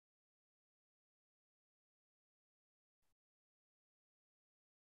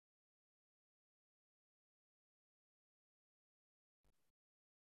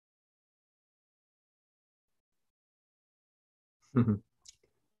And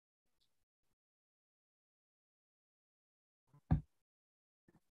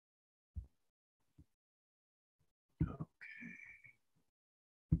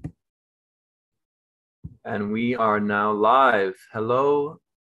we are now live. Hello.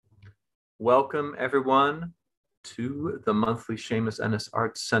 Welcome, everyone, to the monthly Seamus Ennis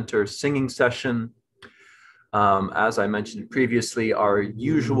Arts Center singing session. As I mentioned previously, our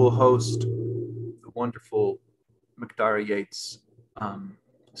usual host, the wonderful McDara Yates,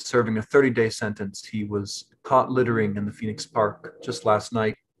 serving a 30-day sentence. He was caught littering in the Phoenix Park just last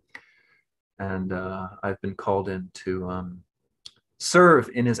night, and I've been called in to serve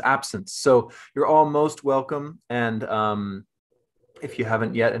in his absence. So you're all most welcome, and if you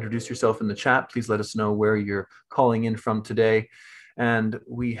haven't yet introduced yourself in the chat, please let us know where you're calling in from today. And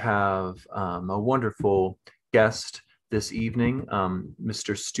we have a wonderful guest this evening,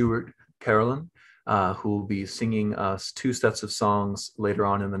 Mr. Stuart Carolan, who will be singing us 2 sets of songs later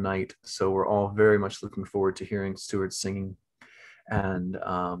on in the night. So we're all very much looking forward to hearing Stuart singing. And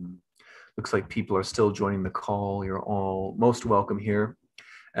looks like people are still joining the call. You're all most welcome here.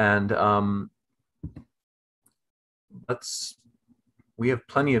 And we have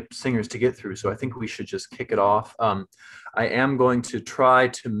plenty of singers to get through, so I think we should just kick it off. I am going to try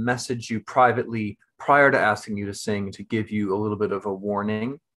to message you privately prior to asking you to sing to give you a little bit of a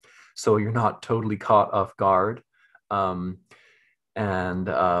warning, so you're not totally caught off guard.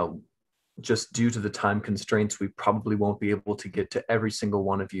 Just due to the time constraints, we probably won't be able to get to every single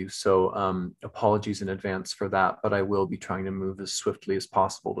one of you. So apologies in advance for that, but I will be trying to move as swiftly as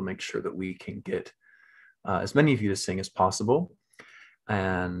possible to make sure that we can get as many of you to sing as possible.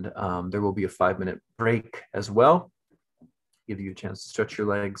 And there will be a 5-minute break as well. Give you a chance to stretch your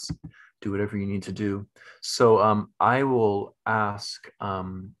legs, do whatever you need to do. So I will ask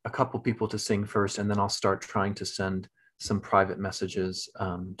a couple people to sing first, and then I'll start trying to send some private messages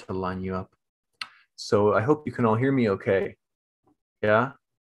to line you up. So I hope you can all hear me okay. Yeah?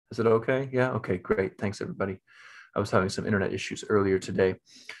 Is it okay? Yeah? Okay, great. Thanks, everybody. I was having some internet issues earlier today.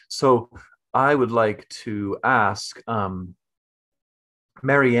 So I would like to ask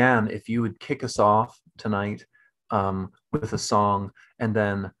Marianne, if you would kick us off tonight with a song, and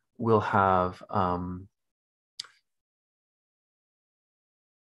then we'll have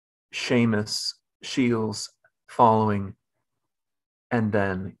Seamus Shields following, and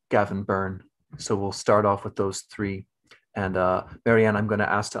then Gavin Byrne. So we'll start off with those 3. And Marianne, I'm going to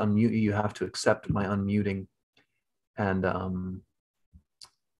ask to unmute you. You have to accept my unmuting. And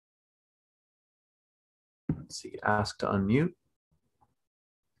let's see, ask to unmute.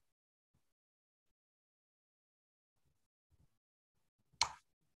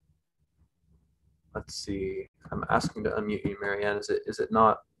 Let's see. I'm asking to unmute you, Marianne. Is it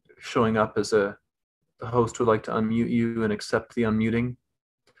not showing up as the host would like to unmute you and accept the unmuting?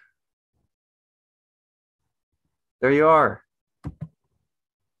 There you are.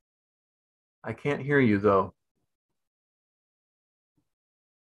 I can't hear you though.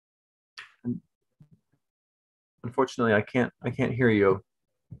 Unfortunately, I can't hear you.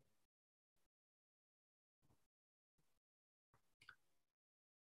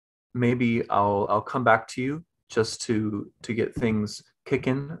 Maybe I'll come back to you just to get things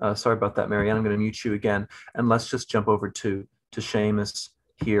kicking. Sorry about that, Marianne. I'm going to mute you again, and let's just jump over to Seamus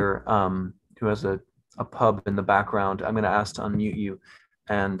here, who has a pub in the background. I'm going to ask to unmute you,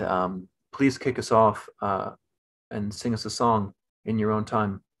 and please kick us off and sing us a song in your own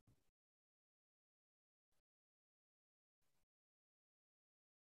time.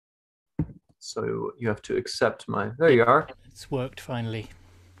 So you have to accept my. There you are. It's worked finally.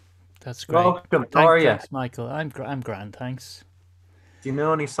 That's great. Welcome. How are you? Thanks, Michael. I'm grand, thanks. Do you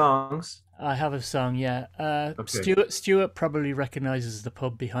know any songs? I have a song, yeah. Okay. Stuart probably recognizes the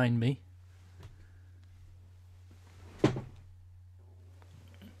pub behind me.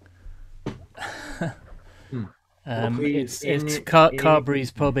 It's Carberry's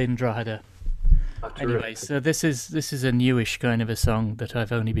pub in Drogheda. Anyway, so this is a newish kind of a song that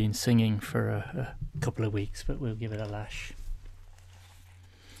I've only been singing for a couple of weeks, but we'll give it a lash.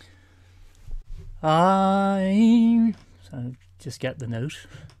 So just get the note.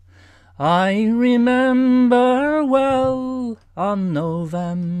 I remember well on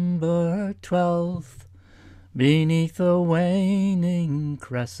November 12th, beneath a waning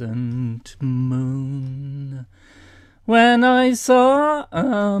crescent moon, when I saw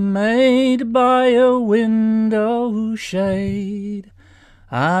a maid by a window shade,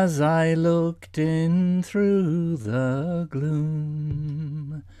 as I looked in through the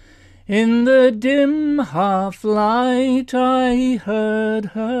gloom. In the dim half-light I heard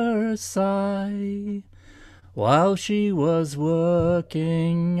her sigh, while she was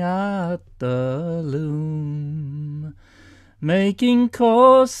working at the loom. Making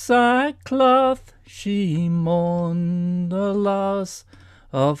coarse sackcloth, she mourned the loss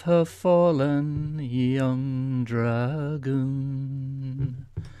of her fallen young dragoon.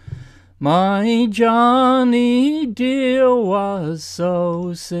 My Johnny dear was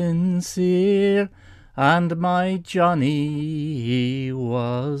so sincere, and my Johnny he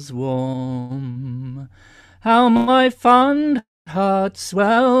was warm. How my fond heart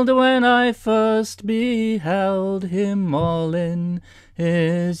swelled when I first beheld him all in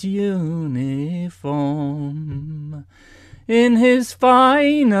his uniform. In his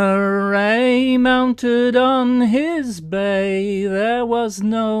fine array, mounted on his bay, there was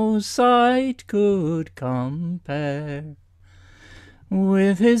no sight could compare.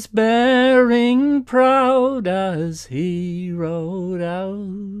 With his bearing proud as he rode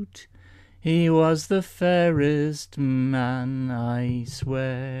out, he was the fairest man, I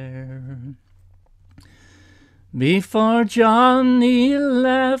swear. Before Johnny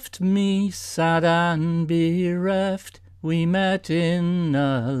left me, sad and bereft, we met in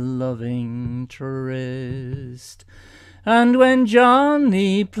a loving tryst. And when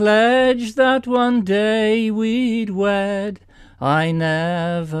Johnny pledged that one day we'd wed, I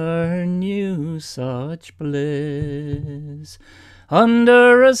never knew such bliss.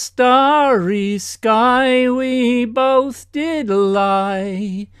 Under a starry sky we both did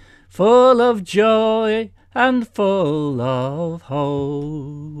lie, full of joy and full of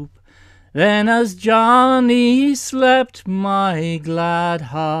hope. Then as Johnny slept, my glad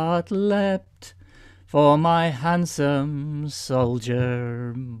heart leapt for my handsome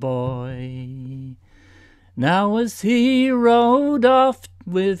soldier boy. Now as he rode off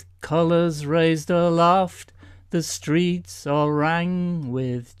with colours raised aloft, the streets all rang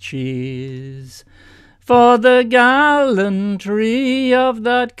with cheers for the gallantry of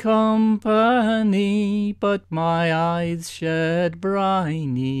that company, but my eyes shed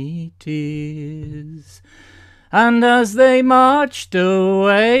briny tears. And as they marched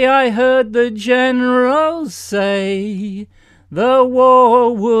away, I heard the general say the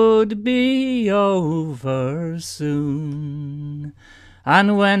war would be over soon.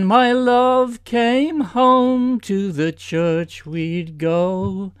 And when my love came home, to the church we'd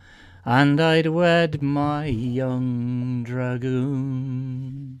go, and I'd wed my young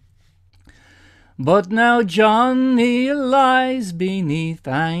dragoon. But now Johnny lies beneath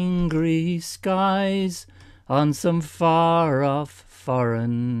angry skies on some far-off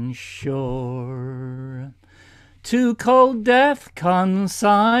foreign shore, to cold death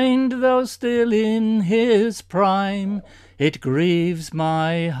consigned, though still in his prime. It grieves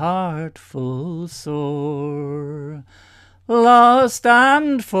my heart full sore. Lost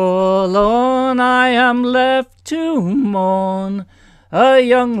and forlorn, I am left to mourn a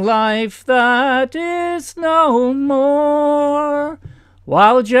young life that is no more,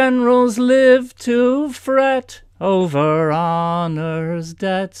 while generals live to fret over honour's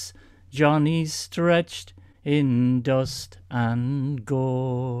debts. Johnny's stretched in dust and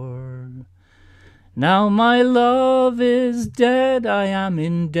gore. Now my love is dead, I am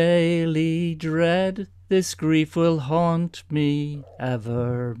in daily dread. This grief will haunt me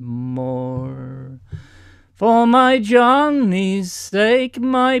evermore. For my Johnny's sake,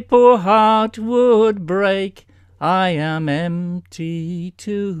 my poor heart would break. I am empty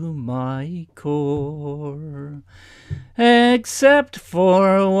to my core, except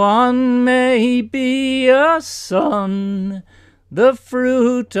for one, maybe a son, the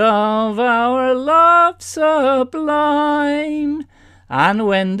fruit of our love sublime. And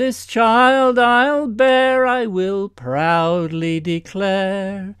when this child I'll bear, I will proudly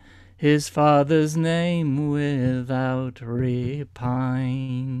declare his father's name without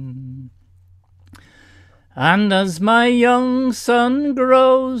repine. And as my young son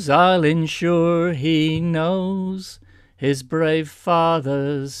grows, I'll ensure he knows his brave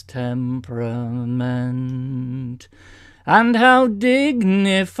father's temperament, and how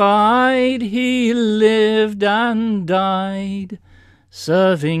dignified he lived and died,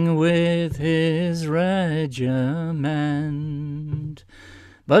 serving with his regiment.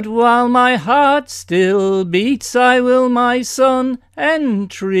 But while my heart still beats, I will my son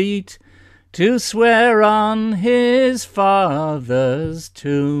entreat to swear on his father's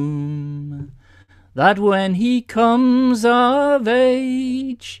tomb that when he comes of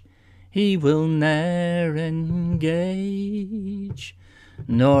age, he will ne'er engage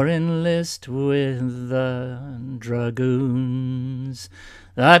nor enlist with the dragoons,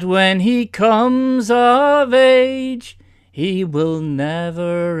 that when he comes of age, He will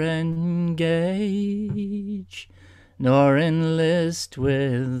never engage nor enlist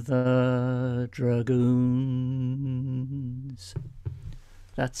with the dragoons.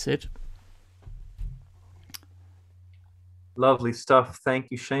 That's it. Lovely stuff. Thank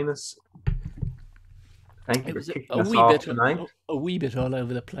you, Seamus. Thank you It for was kicking us off tonight. a wee bit all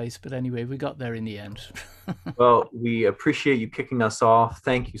over the place, but anyway, we got there in the end. Well, we appreciate you kicking us off.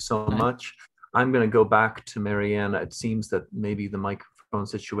 Thank you so much. I'm going to go back to Marianne. It seems that maybe the microphone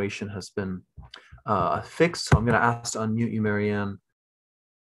situation has been fixed, so I'm going to ask to unmute you, Marianne.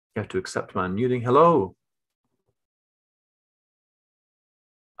 You have to accept my unmuting. Hello.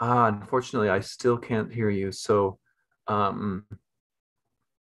 Unfortunately, I still can't hear you. So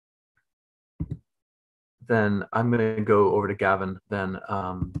then I'm going to go over to Gavin then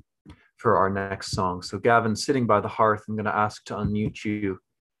for our next song. So Gavin, sitting by the hearth, I'm going to ask to unmute you.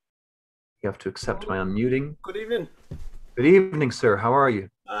 You have to accept my unmuting. Good evening. Good evening, sir. How are you?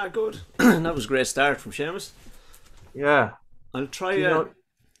 Good. That was a great start from Seamus. Yeah. I'll try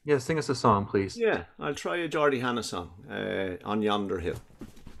Yeah, sing us a song, please. Yeah, I'll try a Geordie Hanna song, On Yonder Hill.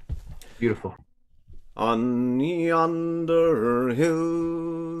 Beautiful. On yonder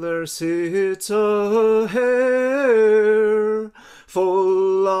hill there sits a hare,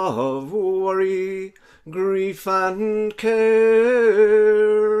 full of worry, grief and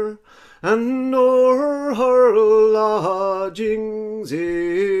care, and o'er her lodgings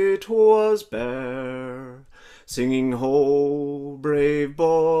it was bare, singing ho, brave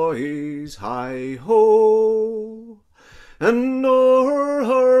boys, hi ho. And o'er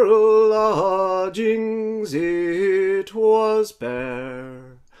her lodgings it was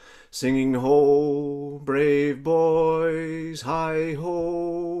bare, singing ho, brave boys, hi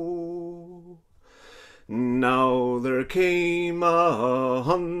ho. Now there came a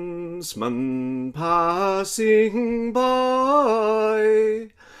huntsman passing by,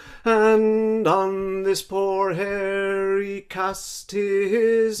 and on this poor hare he cast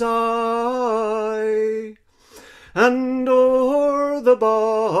his eye, and o'er the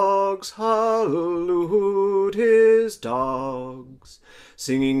bogs hallooed his dogs,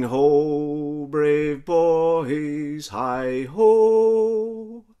 singing ho, brave boys, hi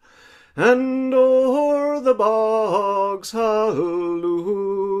ho. And o'er the bogs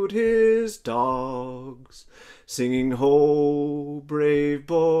hallooed his dogs, singing ho, brave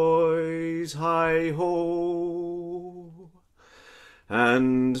boys, hi ho.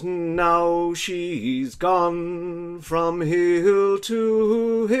 And now she's gone from hill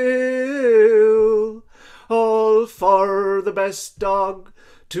to hill, all for the best dog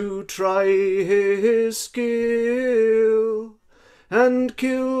to try his skill, and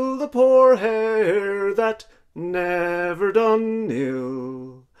kill the poor hare that never done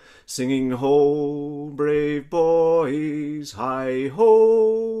ill, singing ho, brave boys, hi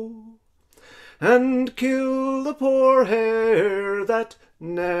ho. And kill the poor hare that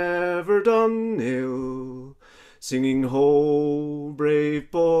never done ill, singing ho, brave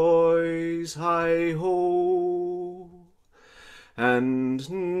boys, hi ho. And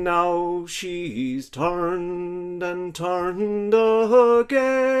now she's turned and turned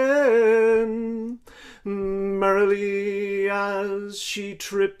again, merrily as she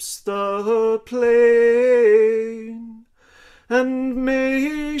trips the plain, and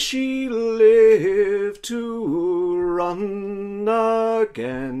may she live to run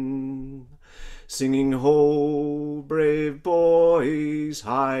again, singing ho, brave boys,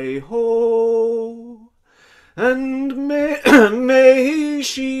 hi ho. And may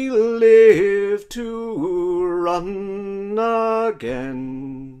she live to run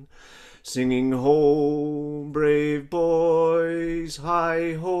again, singing ho, brave boys,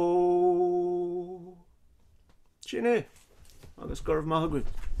 hi ho. Ginny. Agus Gurv Mahagwin.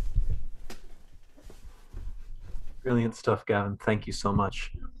 Brilliant stuff, Gavin. Thank you so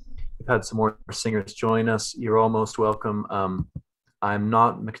much. We've had some more singers join us. You're all most welcome. I'm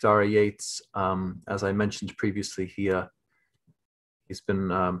not McDara Yates. As I mentioned previously, he's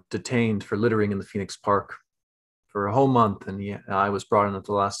been detained for littering in the Phoenix Park for a whole month, and I was brought in at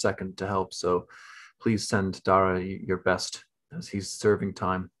the last second to help. So please send Dara your best as he's serving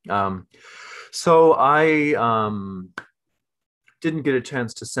time. So I didn't get a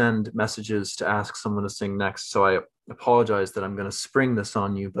chance to send messages to ask someone to sing next, so I apologize that I'm going to spring this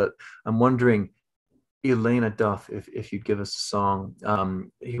on you, but I'm wondering, Elena Duff, if you'd give us a song.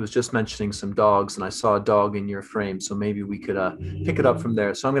 He was just mentioning some dogs, and I saw a dog in your frame, so maybe we could pick it up from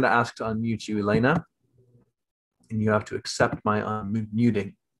there. So I'm going to ask to unmute you, Elena, and you have to accept my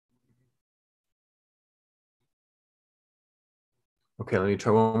unmuting. Okay, let me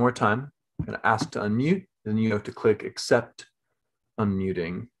try one more time. I'm going to ask to unmute. Then you have to click accept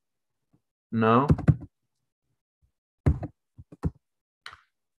unmuting. No?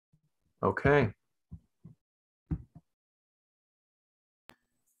 Okay.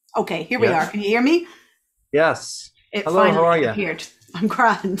 Okay, here we are. Can you hear me? Yes. It Hello, how are finally you? appeared. I'm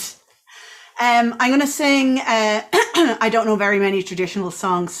grand. I'm going to sing, I don't know very many traditional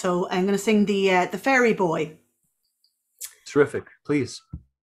songs, so I'm going to sing the Fairy Boy. Terrific, please.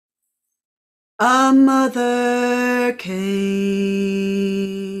 A mother came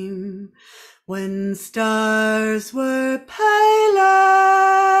when stars were paling,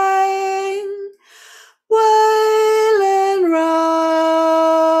 wailing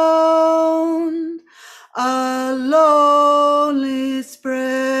round a lonely spring.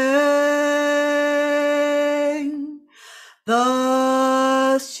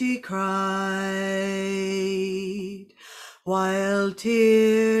 Thus she cried while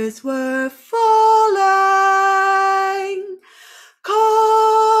tears were falling,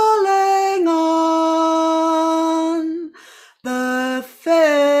 calling on the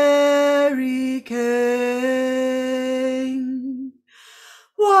fairy king.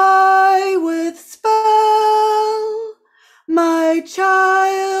 Why with spell my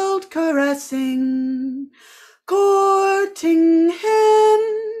child caressing, courting him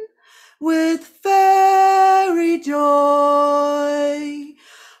with fairy joy?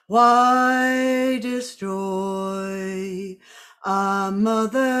 Why destroy a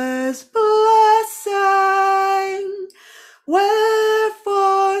mother's blessing?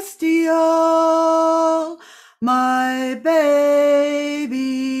 Wherefore steal my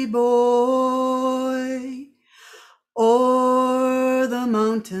baby boy o'er the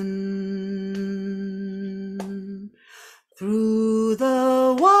mountain, through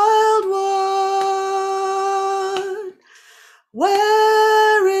the wild wood,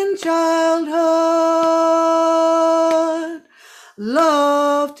 where in childhood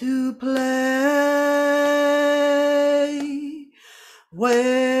loved to play,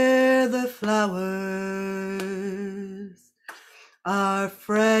 where the flowers are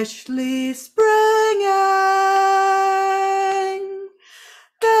freshly springing.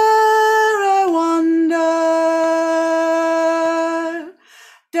 There I wander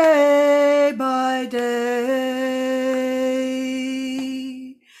day by day.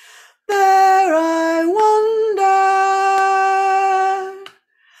 There I wander,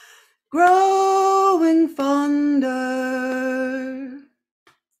 growing fonder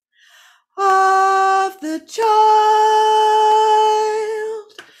of the child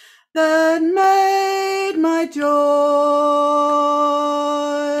that made my joy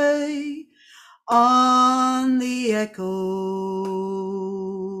on the echoes,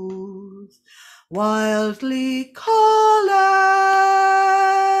 wildly calling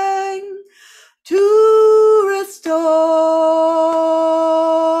to restore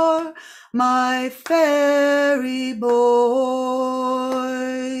my fairy boy.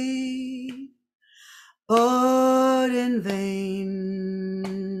 But in vain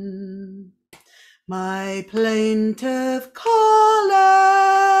my plaintive calling,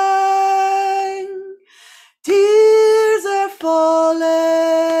 tears are falling,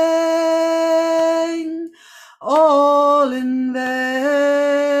 all in vain.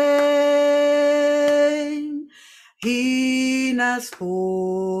 He now sports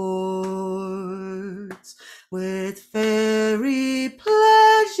with fairy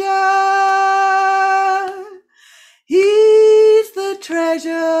pleasure. He's the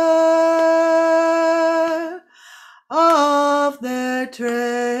treasure of their train.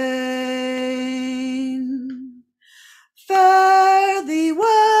 Fare thee well,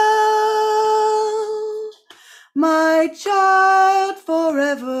 my child,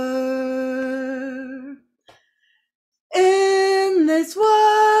 forever. In this world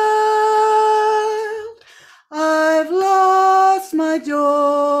I've lost my joy,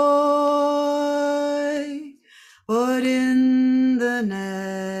 but in the next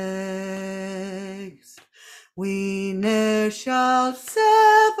we ne'er shall sever.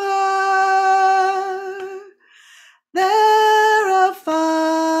 There I'll find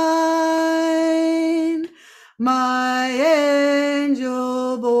my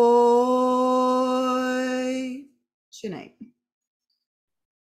angel boy. Sinead.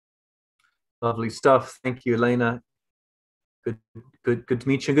 Lovely stuff. Thank you, Elena. Good to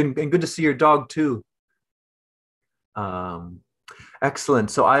meet you, and good to see your dog too. Excellent.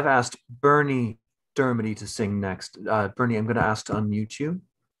 So I've asked Bernie Dermody to sing next. Bernie, I'm going to ask to unmute you. You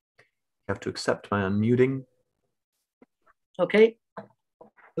have to accept my unmuting. Okay.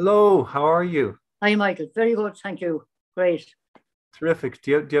 Hello, how are you? Hi, Michael. Very good. Thank you. Great. Terrific.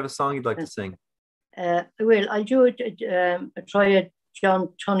 Do you have a song you'd like to sing? I'll do it. Try a John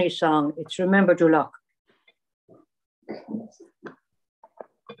Tunney song. It's Remember Dulac.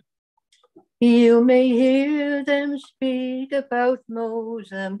 You may hear them speak about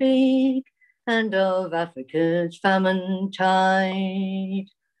Mozambique and of Africa's famine tide,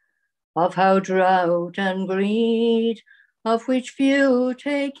 of how drought and greed, of which few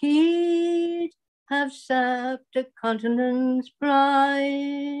take heed, have sapped a continent's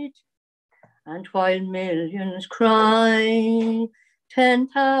pride. And while millions cry,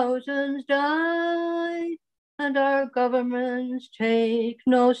 10,000s die, and our governments take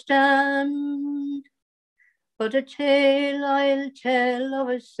no stand. But a tale I'll tell of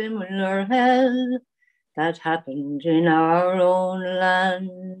a similar hell that happened in our own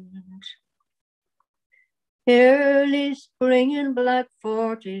land. Early spring in Black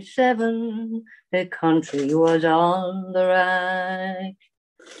 47, the country was on the rack.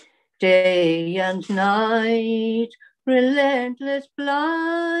 Day and night, relentless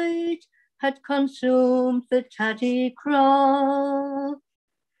blight had consumed the tatty crop.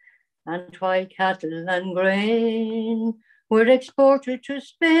 And while cattle and grain were exported to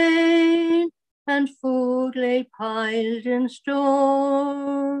Spain, and food lay piled in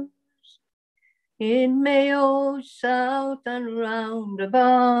stores, in Mayo, south and round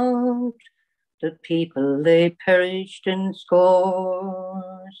about, the people they perished in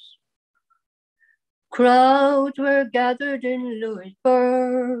scores. Crowds were gathered in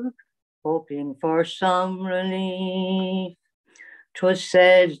Louisburg, hoping for some relief. 'Twas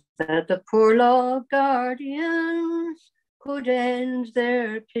said that the poor law guardians could end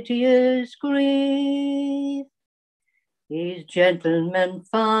their piteous grief. These gentlemen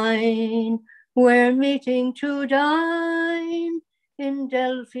fine were meeting to dine in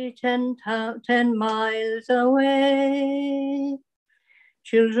Delphi 10 miles away.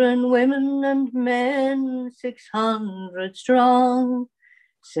 Children, women, and men, 600 strong,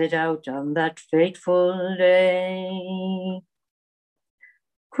 set out on that fateful day.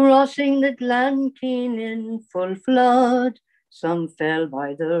 Crossing the Glenkean in full flood, some fell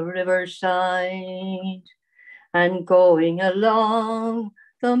by the riverside, and going along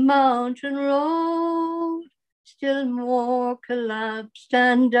the mountain road, still more collapsed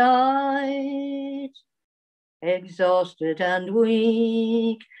and died. Exhausted and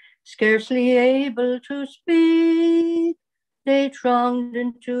weak, scarcely able to speak, they thronged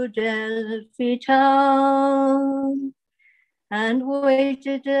into Delphi town and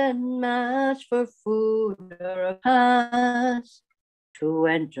waited en masse for food or a pass to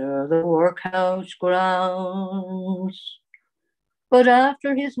enter the workhouse grounds. But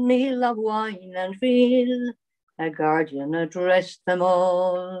after his meal of wine and veal, a guardian addressed them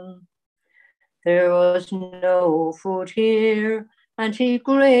all. There was no food here, and he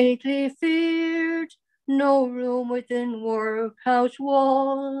greatly feared no room within workhouse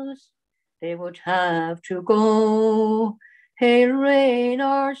walls. They would have to go, hail, rain,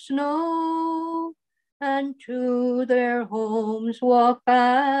 or snow, and to their homes walk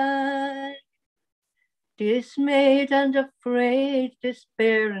back. Dismayed and afraid,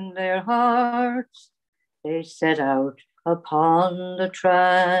 despair in their hearts, they set out upon the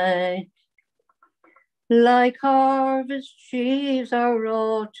track. Like harvest sheaves or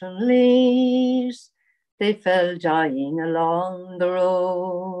autumn leaves, they fell dying along the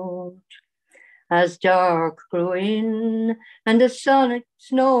road. As dark grew in and the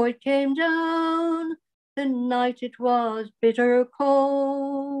snow it came down, the night it was bitter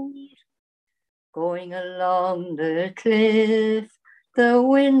cold. Going along the cliff, the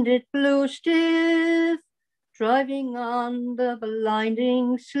wind it blew stiff, driving on the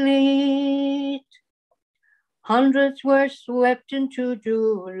blinding sleet. Hundreds were swept into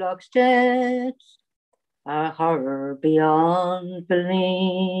Dulac's depths, a horror beyond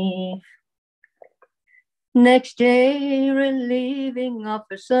belief. Next day, relieving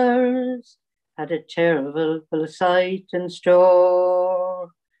officers had a terrible sight in store,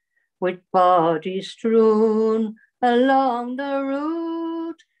 with bodies strewn along the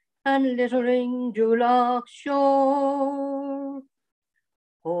route and littering Dulac's shore.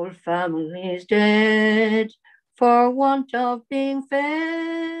 Whole families dead for want of being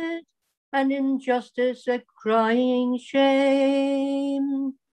fed, and injustice a crying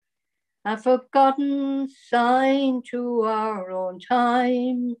shame. A forgotten sign to our own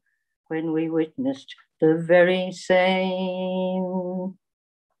time, when we witnessed the very same.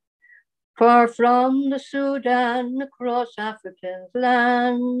 Far from the Sudan, across Africa's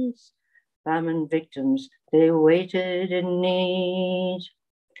lands, famine victims, they waited in need.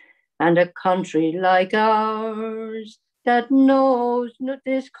 And a country like ours that knows not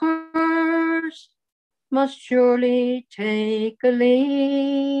this curse must surely take a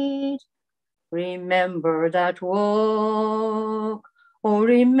lead. Remember that walk, oh,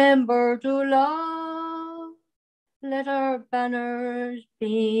 remember to love. Let our banners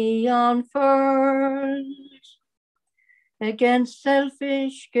be unfurled against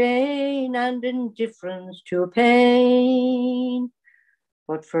selfish gain and indifference to pain,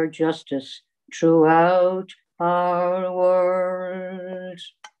 but for justice throughout our world.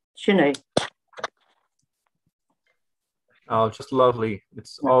 Sinead. Oh, just lovely.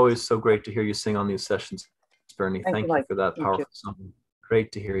 It's always so great to hear you sing on these sessions, Bernie. Thank you for that powerful song.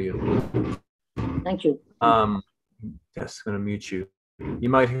 Great to hear you. Thank you. Yes, I'm going to mute you. You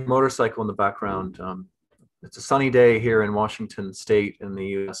might hear a motorcycle in the background. It's a sunny day here in Washington State in the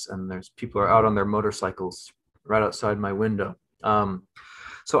US, and there's people are out on their motorcycles right outside my window.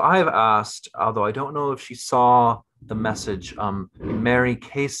 So I have asked, although I don't know if she saw the message, Mary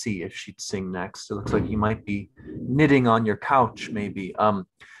Casey, if she'd sing next. It looks like you might be knitting on your couch, maybe.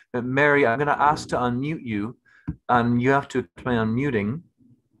 But Mary, I'm going to ask to unmute you, and you have to explain unmuting.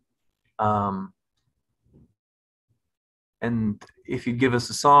 And if you'd give us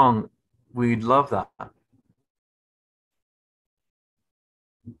a song, we'd love that.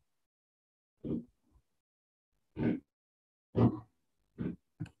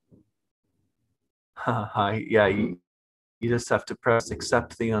 Hi, yeah, you just have to press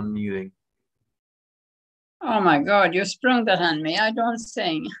accept the unmuting. Oh my God, you sprung that on me. I don't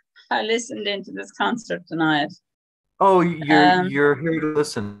sing. I listened into this concert tonight. Oh, you're here to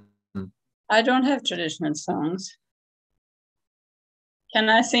listen. I don't have traditional songs. Can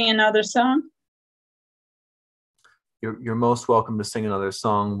I sing another song? You're most welcome to sing another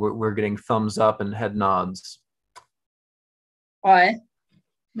song. We're getting thumbs up and head nods. Why?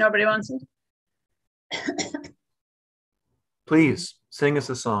 Nobody wants it? Please sing us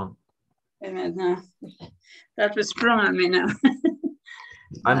a song. Wait a minute now. That was sprung on me now.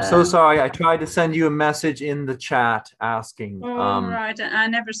 I'm so sorry. I tried to send you a message in the chat asking. Oh, right. I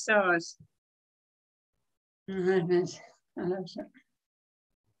never saw it.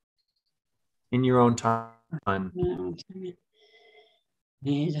 In your own time. I'll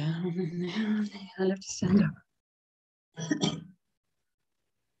have to stand up.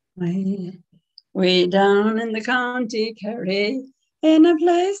 Way down in the county Kerry, in a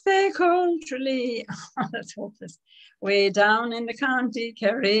place they call Tralee. Oh, that's hopeless. Way down in the county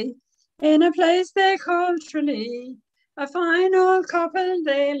Kerry, in a place they call Tralee. A fine old couple,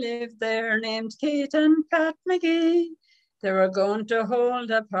 they lived there, named Kate and Pat McGee. They were going to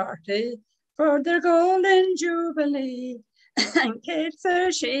hold a party for their golden jubilee. And Kate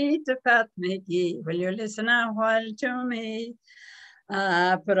says she to Pat McGee, will you listen a while to me?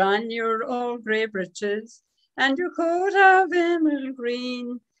 Put on your old grey breeches and your coat of emerald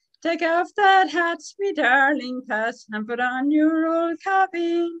green. Take off that hat, me darling Pat, and put on your old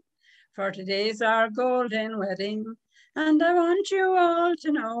cabin. For today's our golden wedding, and I want you all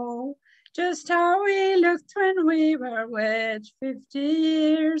to know just how we looked when we were wed 50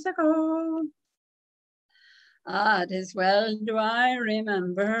 years ago. It is well do I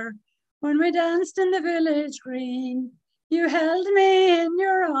remember when we danced in the village green. You held me in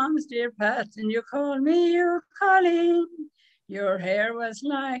your arms, dear Pat, and you called me your Colleen. Your hair was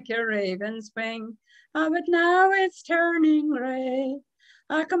like a raven's wing, but now it's turning grey.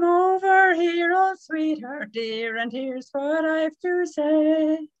 I come over here, oh sweetheart dear, and here's what I've to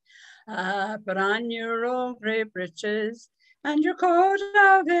say. Put on your old grey breeches and your coat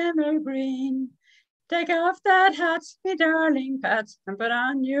of emerald green. Take off that hat, me darling Pat, and put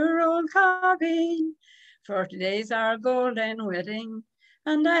on your old cabin. For today's our golden wedding,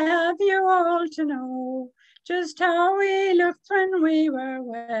 and I have you all to know just how we looked when we were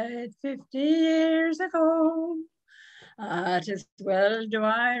wed 50 years ago. Tis well do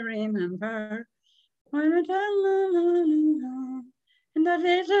I remember when in that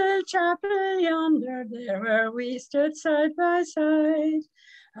little chapel yonder, there where we stood side by side.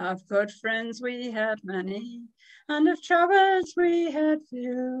 Of good friends we had many, and of troubles we had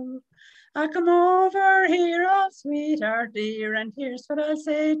few. I come over here, oh sweetheart dear, and here's what I'll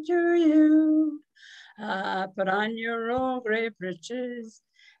say to you. Put on your old grey breeches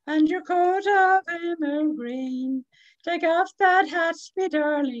and your coat of emerald green. Take off that hat, me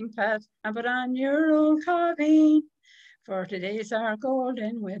darling Pat, and put on your old cabin. For today's our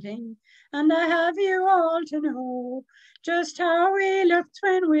golden wedding, and I have you all to know just how we looked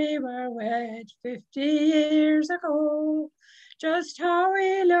when we were wed 50 years ago. Just how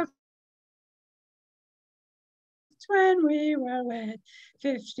we looked when we were wed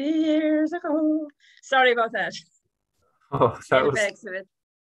 50 years ago. Sorry about that. Oh, that was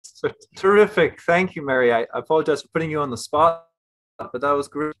Terrific. Thank you, Mary. I apologize for putting you on the spot, but that was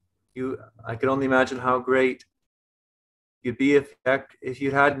great. I could only imagine how great you'd be if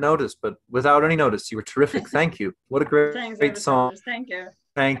you had noticed, but without any notice, you were terrific. Thank you. What a great, Thanks, great song. Thank you.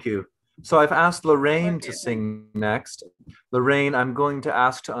 Thank you. So I've asked Lorraine to sing next. Lorraine, I'm going to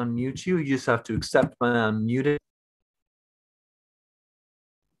ask to unmute you. You just have to accept my unmuted.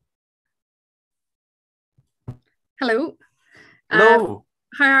 Hello. Hello.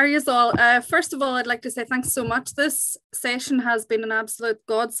 How are you all? First of all, I'd like to say thanks so much. This session has been an absolute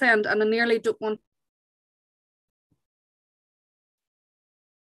godsend, and I nearly don't want.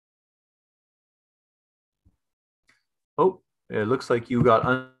 Oh, it looks like you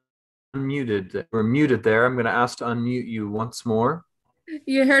got unmuted. We're muted there. I'm going to ask to unmute you once more.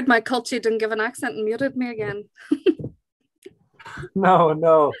 You heard my culture didn't give an accent and muted me again.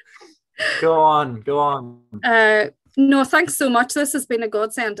 No. Go on. No, thanks so much. This has been a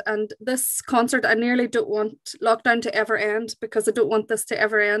godsend, and this concert, I nearly don't want lockdown to ever end because I don't want this to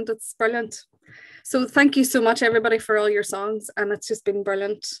ever end. It's brilliant. So thank you so much, everybody, for all your songs, and it's just been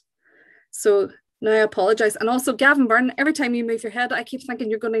brilliant. So now I apologize. And also, Gavin Byrne, every time you move your head, I keep thinking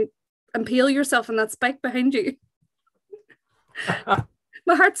you're going to impale yourself in that spike behind you.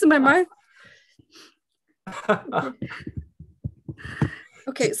 My heart's in my mouth.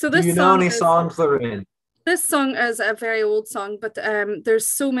 Okay, so this Do you know any songs, Lorraine? This song is a very old song, but there's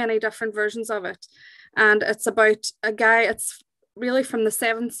so many different versions of it. And it's about a guy, it's really from the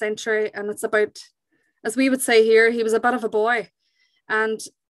 7th century. And it's about, as we would say here, he was a bit of a boy. And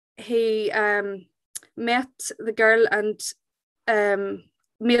he met the girl and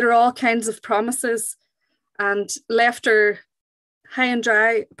made her all kinds of promises and left her high and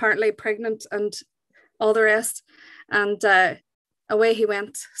dry, apparently pregnant and all the rest. And away he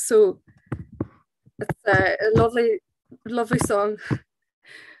went. So it's a lovely song.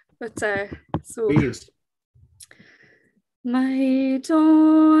 But so Please. My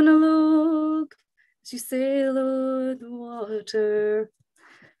Donna, look as you sail o'er the water,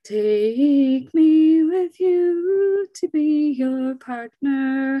 take me with you to be your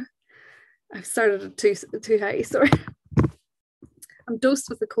partner. I've started it too high, sorry. I'm dosed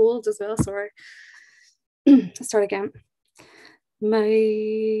with the cold as well, sorry. Let's start again.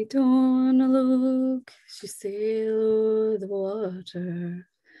 My Donna, look as you sail o'er the water,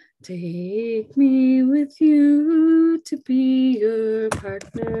 take me with you to be your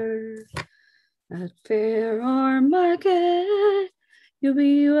partner. At fair or market, you'll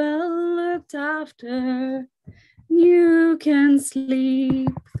be well looked after. You can sleep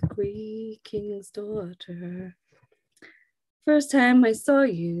with the Queen King's daughter. First time I saw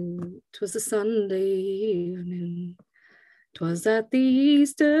you, 'twas a Sunday evening. 'Twas at the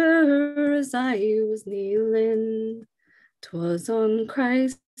Easter as I was kneeling. 'Twas on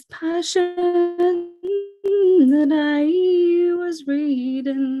Christ's Passion that I was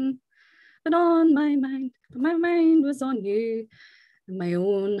reading. But my mind was on you, and my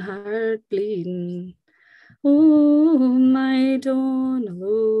own heart bleeding. Oh, my Donna,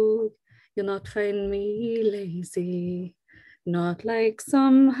 look, you'll not find me lazy. Not like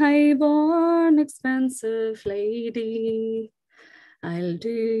some high-born, expensive lady. I'll do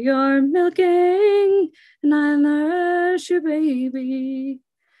your milking, and I'll nurse your baby.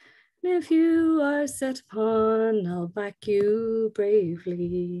 And if you are set upon, I'll back you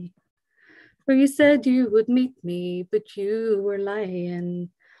bravely. For you said you would meet me, but you were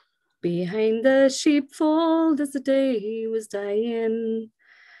lying behind the sheepfold as the day was dying.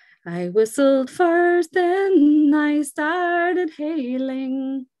 I whistled first, then I started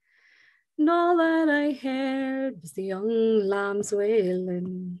hailing, and all that I heard was the young lambs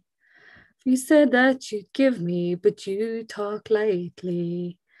wailing. You said that you'd give me, but you talk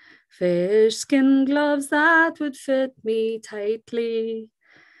lightly, fish skin gloves that would fit me tightly,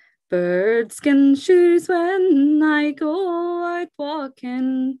 bird skin shoes when I go out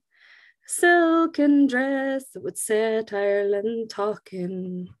walking, silken dress that would set Ireland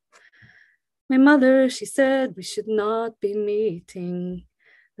talking. My mother, she said we should not be meeting,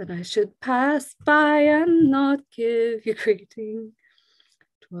 that I should pass by and not give you greeting.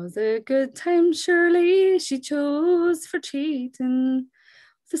 'Twas a good time, surely, she chose for cheating,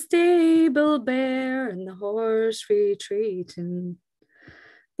 the stable bare and the horse retreating.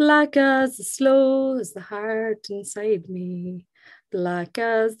 Black as the slow as the heart inside me, black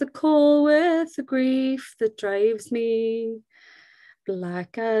as the coal with the grief that drives me.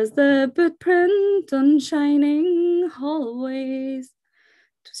 Black as the bootprint on shining hallways,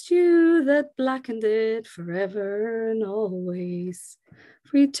 'twas you that blackened it forever and always.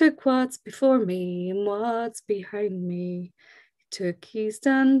 For you took what's before me and what's behind me, you took east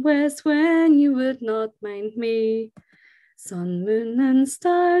and west when you would not mind me. Sun, moon, and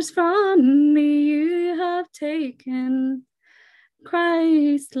stars from me you have taken.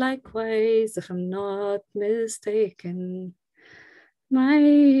 Christ likewise, if I'm not mistaken.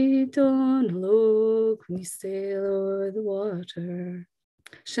 My Donald, when you sail o'er the water.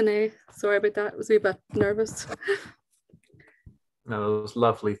 Sinead, sorry about that. I was a bit nervous. No, it was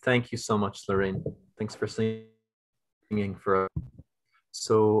lovely. Thank you so much, Lorraine. Thanks for singing for us.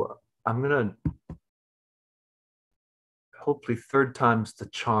 So I'm gonna hopefully third time's the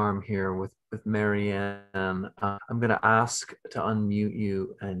charm here with Marianne. I'm gonna ask to unmute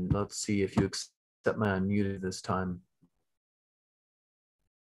you, and let's see if you accept my unmuted this time.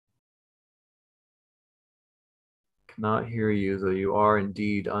 Cannot hear you, though you are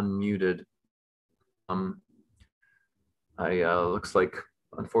indeed unmuted. Looks like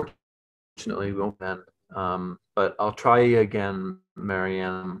unfortunately we won't end. But I'll try again,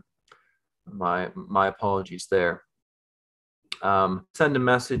 Marianne. My apologies there. Send a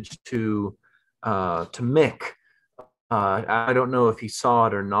message to Mick. I don't know if he saw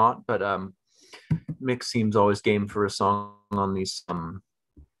it or not, but Mick seems always game for a song on these.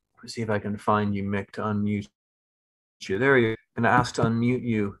 Let's see if I can find you, Mick, to unmute you. There you. I'm gonna ask to unmute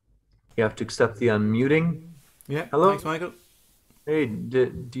you. You have to accept the unmuting. Yeah. Hello. Thanks, Michael. Hey,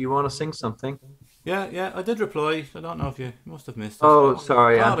 do you want to sing something? Yeah, I did reply. I don't know if you must have missed it. Oh,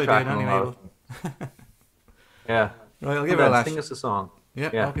 sorry, I I'm did tracking anyway. a lot. Yeah. Right, I'll give it a lash. Sing us a song.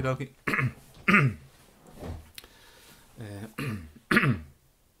 Yeah, Yeah. okie dokie.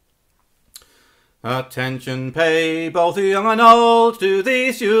 Attention pay, both young and old, to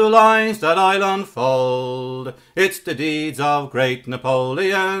these few lines that I'll unfold. It's the deeds of great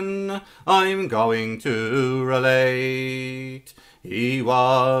Napoleon I'm going to relate. He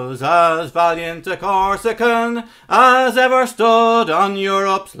was as valiant a Corsican as ever stood on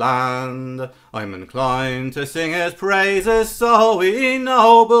Europe's land. I'm inclined to sing his praises, so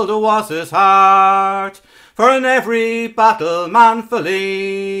ennobled was his heart. For in every battle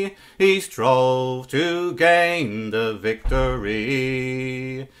manfully he strove to gain the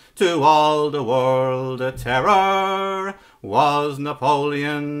victory. To all the world a terror was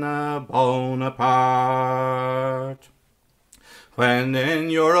Napoleon Bonaparte. When in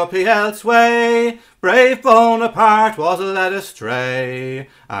Europe he held sway, brave Bonaparte was led astray,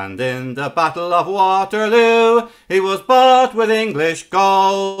 and in the Battle of Waterloo he was bought with English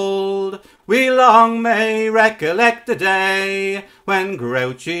gold. We long may recollect the day when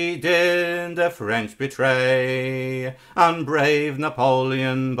Grouchy did the French betray, and brave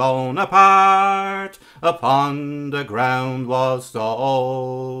Napoleon Bonaparte upon the ground was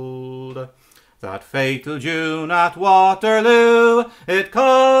sold. That fatal June at Waterloo, it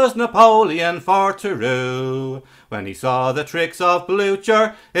caused Napoleon for to rue. When he saw the tricks of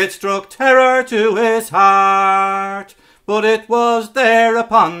Blucher, it struck terror to his heart. But it was there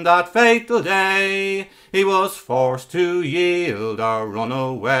upon that fatal day he was forced to yield or run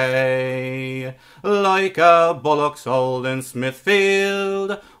away. Like a bullock sold in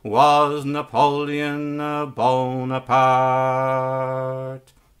Smithfield was Napoleon Bonaparte.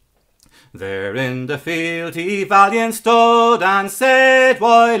 There in the field he valiant stood and said,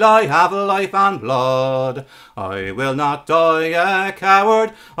 while I have life and blood, I will not die a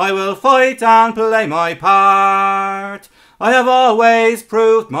coward, I will fight and play my part. I have always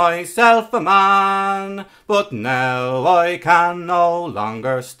proved myself a man, but now I can no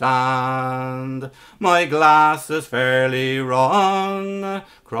longer stand. My glass is fairly run,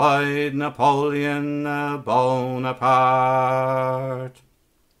 cried Napoleon Bonaparte.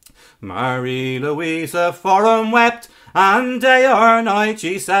 Marie-Louise for him wept, and day or night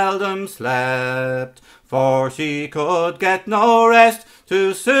she seldom slept, for she could get no rest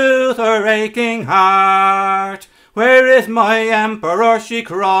to soothe her aching heart. Where is my emperor, she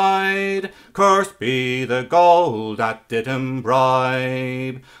cried, cursed be the gold that did him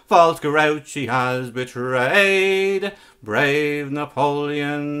bribe. False Grouchy has betrayed brave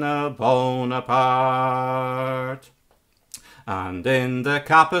Napoleon Bonaparte. And in the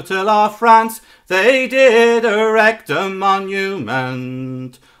capital of France they did erect a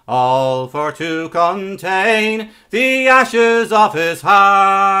monument, all for to contain the ashes of his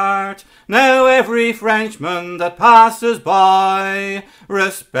heart. Now every Frenchman that passes by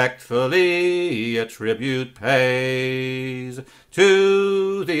respectfully a tribute pays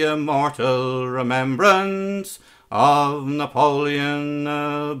to the immortal remembrance of Napoleon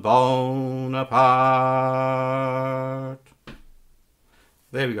Bonaparte.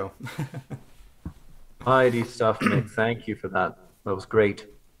 There we go. Mighty stuff, Mick. Thank you for that. That was great.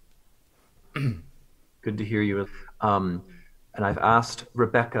 Good to hear you. And I've asked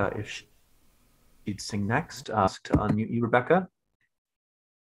Rebecca if she'd sing next. To unmute you, Rebecca.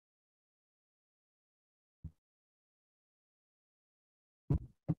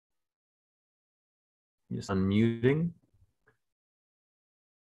 Just unmuting.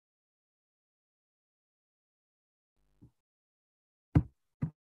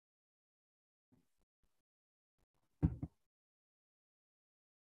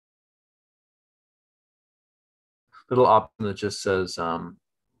 Little option that just says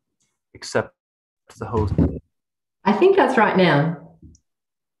accept the host. I think that's right now.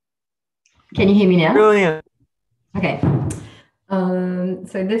 Can you hear me now? Brilliant. Okay.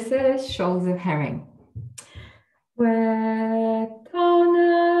 So this is Shoals of Herring. Wet on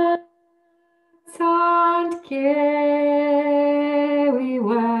a sand we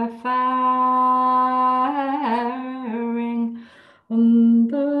were faring on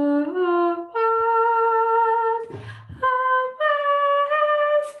the wild and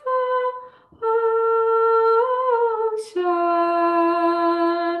western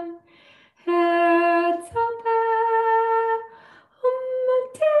ocean. Heads up there on the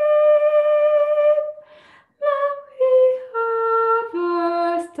deep, now we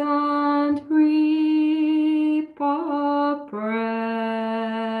harvest and reap our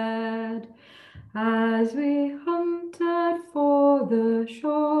bread. As we hunted for the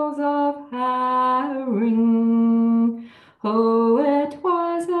shoals of herring, oh, it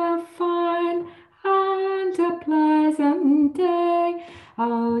was a fine and a pleasant day.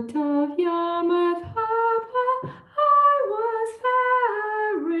 Out of Yarmouth Harbour I was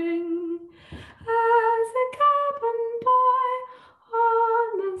faring as a cabin boy on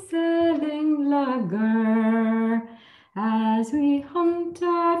the sailing lugger, as we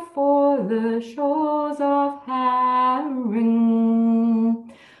hunted for the shores of herring.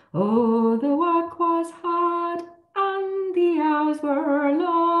 Oh, the work was hard and the hours were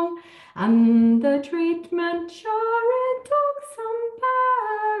long, and the treatment sure it took some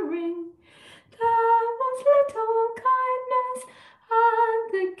bearing. There was little kindness and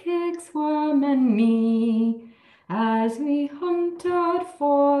the kicks were many, as we hunted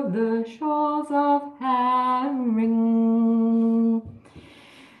for the shoals of herring.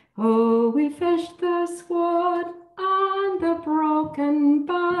 Oh, we fished the sword on the broken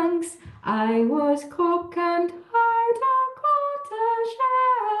banks. I was cook and I'd caught a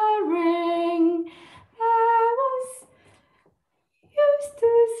herring. There was used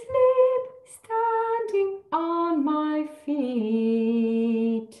to sleep standing on my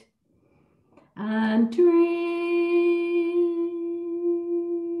feet and dream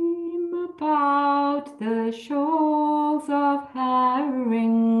about the shoals of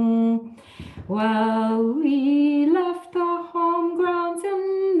herring. Well, we left the home grounds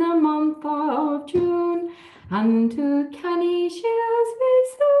in the month of June, and to Kenny Shields we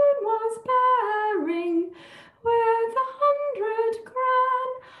soon was bearing, with 100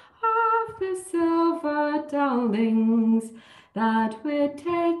 grand of the silver dowlings that we'd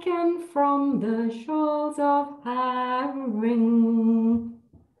taken from the shoals of herring.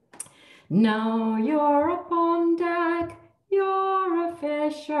 Now you're up on deck, you're a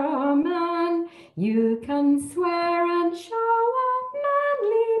fisherman, you can swear and show a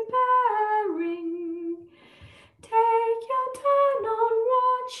manly bearing. Take your turn on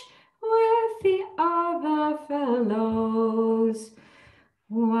watch with the other fellows,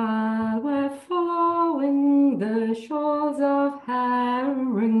 while we're following the shores of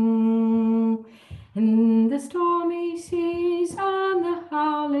herring. In the stormy seas and the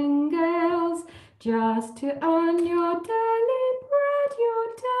howling gales, just to earn your daily bread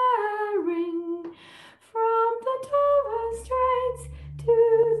you're daring. From the Torres Straits to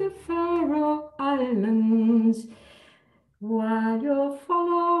the Faroe Islands, while you're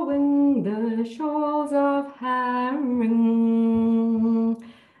following the shores of herring.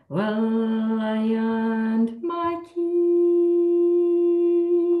 Well, I earned my keep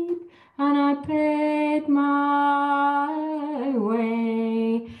and I paid my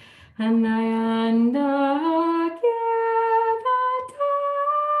way, and I earned the gear that I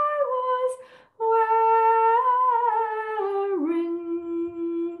was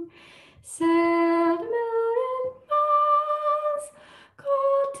wearing. Sailed a million miles,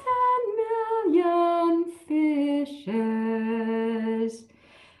 caught 10 million fishes,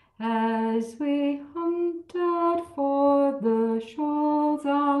 as we hunted for the shoals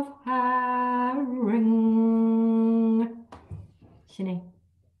of herring. Sinead.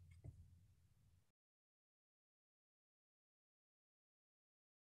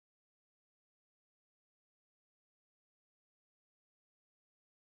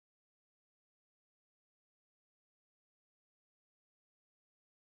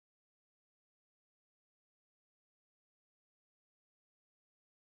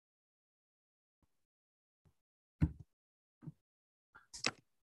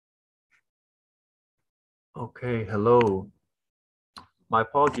 Okay, hello. My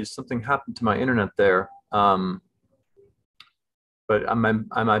apologies, something happened to my internet there. But am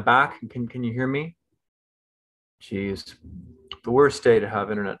I back? Can you hear me? Jeez, the worst day to have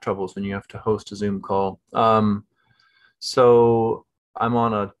internet troubles when you have to host a Zoom call. So I'm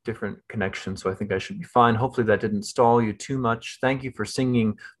on a different connection, so I think I should be fine. Hopefully that didn't stall you too much. Thank you for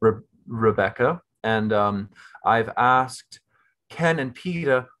singing, Rebecca. And I've asked Ken and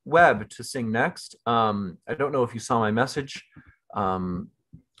Peter Webb to sing next. I don't know if you saw my message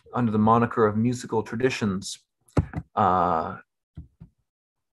under the moniker of musical traditions. Yeah.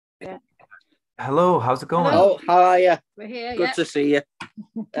 Hello, how's it going? Oh, how are you? We're here. Good to see you.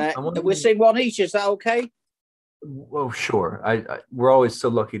 wondering- We sing one each, is that okay? Oh, sure. We're always so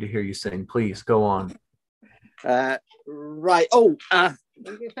lucky to hear you sing. Please go on. Right. Oh,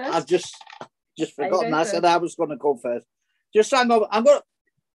 I've just forgotten. I said I was going to go first. Just hang on.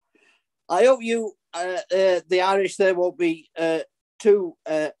 I hope you, the Irish, there won't be too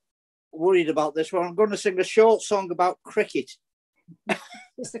worried about this one. I'm going to sing a short song about cricket.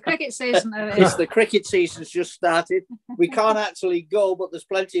 It's the cricket season. It's the cricket season's just started. We can't actually go, but there's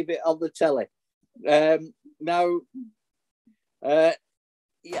plenty of it on the telly. Now,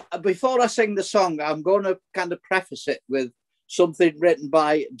 before I sing the song, I'm going to kind of preface it with something written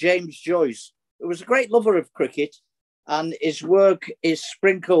by James Joyce, who was a great lover of cricket, and his work is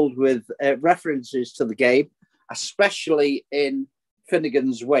sprinkled with references to the game, especially in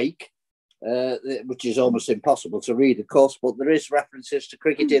Finnegan's Wake, which is almost impossible to read, of course, but there is references to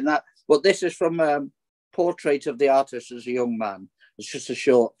cricket in that. But this is from Portrait of the Artist as a Young Man. It's just a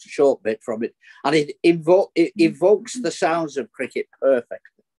short bit from it. And it evokes the sounds of cricket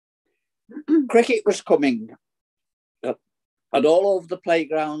perfectly. Cricket was coming. And all over the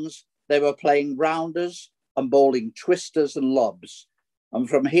playgrounds, they were playing rounders and bowling twisters and lobs. And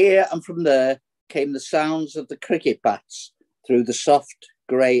from here and from there came the sounds of the cricket bats through the soft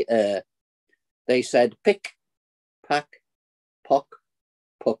grey air. They said, pick, pack, pock,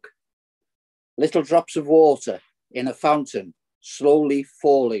 puck. Little drops of water in a fountain slowly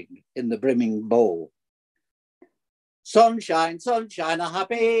falling in the brimming bowl. Sunshine, sunshine, a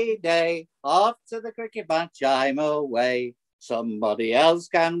happy day. Off to the cricket match I'm away. Somebody else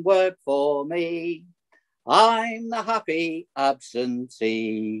can work for me. I'm the happy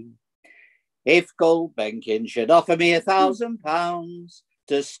absentee. If Goldbenkin should offer me £1,000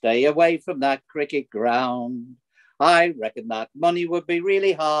 to stay away from that cricket ground, I reckon that money would be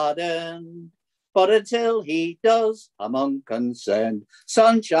really hard-earned. But until he does, I'm unconcerned.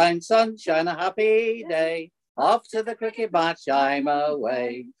 Sunshine, sunshine, a happy day. Off to the cricket match I'm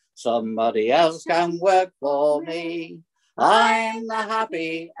away. Somebody else can work for me. I'm the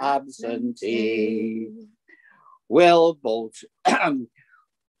happy absentee. Will Bolt,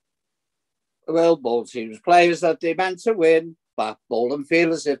 teams players that they meant to win, bat, ball and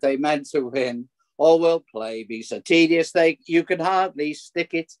feel as if they meant to win. Or will play be so tedious you can hardly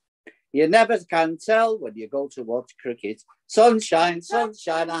stick it. You never can tell when you go to watch cricket. Sunshine,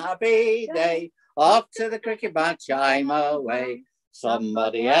 sunshine, a happy day. Off to the cricket match I'm away.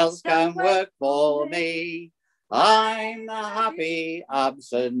 Somebody else can work for me. I'm the happy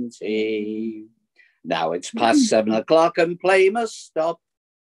absentee. Now it's past 7 o'clock and play must stop.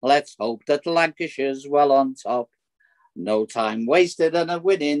 Let's hope that Lancashire's well on top. No time wasted and a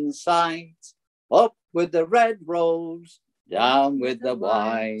win in sight. Up with the red rose, down with the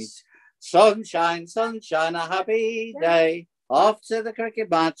white. Sunshine, sunshine, a happy day. Off to the cricket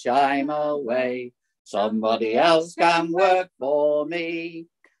match I'm away. Somebody else can work for me.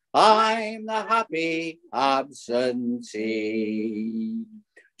 I'm the happy absentee.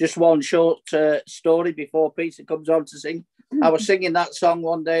 Just one short story before Peter comes on to sing. I was singing that song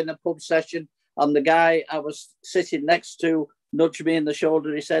one day in a pub session, and the guy I was sitting next to nudged me in the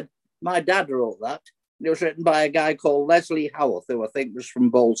shoulder. He said, my dad wrote that. It was written by a guy called Leslie Howarth, who I think was from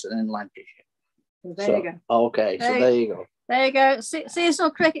Bolton in Lancashire. There you go. Okay, there you go. There you go.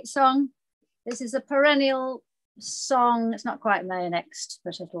 Seasonal cricket song. This is a perennial song. It's not quite my next,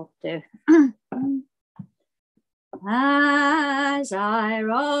 but it'll do. As I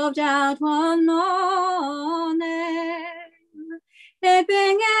roved out one morning,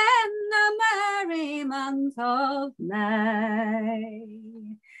 living in the merry month of May,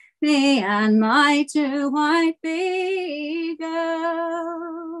 me and my 2 white beagles,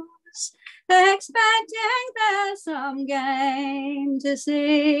 expecting there's some game to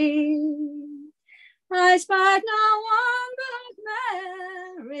see. I spied no one but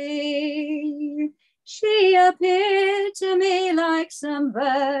Mary. She appeared to me like some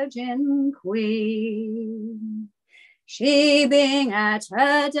virgin queen. she being at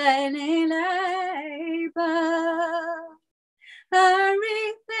her daily labour, the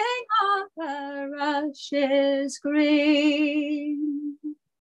reaping of her rushes green.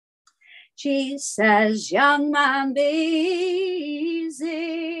 She says, young man, be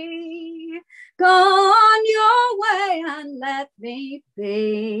easy, go on your way and let me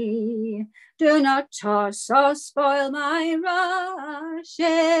be. Do not toss or spoil my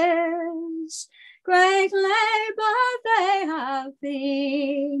rushes. Great labour they have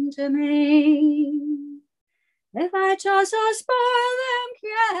been to me. If I toss or spoil them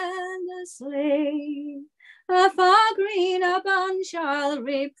carelessly, a far greener bunch I'll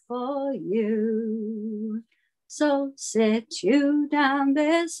reap for you. So sit you down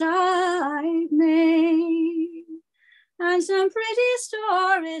beside me, and some pretty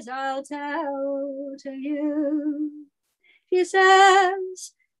stories I'll tell to you. She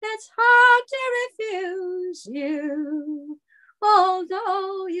says, it's hard to refuse you,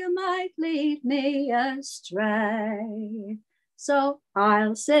 although you might lead me astray. So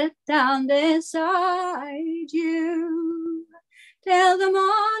I'll sit down beside you till the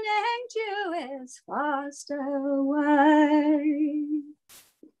morning dew is fast away.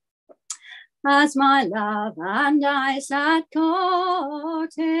 As my love and I sat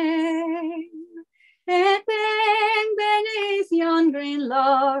courting, it being beneath yon green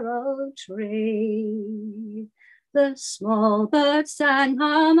laurel tree, the small birds sang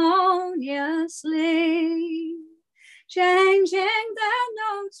harmoniously, changing their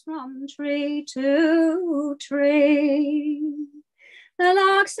notes from tree to tree. The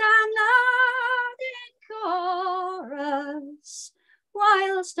larks sang loud in chorus,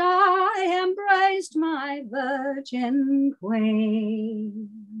 whilst I embraced my virgin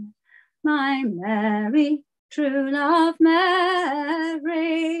queen, my Mary, true love Mary,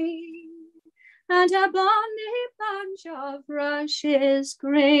 and her bonny bunch of rushes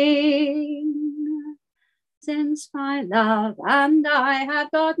green. Since my love and I have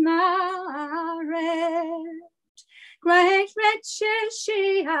got married, great riches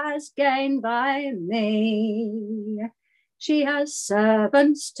she has gained by me. She has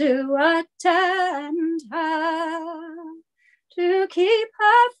servants to attend her, to keep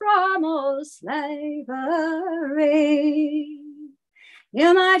her from all slavery.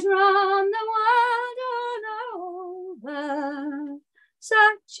 You might roam the world all over,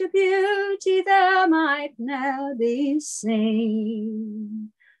 such a beauty there might ne'er be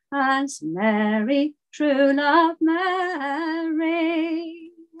seen as Mary, true love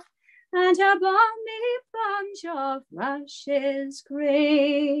Mary, and her bonny bunch of rushes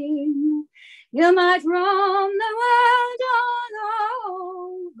green. You might roam the world all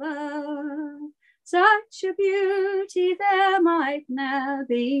over, such a beauty there might ne'er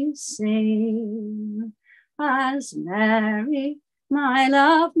be seen as Mary, my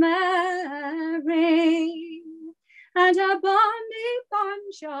love Mary, and her bonny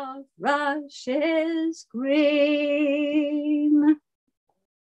bunch of rushes green.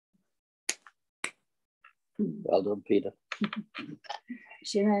 Well done, Peter.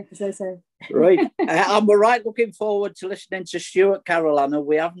 She knows, as I say. Right. And we're right looking forward to listening to Stuart Carolan, who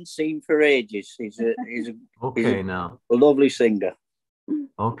we haven't seen for ages. He's a lovely singer.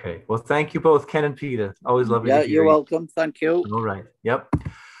 Okay. Well, thank you both, Ken and Peter. Always lovely to hear you're welcome. Thank you. All right. Yep.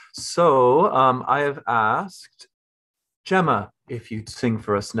 So I have asked Gemma if you'd sing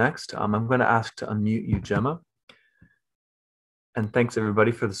for us next. I'm going to ask to unmute you, Gemma. And thanks,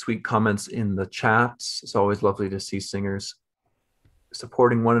 everybody, for the sweet comments in the chats. It's always lovely to see singers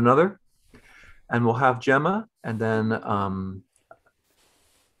supporting one another. And we'll have Gemma, and then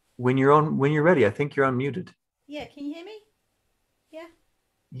when you're ready, I think you're unmuted. Yeah, can you hear me? Yeah.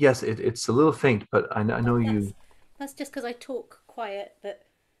 Yes, it's a little faint, but I know you. That's just because I talk quiet, but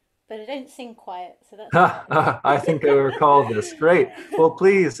I don't sing quiet. So that's. I think I recall this. Great. Well,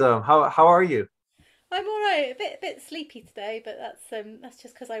 please, how are you? I'm all right. A bit sleepy today, but that's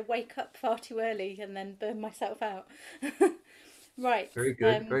just because I wake up far too early and then burn myself out. Right. Very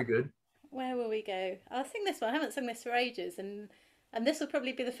good. Very good. Where will we go? I'll sing this one. I haven't sung this for ages, and this will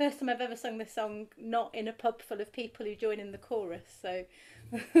probably be the first time I've ever sung this song not in a pub full of people who join in the chorus. So.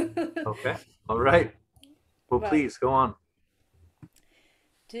 Okay. All right. Well, please go on.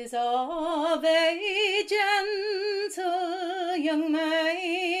 'Tis of a gentle young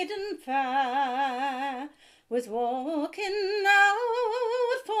maiden fair was walking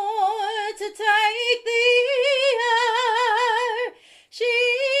out for to take the air. She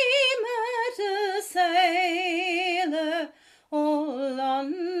met a sailor all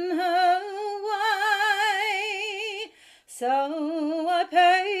on her way, so I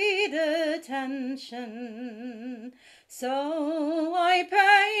paid attention. So I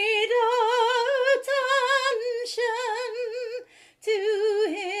paid attention to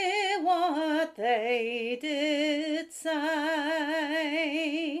hear what they did say.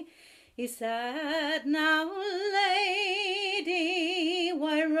 He said, now, lady,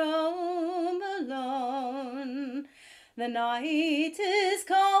 why roam alone? The night is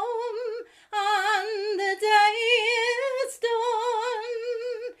come and the day is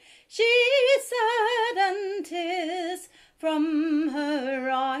done. She said, and 'tis from her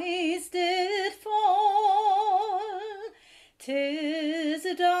eyes did fall. 'Tis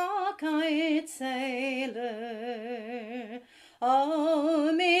a dark-eyed sailor,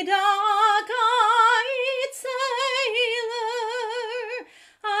 oh, me dark-eyed sailor,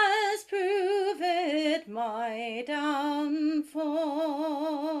 has proved my downfall.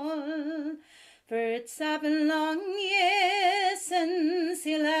 For it's 7 long years since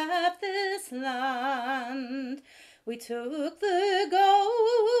he left this land. We took the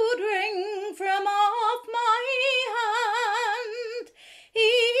gold ring from off my hand. He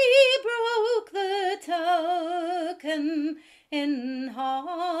broke the token in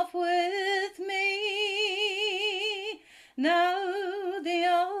half with me. Now the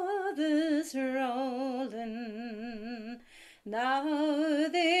others rolling, now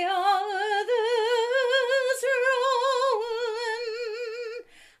the others rolling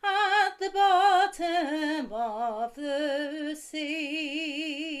at the bottom of the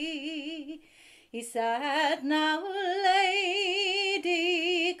sea. He said, now,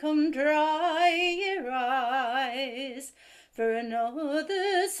 lady, come dry your eyes, for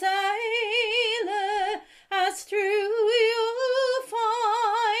another sailor as true you'll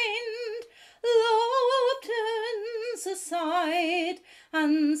find. Love turns aside,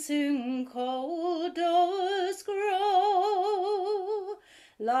 and soon cold does grow,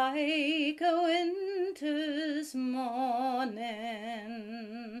 like a winter's morning,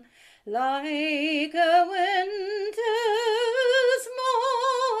 like a winter's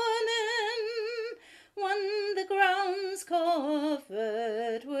morning, when the ground's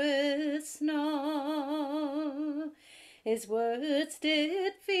covered with snow. His words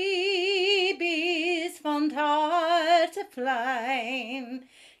did Phoebe's fond heart aflame.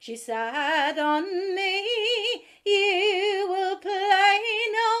 She said, on me you will play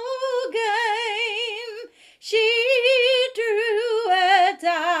no game. She drew a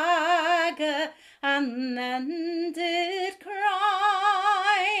dagger and then did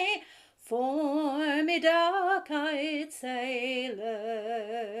cry, for me dark-eyed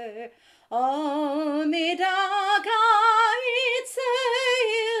sailor, oh, me dark-eyed sailor,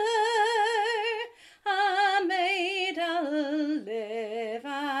 a maid I'll live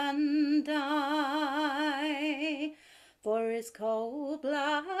and die. For his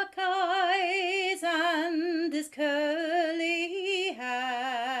coal-black eyes and his curly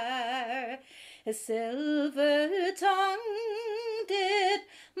hair, his silver tongue did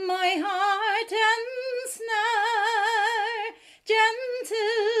my heart ensnare.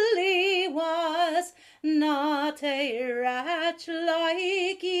 Gentle he was, not a wretch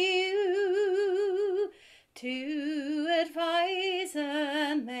like you, to advise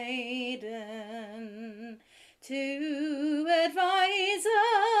a maiden, to advise a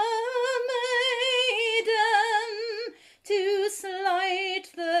maiden, to slight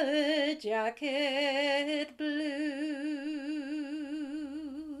the jacket blue.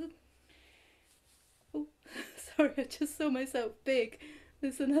 Oh, sorry, I just saw myself big.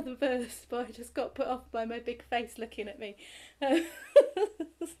 There's another verse, but I just got put off by my big face looking at me.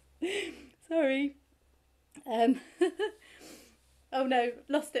 Sorry. Oh no,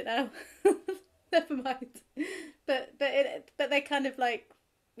 lost it now. Never mind. But they kind of like,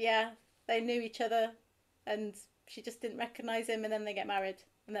 yeah, they knew each other, and she just didn't recognise him, and then they get married,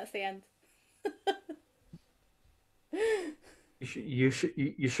 and that's the end. You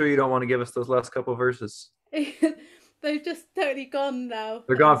sure you don't want to give us those last couple of verses? They've just totally gone now.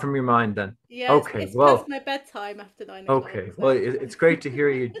 They're gone from your mind then. Yeah, okay. It's past my bedtime after 9 o'clock. Okay. So. Well, it's great to hear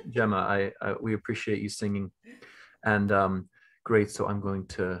you, Gemma. We appreciate you singing, and great. So I'm going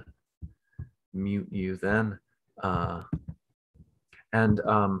to mute you then, so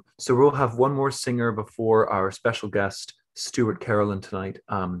we'll have one more singer before our special guest Stuart Carolan tonight.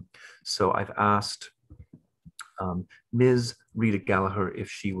 So I've asked Ms. Rita Gallagher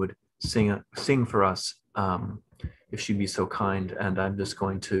if she would sing for us. If she'd be so kind, and I'm just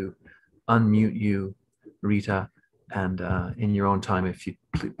going to unmute you, Rita, and in your own time, if you'd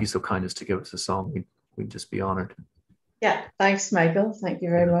be so kind as to give us a song, we'd just be honored. Yeah, thanks, Michael. Thank you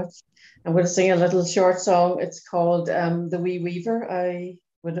very much. I'm going to sing a little short song. It's called The Wee Weaver. I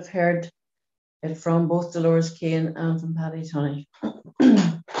would have heard It's from both Dolores Kane and from Paddy Tunney.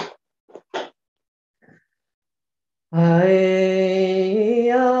 I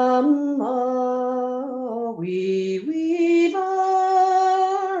am a wee weaver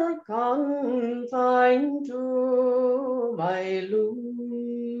confined to my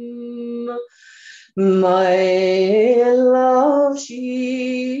loom. My love,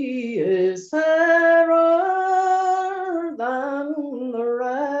 she is fairer than the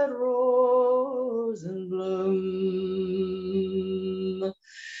red rose in bloom.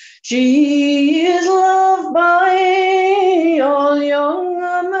 She is loved by all young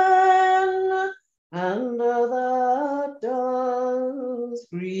men, and that does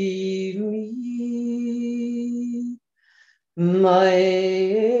grieve me.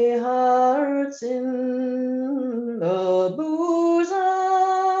 My heart's in the bosom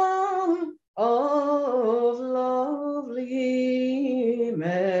of lovely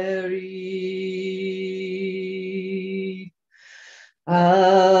Mary.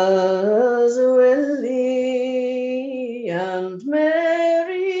 As Willie and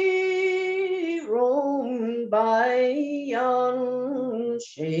Mary roamed by yon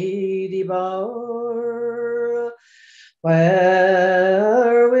shady bower,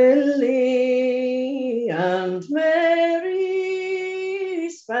 where Willie and Mary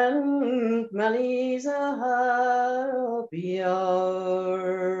spent many's a happy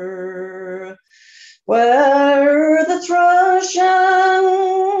hour, where the thrush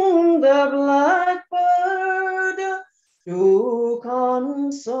and the blackbird do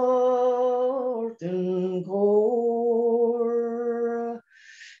consort in core,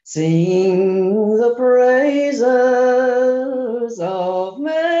 sing the praises of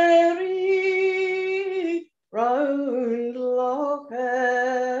Mary round Loch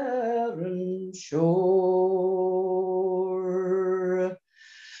Erin shore.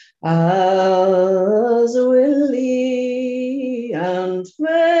 As Willie and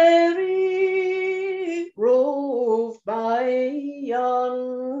Mary roved by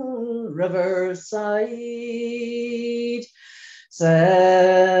yon riverside,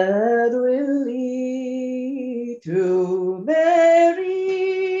 said Willie to Mary,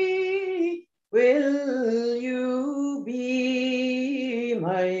 will you be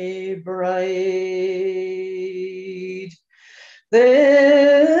my bride?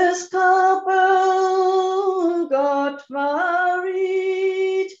 This couple got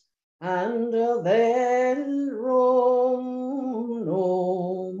married, and they'll roam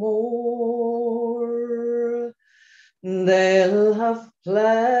no more. They'll have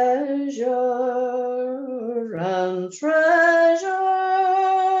pleasure and treasure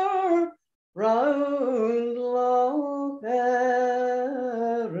round Loch Erin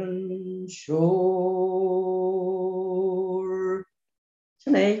shore.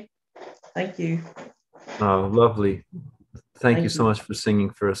 Sinead, thank you. Oh, lovely. Thank you so much for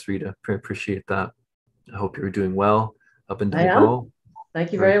singing for us, Rita. Appreciate that. I hope you're doing well up in Donegal.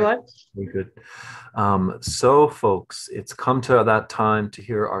 Thank you very much. Very good. So, folks, it's come to that time to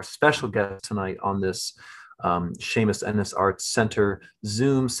hear our special guest tonight on this Seamus Ennis Arts Centre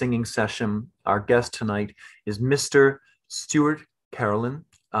Zoom singing session. Our guest tonight is Mr. Stuart Carolan.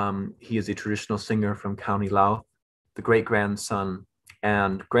 He is a traditional singer from County Louth, the great-grandson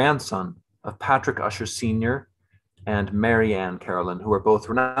and grandson of Patrick Usher Sr. and Mary Ann Carolan, who are both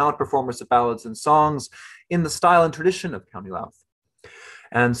renowned performers of ballads and songs in the style and tradition of County Louth.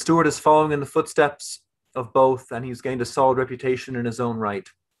 And Stuart is following in the footsteps of both, and he's gained a solid reputation in his own right.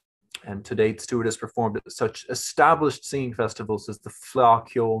 And to date, Stuart has performed at such established singing festivals as the Fleadh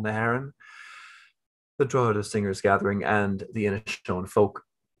Cheoil na HÉireann, the Drogheda Singers Gathering, and the Inishowen Folk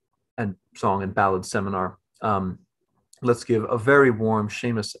and Song and Ballad Seminar. Let's give a very warm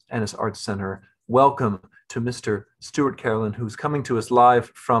Seamus Ennis Arts Centre welcome to Mr. Stuart Carolan, who's coming to us live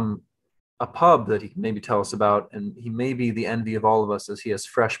from a pub that he can maybe tell us about, and he may be the envy of all of us as he has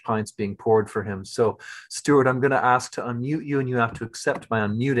fresh pints being poured for him. So, Stuart, I'm going to ask to unmute you, and you have to accept my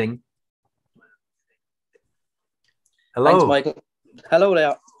unmuting. Hello. Thanks, Michael. Hello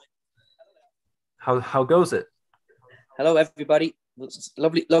there. How goes it? Hello, everybody. It's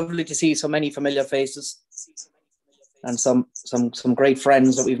lovely to see so many familiar faces and some great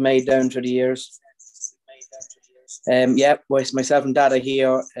friends that we've made down through the years. Yeah, myself and Dad are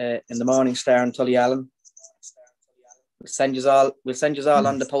here in the Morning Star in Tullyallen. We'll send you all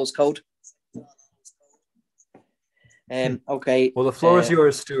on the postcode. Okay. Well, the floor is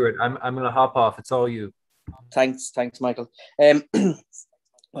yours, Stuart. I'm going to hop off. It's all you. Thanks, Michael. Well,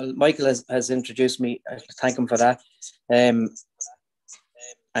 Michael has introduced me. I thank him for that.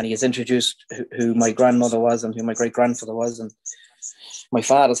 And he has introduced who my grandmother was and who my great grandfather was, and my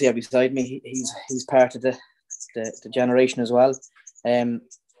father's here beside me. He's part of the generation as well.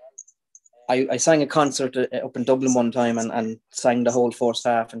 I sang a concert up in Dublin one time and sang the whole first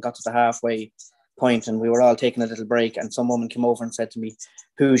half and got to the halfway point, and we were all taking a little break, and some woman came over and said to me,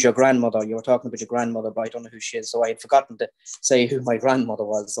 "Who's your grandmother? You were talking about your grandmother, but I don't know who she is." So I had forgotten to say who my grandmother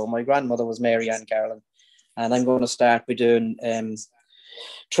was. So my grandmother was Mary Ann Carolan, and I'm going to start by doing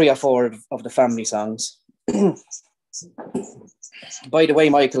 3 or 4 of the family songs. By the way,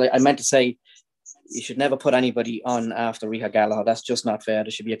 Michael, I meant to say, you should never put anybody on after Riha Gallagher. That's just not fair.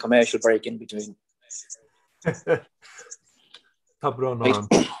 There should be a commercial break in between.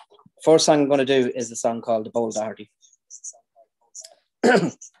 Right. First song I'm going to do is a song called The Bold Doherty.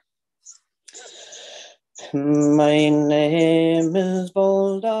 My name is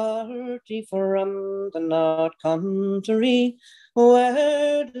Bold Doherty from the North Country,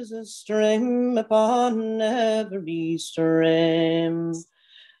 where there's a stream upon every stream.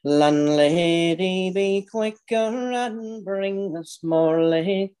 Landlady, be quicker and bring us more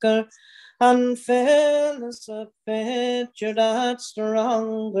liquor, and fill us a pitcher that's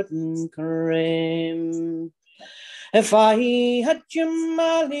stronger than cream. If I had you,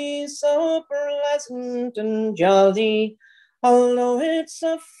 Molly, so pleasant and jolly, although it's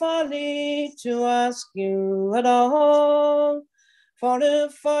a folly to ask you at all, for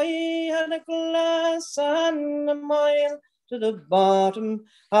if I had a glass and a mile to the bottom,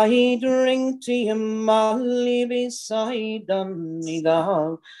 I drink to you, Molly, beside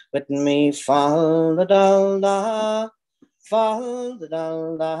Donegal, with me fall the dal-da, fall the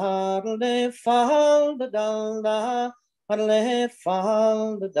dal-da, fall the dal-da,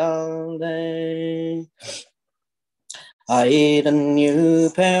 fall the dal-da. I had a new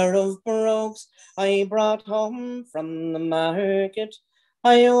pair of brogues I brought home from the market.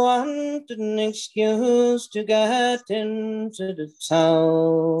 I wanted an excuse to get into the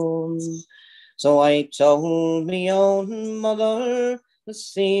town. So I told me own mother the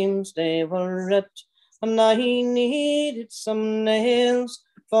seams they were ripped, and I needed some nails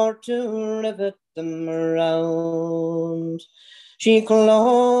for to rivet them around. She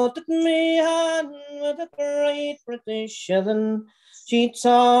clothed me hand with a great British shilling. She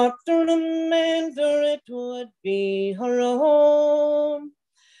thought the remainder it would be her own.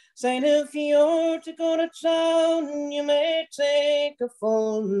 Saying if you're to go to town, you may take a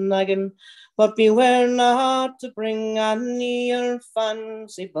full naggin, but beware not to bring any your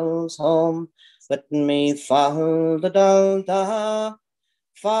fancy bills home. With me fall the dal-da,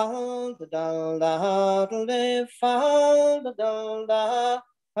 fall the dal-da, fall the dal-da,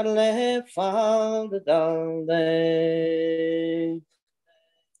 fall the dal-da.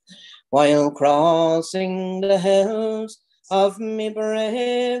 While crossing the hills of me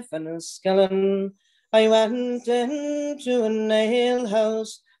brave Enniskillen, I went into an ale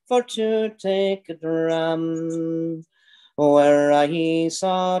house for to take a dram, where I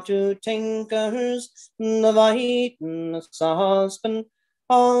saw 2 tinkers dividing a saucepan,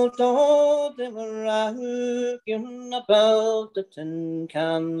 although they were arguing about the tin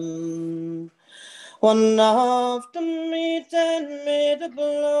can. One of them he then made a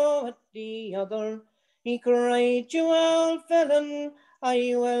blow at the other. He cried, "You old villain,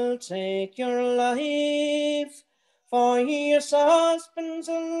 I will take your life, for your saucepan's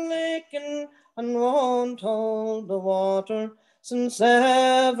a leaking and won't hold the water, since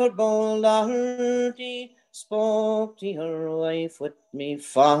ever Bold Doherty spoke to your wife. With me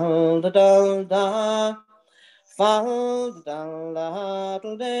fall the dal-da, fall the dal-da,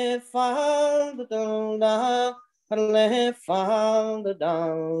 fall the dal-da, fall the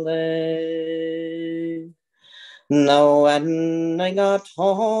dal-da." Now when I got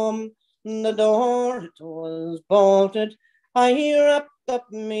home, the door it was bolted. I wrapped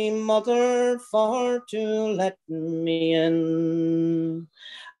up me mother for to let me in.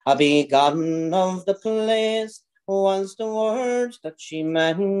 "A begone of the place" was the words that she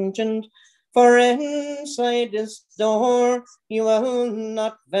mentioned, "for inside this door you will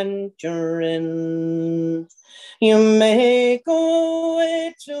not venture in. You may go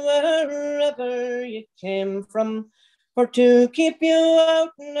away to wherever you came from, for to keep you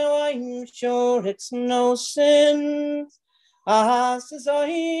out now I'm sure it's no sin. Ah, says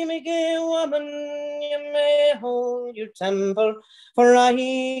I, me gay woman, you may hold your temper, for I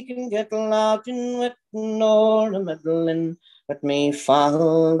can get lodging with nor a middling. With me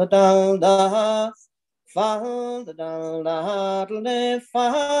fall the dal-da, fall the dal-da,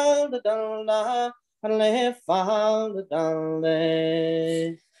 fall the dal-da, fall the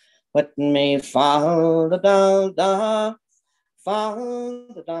dal-da. With me fall the dal-da, fall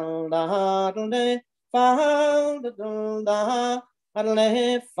the dal-da, fall the dal-da, and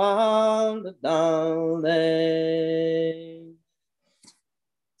left on the dolly.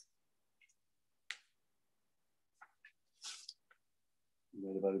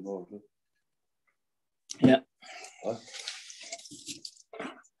 Yeah.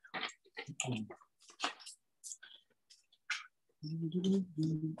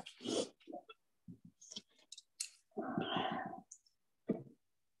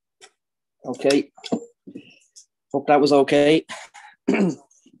 Okay. Hope that was okay.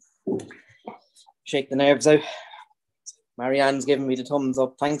 Shake the nerves out. Marianne's giving me the thumbs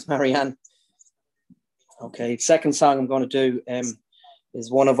up. Thanks, Marianne. Okay, second song I'm going to do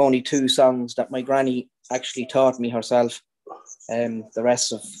is one of only two songs that my granny actually taught me herself. The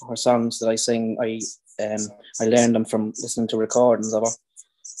rest of her songs that I sing, I learned them from listening to recordings of her.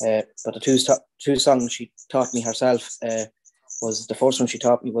 But the two songs she taught me herself was, the first one she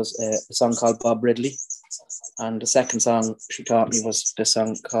taught me was a song called Bob Ridley, and the second song she taught me was the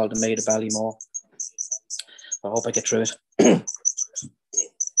song called The Maid of Ballymore. I hope I get through it.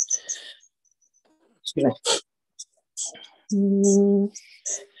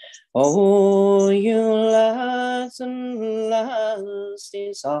 Oh, you lads and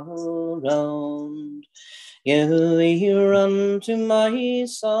lassies all round, you run to my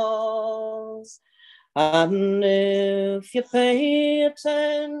song, and if you pay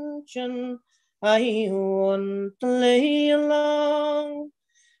attention, I want to lay along.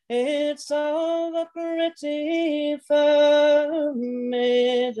 It's of a pretty fair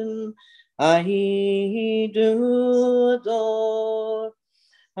maiden I do adore,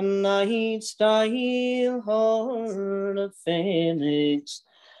 and I'd style her the phoenix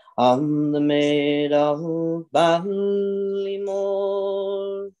on the Maid of Ballymore.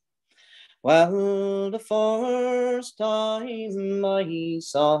 Well, the first time I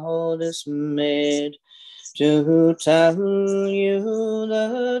saw this maid, to tell you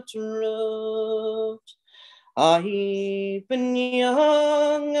the truth, I've been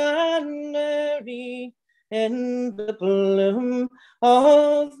young and merry in the bloom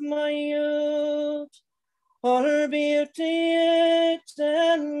of my youth. Her beauty it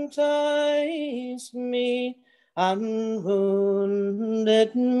enticed me and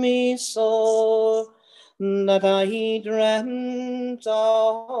wounded me sore, that I dreamt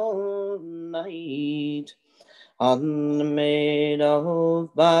all night on the Maid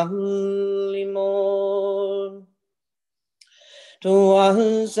of Ballymore.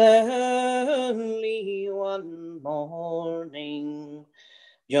 'Twas early one morning,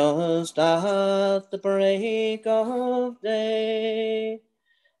 just at the break of day,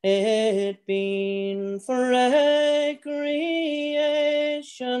 it been for recreation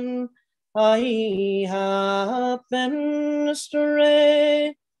I happened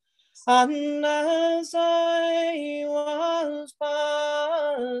astray, and as I was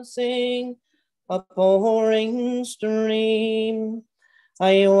passing a pouring stream,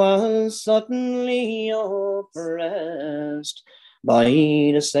 I was suddenly oppressed by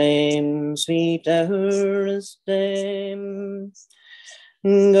the same sweet hour's dame.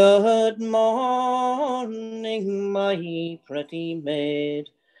 Good morning, my pretty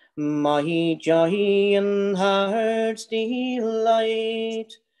maid, my joy and heart's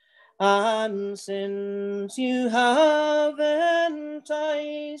delight. And since you have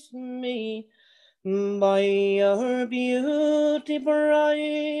enticed me by your beauty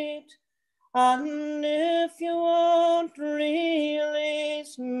bright, and if you won't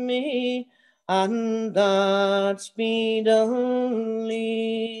release me, and that speedily,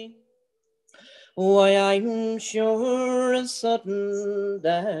 why, I'm sure a sudden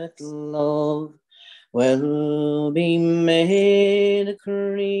death, love, will be made a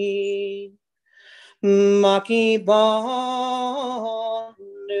creed. Maki Bon,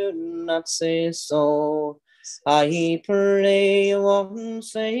 do not say so. I pray you won't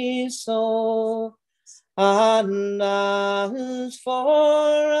say so. And as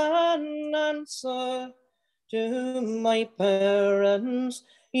for an answer to my parents,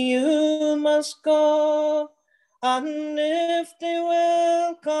 you must go. And if they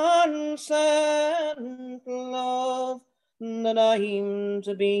will consent, love, that I'm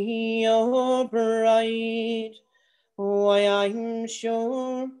to be your bride, why, I'm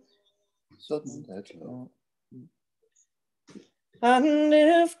sure sudden death, love. And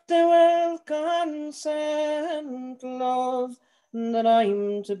if they will consent, love, that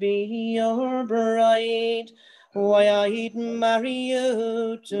I'm to be your bride, why, I'd marry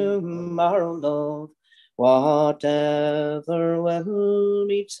you tomorrow, love, whatever will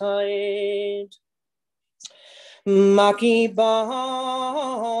betide. Maki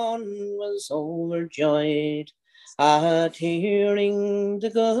Bon was overjoyed at hearing the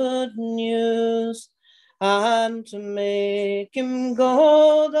good news, and to make him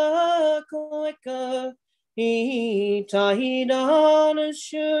go the quicker, he tied on his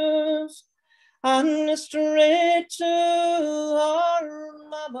shoes, and straight to our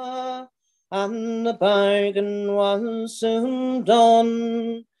mama, and the bargain was soon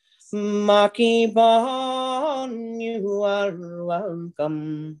done. Marky Bon, you are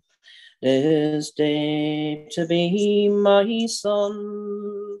welcome this day to be my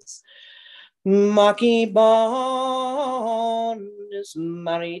son. Marky Bon is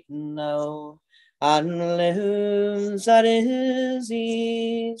married now and lives at his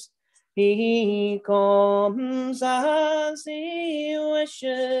ease. He comes as he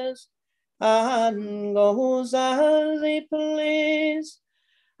wishes and goes as he please.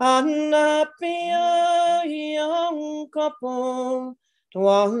 Unhappy a young couple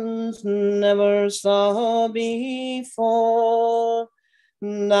 'twas never saw before,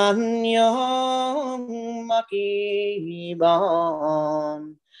 than young Mackie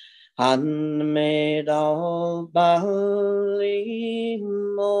Bon and maid of Ballymore.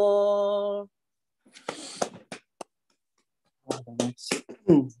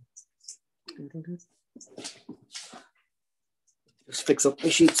 Just fix up the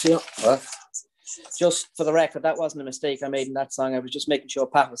sheets here. Just for the record, that wasn't a mistake I made in that song. I was just making sure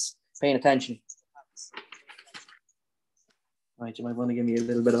Pat was paying attention. Right, you might want to give me a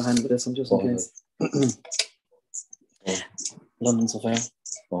little bit of a hand with this one, just in case. London's affair.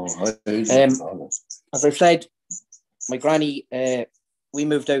 As I've said, my granny, we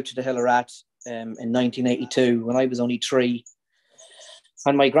moved out to the Hill of Rat in 1982 when I was only 3.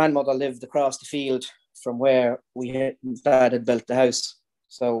 And my grandmother lived across the field from where Dad had built the house.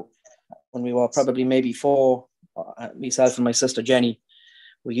 So when we were probably maybe 4, myself and my sister Jenny,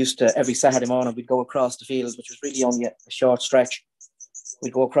 we used to, every Saturday morning, we'd go across the field, which was really only a short stretch.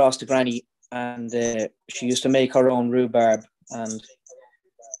 We'd go across to Granny, and she used to make her own rhubarb, and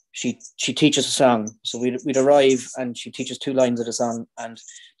she'd teach us a song. So we'd arrive, and she'd teach us 2 lines of the song, and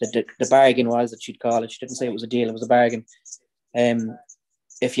the bargain was that she'd call it. She didn't say it was a deal, it was a bargain.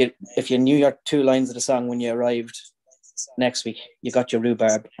 If you knew your 2 lines of the song when you arrived next week, you got your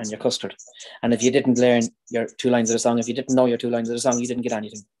rhubarb and your custard. And if you didn't learn your 2 lines of the song, if you didn't know your 2 lines of the song, you didn't get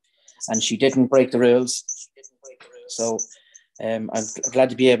anything. And she didn't break the rules. So I'm glad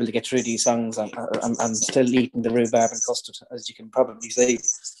to be able to get through these songs. I'm still eating the rhubarb and custard, as you can probably see.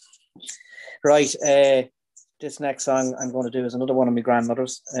 Right, this next song I'm going to do is another one of my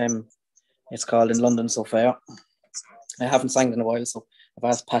grandmother's. It's called In London So Fair. I haven't sang it in a while, so I've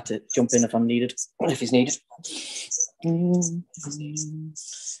asked Pat to jump in if I'm needed, if he's needed. In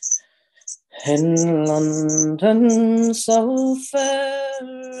London so fair,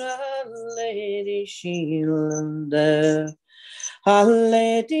 a lady she lived there, a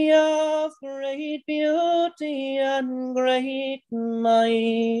lady of great beauty and great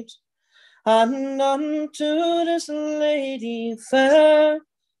might. And unto this lady fair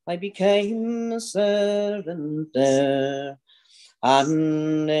I became a servant there,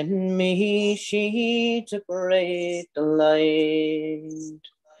 and in me she took great delight.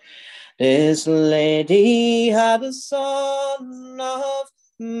 This lady had a son of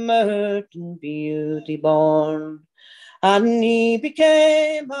mirth and beauty born, and he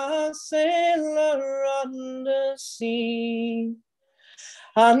became a sailor on the sea.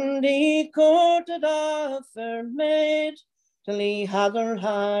 And he courted a fair maid till he had her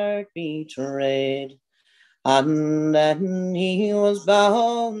heart betrayed, and then he was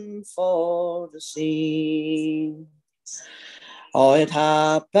bound for the sea. Oh, it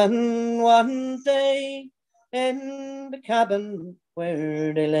happened one day in the cabin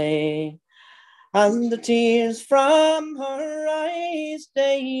where they lay, and the tears from her eyes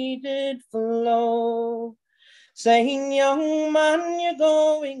they did flow, saying, young man, you're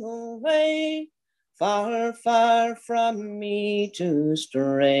going away, far, far from me to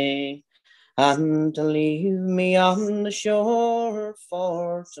stray, and to leave me on the shore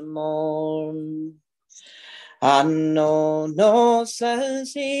for to mourn. And no, no,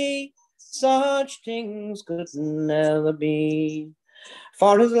 says he, such things could never be,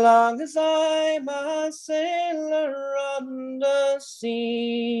 for as long as I'm a sailor on the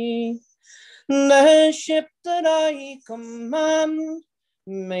sea, the ship that I command,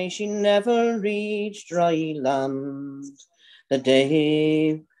 may she never reach dry land, the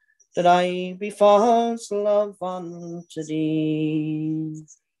day that I be false love unto thee.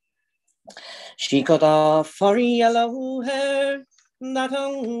 She cut off her yellow hair that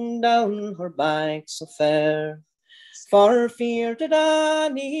hung down her back so fair, for fear that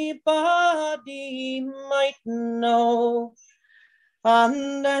anybody might know.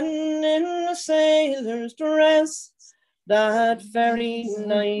 And then in a sailor's dress, that very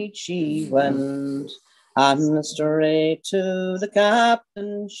night she went, and straight to the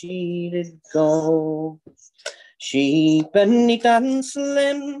captain she did go. She beneath and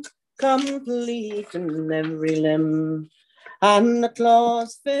slim, complete in every limb, and the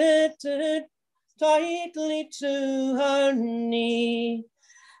claws fitted tightly to her knee.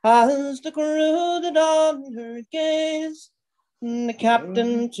 As the crew that on her gaze, the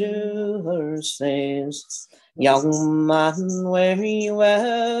captain to her says, young man, were you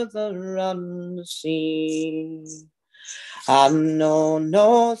ever on the sea? And no,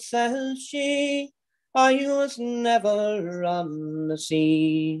 no, says she, I was never on the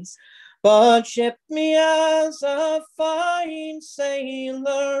sea, but ship me as a fine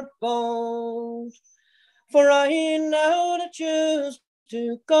sailor bold, for I now to choose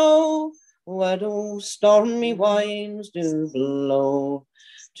to go where those stormy winds do blow,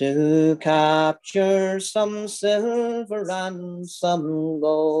 to capture some silver and some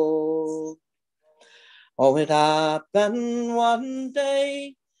gold. Oh, it happened one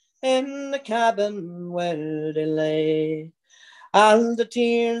day in the cabin where they lay, and the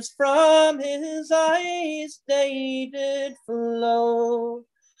tears from his eyes they did flow,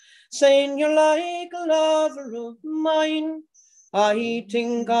 saying, you're like a lover of mine, I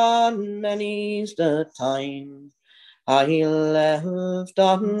think on many's the time I left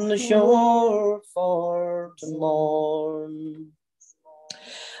on the shore for to mourn.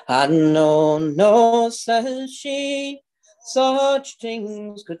 And no, no, says she, such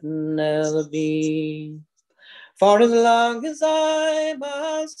things could never be, for as long as I'm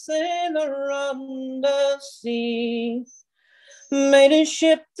a sailor on the sea, may the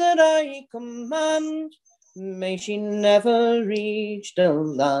ship that I command, may she never reach the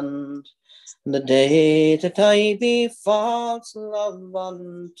land, the day that I be false love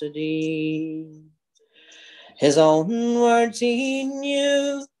unto thee. His own words he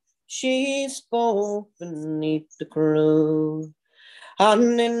knew, she spoke beneath the crew,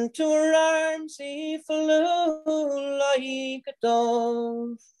 and into her arms he flew like a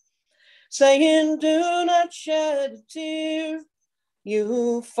dove, saying, do not shed a tear,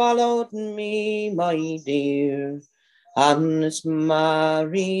 you followed me, my dear, and it's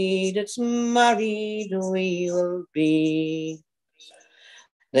married we will be.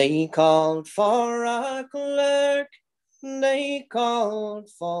 They called for a clerk, they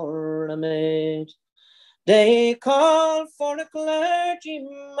called for a maid, they called for a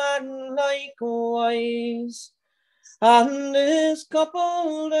clergyman likewise, and this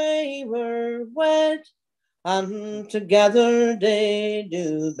couple they were wed, and together they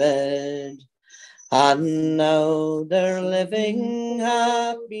do bed, and now they're living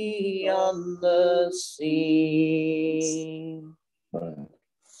happy on the sea.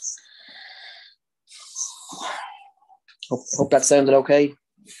 Hope that sounded okay.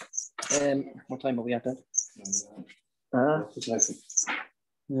 What time are we at then?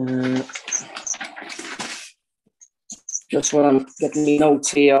 Just when I'm getting me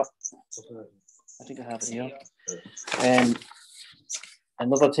notes here, I think I have it here.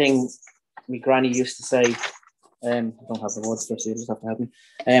 Another thing my granny used to say, I don't have the words for it, so you just have to help me.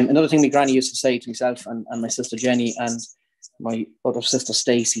 Another thing my granny used to say to myself and my sister Jenny and my other sister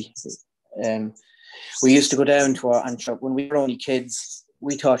Stacey, we used to go down to her, and when we were only kids,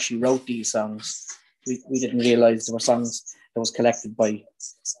 we thought she wrote these songs. We didn't realise they were songs that was collected by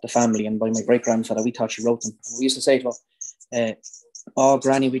the family and by my great-grandfather. We thought she wrote them. We used to say to her, oh,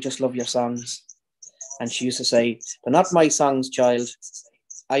 Granny, we just love your songs. And she used to say, they're not my songs, child.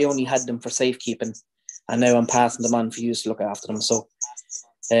 I only had them for safekeeping, and now I'm passing them on for you to look after them. So,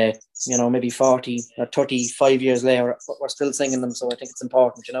 maybe 40 or 35 years later, we're still singing them, so I think it's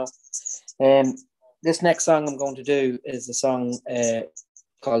important, This next song I'm going to do is a song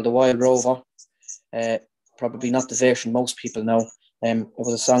called The Wild Rover. Probably not the version most people know. It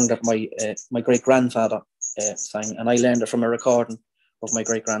was a song that my great-grandfather sang, and I learned it from a recording of my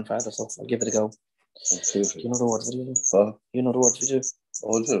great-grandfather, so I'll give it a go. Do you know the words of it? You know the words of it?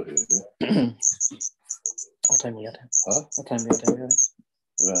 Oh, do you? What time are we at? What time are we at?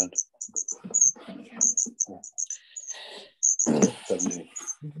 Right.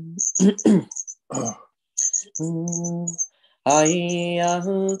 I have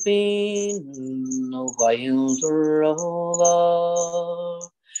been a wild rover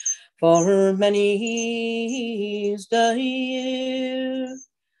for many the year,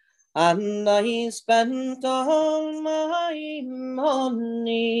 and I spent all my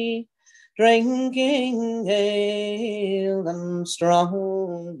money drinking ale and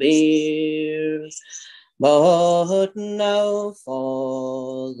strong beer. But now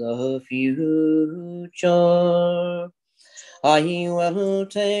for the future, I will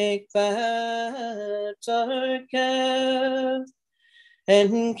take better care,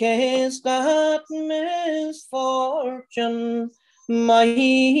 in case that misfortune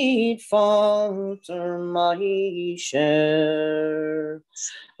might falter my share.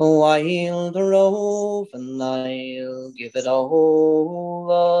 While the roving I'll give it over,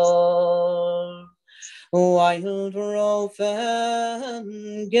 wild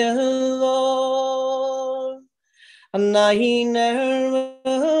roving give o'er, and I ne'er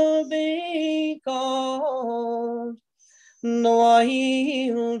will be called the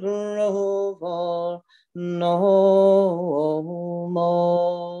wild rover no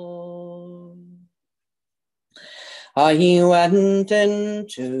more. I went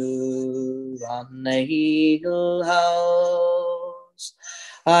into an ale house,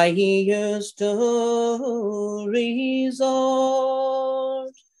 I used to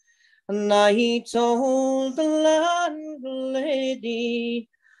resort, and I told the landlady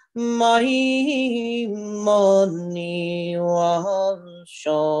my money was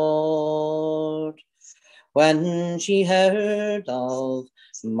short. When she heard of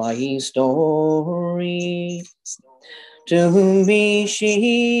my story, to me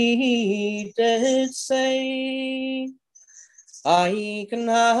she did say, I can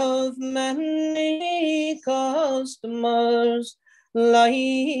have many customers like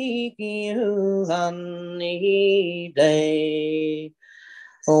you any day.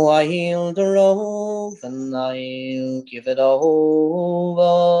 While the roving I'll give it over,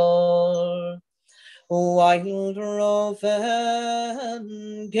 wild roving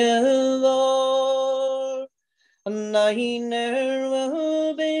give o'er, and I ne'er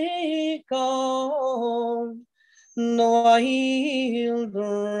will be called the wild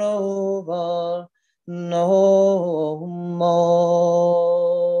rover no more.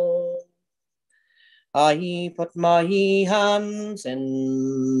 I put my hands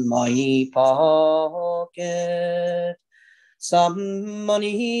in my pocket, some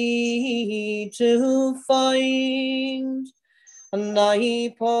money to find, and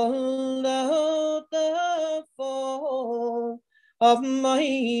I pulled out the fall of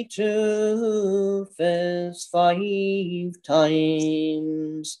my two fists 5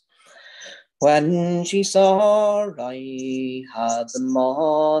 times. When she saw I had the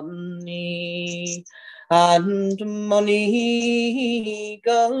money, and money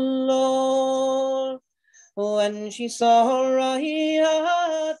galore, when she saw I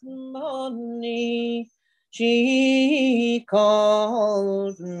had money, she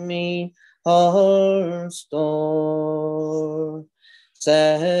called me her store.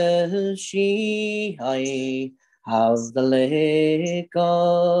 Says she, I have the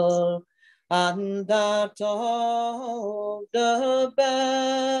liquor, and that of the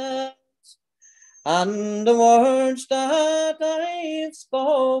best, and the words that I've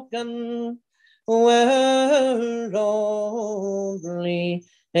spoken were only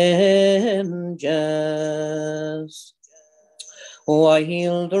in jest.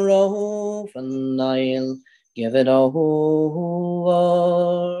 While the roving I'll give it over,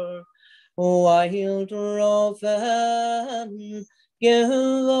 wild roving give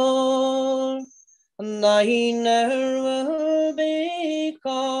o'er, and I ne'er will be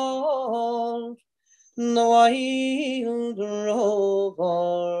called the wild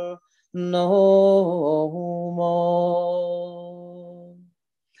rover no more.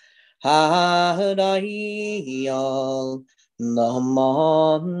 Had I all the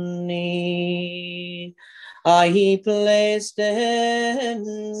money I placed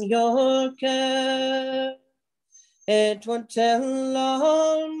in your care, it would tell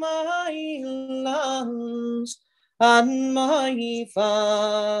all my lands and my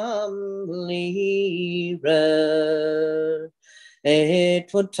family rare.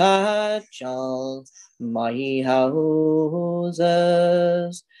 It would touch all my houses,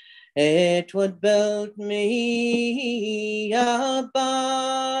 it would build me a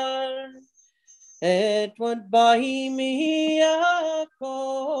barn, it would buy me a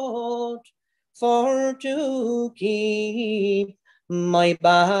coat for to keep my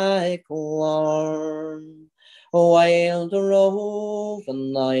back warm. While the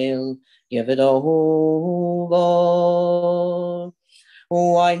roving I'll give it over,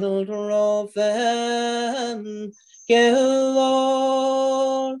 wild roving give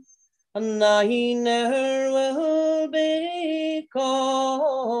o'er, and I ne'er will be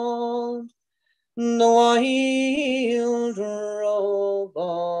called the wild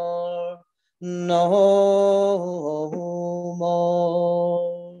rover no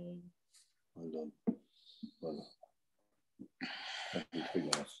more. Well done. Well done. 3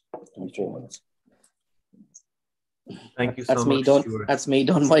 minutes. 4 minutes. Thank you so That's much, me done. Stuart. That's me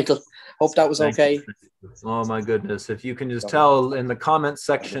done, Michael. Hope that was Thank okay. you. Oh my goodness. If you can just tell in the comments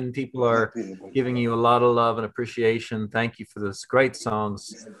section, people are giving you a lot of love and appreciation. Thank you for this great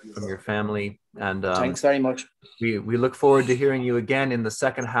songs from your family. And Thanks very much. We look forward to hearing you again in the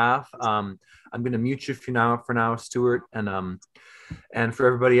second half. I'm going to mute you for now, Stuart. And for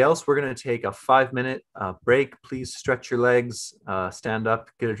everybody else, we're going to take a 5-minute break. Please stretch your legs, stand up,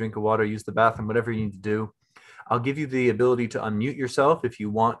 get a drink of water, use the bathroom, whatever you need to do. I'll give you the ability to unmute yourself if you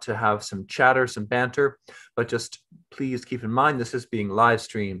want to have some chatter, some banter, but just please keep in mind this is being live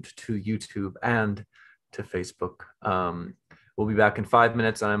streamed to YouTube and to Facebook. We'll be back in 5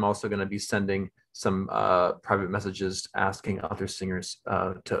 minutes, and I'm also going to be sending some private messages asking other singers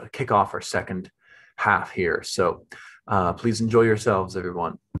to kick off our second half here. So please enjoy yourselves,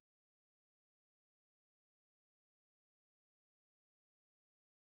 everyone.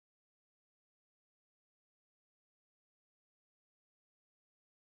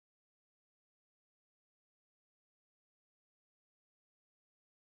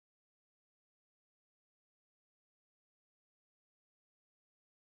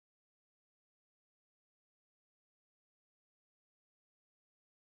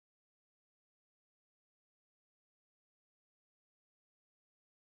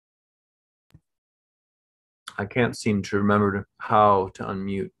 I can't seem to remember how to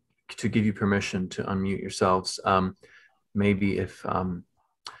unmute, to give you permission to unmute yourselves. Maybe if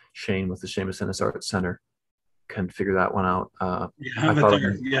Shane with the Seamus Ennis Arts Centre can figure that one out. You have it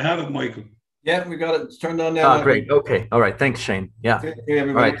there. You have it, Michael. Yeah, we got it. It's turned on now. Oh, great. Okay. All right. Thanks, Shane. Yeah. Okay, all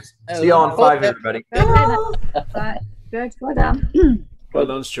right. See you all in 5, everybody. Good. Well done. Well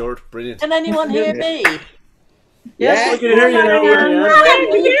done, Stuart. Brilliant. Can anyone hear me? Yes, we can hear you now. I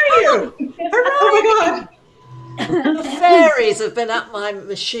can hear you. Oh my God. The fairies have been at my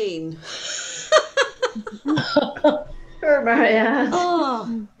machine. Poor Marianne.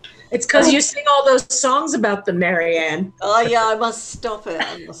 Oh. It's because you sing all those songs about them, Marianne. Oh, yeah, I must stop it.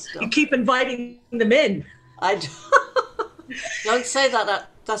 You keep inviting them in. Don't say that.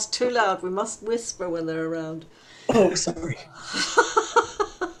 That's too loud. We must whisper when they're around. Oh, sorry.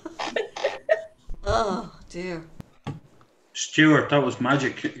 Oh, dear. Stuart, that was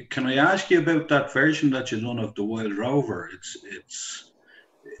magic. Can I ask you about that version that you done of The Wild Rover?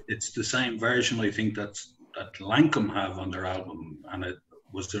 It's the same version, I think, that Lankum have on their album, and it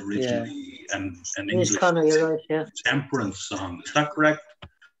was originally an English temperance song. Is that correct?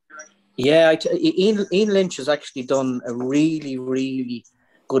 Yeah, Ian Lynch has actually done a really, really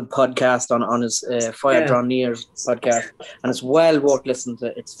good podcast on his Fire Drawn Near podcast, and it's well worth listening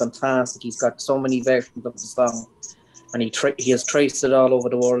to. It's fantastic. He's got so many versions of the song, and he has traced it all over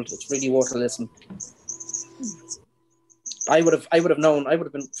the world. It's really worth a listen. I would have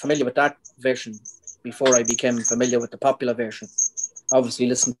been familiar with that version before I became familiar with the popular version. Obviously,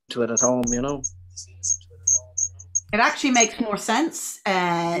 listen to it at home, you know. It actually makes more sense,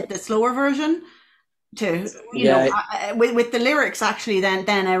 the slower version, to you know, with the lyrics actually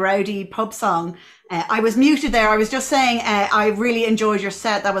than a rowdy pub song. I was muted there. I was just saying I really enjoyed your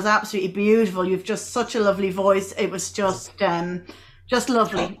set. That was absolutely beautiful. You've just such a lovely voice. It was just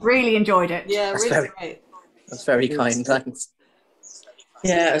lovely. Really enjoyed it. Yeah, really great. That's very kind. Thanks.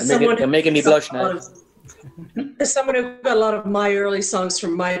 Yeah, you're making me blush now. As someone who got a lot of my early songs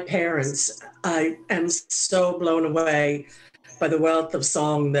from my parents, I am so blown away by the wealth of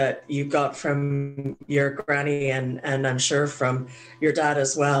song that you got from your granny and I'm sure from your dad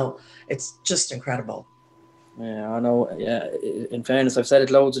as well. It's just incredible. Yeah, I know. Yeah, in fairness, I've said it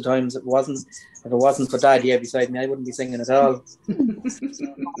loads of times. If it wasn't for Dad here beside me, I wouldn't be singing at all.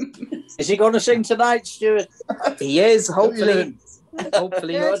 Is he going to sing tonight, Stuart? He is, hopefully.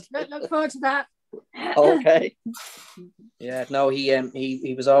 Hopefully, Good. Look forward to that. Okay. Yeah, no,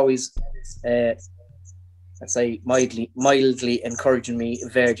 he was always, let's say, mildly encouraging me,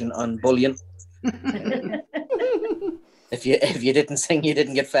 virgin on bullion. If you didn't sing, you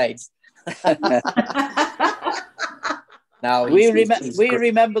didn't get paid. Now we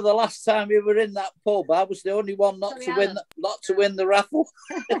remember the last time we were in that pub. I was the only one not to win the raffle.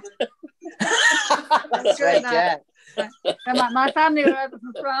 That's right, yeah. My family were over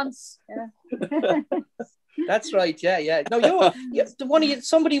from France. Yeah. That's right, yeah. No,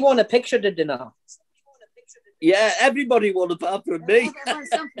 somebody won a picture, did they not? Yeah, everybody won apart from me.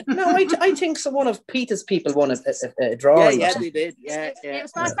 No, I think one of Peter's people won a drawing. Yeah, they did. Yeah. It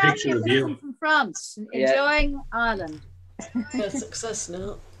was my family from France, enjoying Ireland. It's success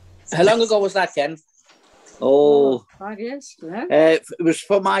now. How long ago was that, Ken? Oh, 5 years. Yeah. it was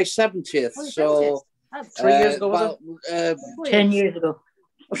for my 70th. So 3 years ago, was it? 10 years ago.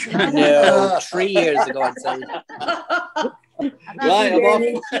 No, 3 years ago, I'd say. Right, I'm off.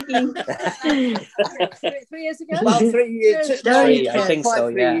 3 years ago? About 3 years. Three, I think so.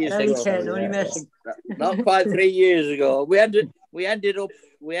 Yeah, I think so. Ken, only messing. Not quite 3 years ago. We ended up.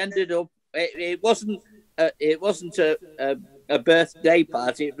 It wasn't a birthday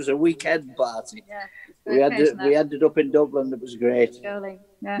party. It was a weekend party. Yeah. We ended up in Dublin. It was great.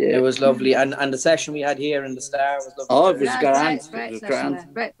 Yeah. It was lovely, and the session we had here in the Star was lovely. Oh, it was grand. Great, It was session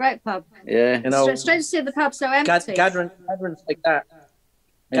grand. there. Great pub. Yeah, You know, Strange to see the pub so empty. gatherings like that.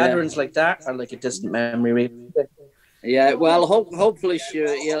 Yeah. Gatherings like that are like a distant memory. Really. Yeah. Well, hopefully,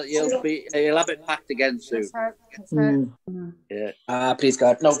 sure, you'll have it packed again soon. Let's hope. Yeah. Please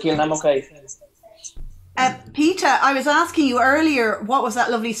God, no, Keelan, I'm okay. Peter, I was asking you earlier, what was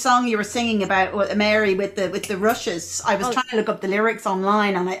that lovely song you were singing about, Mary, with the rushes? I was trying to look up the lyrics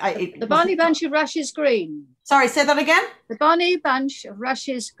online, and The Bonnie Bunch of Rushes Green. Sorry, say that again. The Bonnie Bunch of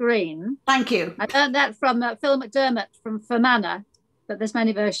Rushes Green. Thank you. I learned that from Phil McDermott from Fermanagh, but there's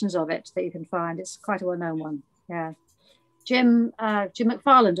many versions of it that you can find. It's quite a well-known one. Yeah. Jim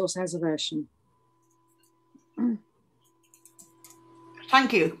McFarland also has a version.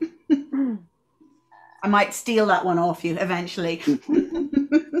 Thank you. I might steal that one off you eventually.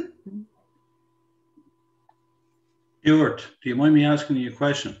 Stuart, do you mind me asking you a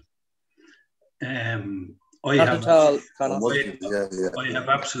question? I have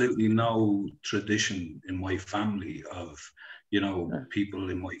absolutely no tradition in my family of,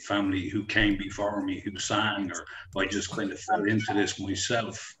 people in my family who came before me, who sang, or I just kind of fell into this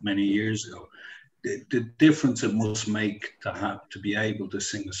myself many years ago. The difference it must make to be able to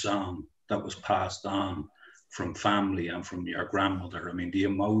sing a song that was passed on from family and from your grandmother. I mean, the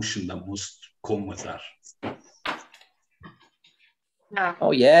emotion that must come with that.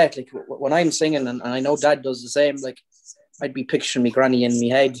 Oh yeah, like when I'm singing, and I know Dad does the same. Like I'd be picturing me granny in my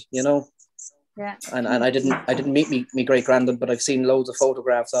head, Yeah. And I didn't meet me great granddad, but I've seen loads of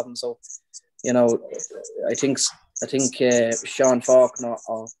photographs of him. So, I think Sean Faulkner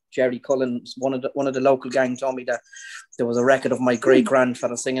or Jerry Cullen, one of the local gang, told me that there was a record of my great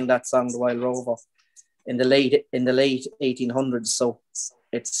grandfather singing that song, The Wild Rover, in the late 1800s. So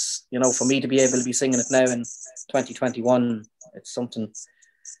it's, for me to be able to be singing it now in 2021, it's something,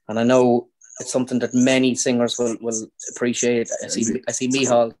 and I know it's something that many singers will appreciate. I see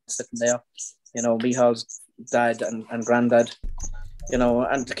Michal sitting there, Michal's dad and granddad,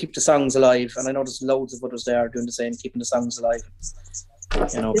 and to keep the songs alive. And I know there's loads of others there doing the same, keeping the songs alive,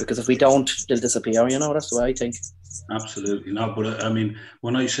 because if we don't, they'll disappear, that's the way I think. Absolutely. No, but I mean,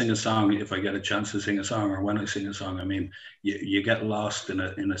 when I sing a song, if I get a chance to sing a song, or when I sing a song, I mean, you get lost in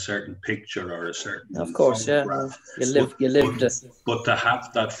a certain picture or a certain. Of course, yeah. You live it. But to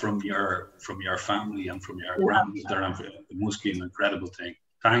have that from your family and from your grandmother, it must be an incredible thing.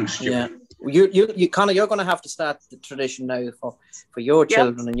 Thanks, Jim. Yeah. You Connor, you're going to have to start the tradition now for your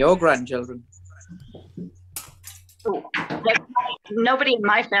children and your grandchildren. Like, nobody in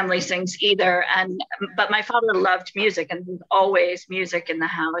my family sings either, but my father loved music, and there's always music in the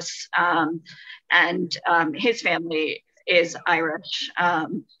house. And his family is Irish,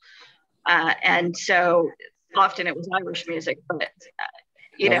 and so often it was Irish music. But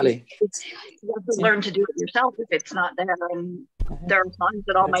you have to learn to do it yourself if it's not there. And there are times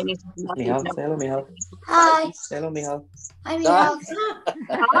that all my nieces and nephews know. Hello, Michal. Hi. Hello, Michal. Hi, Michal.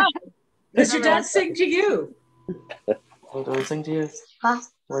 Hi. Does your dad sing to you? Oh, do I sing to you? Huh?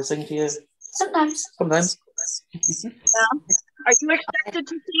 Do I sing to you? Sometimes. Sometimes. Are you expected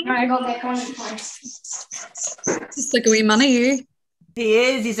to sing? I go get one twice. Just like a wee money, you. He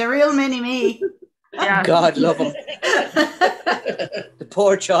is. He's a real mini-me. Yeah. God love him. The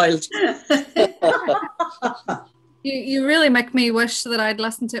poor child. You really make me wish that I'd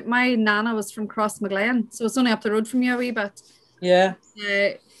listened to it. My nana was from Crossmaglen, so it's only up the road from you a wee bit. Yeah.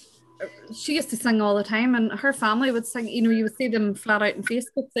 She used to sing all the time, and her family would sing. You would see them flat out on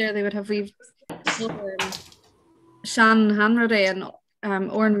Facebook there. They would have Shan Hanratty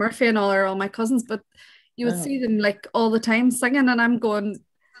and Oren Murphy and all my cousins, but you would see them like all the time singing, and I'm going,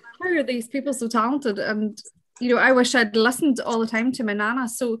 how are these people so talented? And I wish I'd listened all the time to my nana.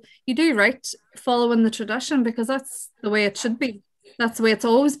 So you do right following the tradition, because that's the way it should be. That's the way it's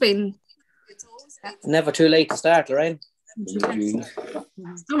always been. Never too late to start, Lorraine.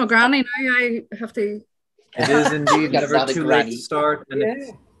 I'm a granny now. I have to. It is indeed never too late to start,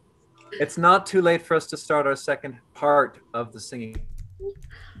 and it's not too late for us to start our second part of the singing.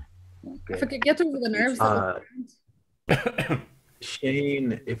 If I could get over the nerves.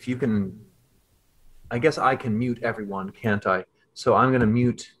 Shane, if you can, I guess I can mute everyone, can't I? So I'm going to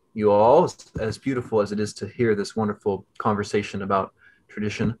mute you all, as beautiful as it is to hear this wonderful conversation about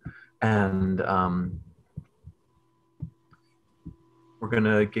tradition. And we're going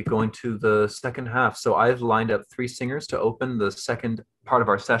to get going to the second half. So I've lined up 3 singers to open the second part of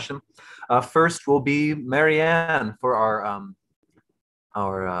our session. First will be Marianne for our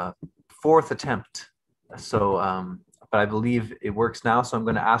 4th attempt. So, but I believe it works now. So I'm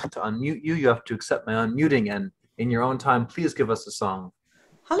going to ask to unmute you. You have to accept my unmuting, and in your own time, please give us a song.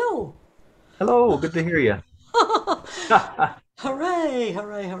 Hello. Hello, good to hear you. Hooray,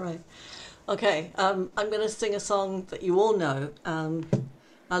 hooray, hooray. Okay, I'm going to sing a song that you all know.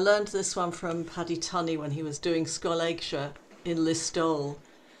 I learned this one from Paddy Tunney when he was doing Scoileachta in Listowel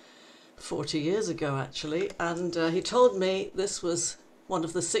 40 years ago, actually. And he told me this was one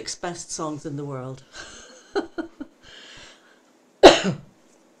of the 6 best songs in the world.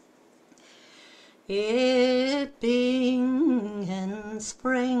 It being in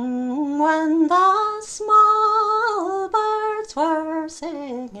spring when the small birds were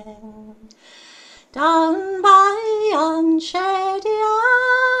singing, down by yon shady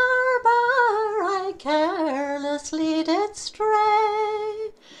arbour I carelessly did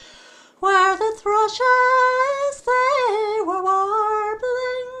stray, where the thrushes they were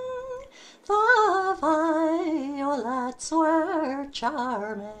warbling, the violets were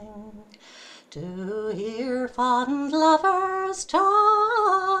charming, to hear fond lovers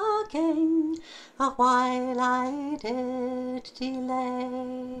talking, a while I did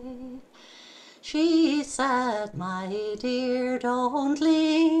delay. She said, my dear, don't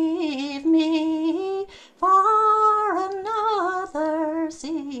leave me for another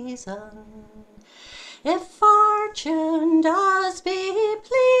season. If fortune does be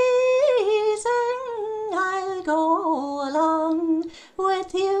pleasing, I'll go along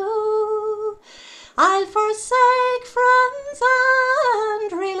with you. I'll forsake friends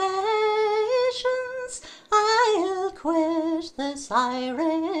and relations, I'll quit this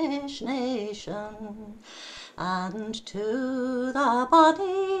Irish nation, and to the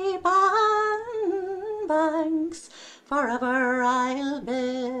bonny banks forever I'll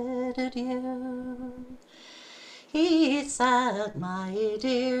bid adieu. He said, my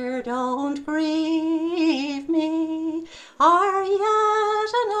dear, don't grieve me, or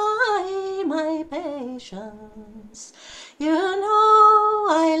yet annoy my patience. You know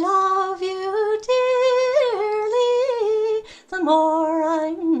I love you dearly, the more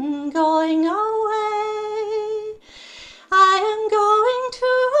I'm going away. I am going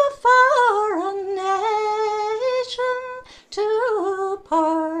to a foreign nation to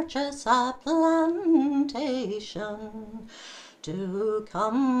purchase a plantation, to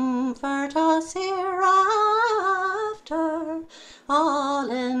comfort us hereafter,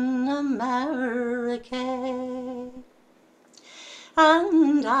 all in America.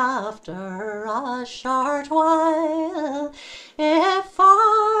 And after a short while, if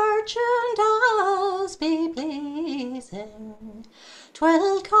fortune does be pleasing,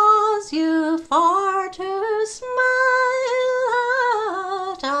 'twill cause you for to smile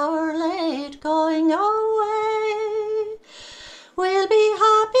at our late going away. We'll be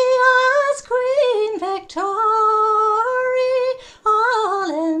happy as Queen Victory, all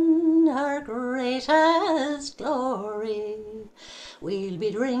in her greatest glory. We'll be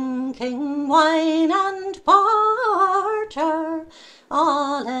drinking wine and porter,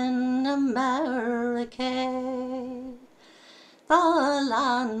 all in America. The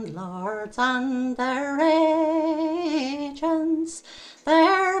landlords and their agents,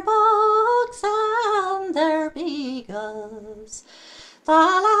 their books and their beagles, the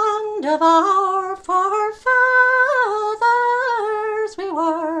land of our forefathers we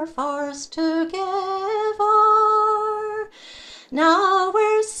were forced to give o'er. Now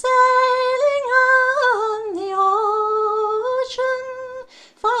we're sailing on the ocean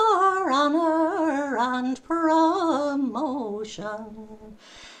for honour and promotion,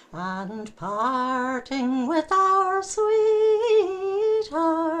 and parting with our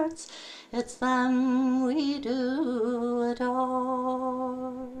sweethearts, it's them we do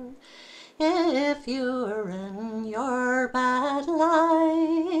adore. If you're in your bed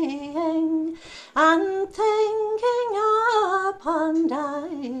lying and thinking upon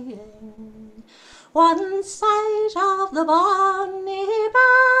dying, one sight of the bonny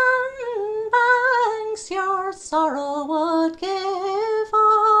banks your sorrow would give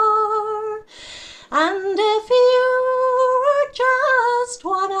o'er. And if you were just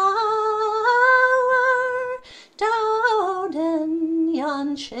 1 hour down in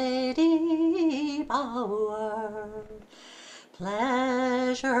yon shady bower,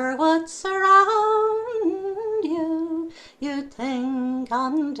 pleasure would surround you, you'd think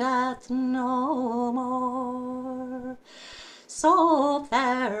on death no more. So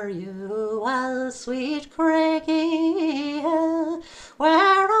fare you well, sweet Craigie Hill,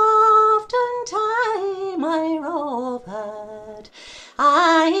 where oftentime I roved.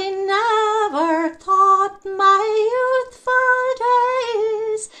 I never thought my youthful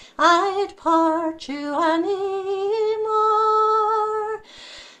days I'd part you any more.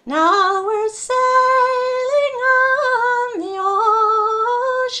 Now we're sailing on the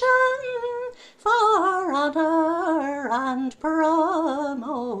ocean for honour and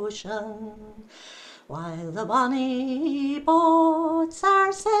promotion, while the bonny boats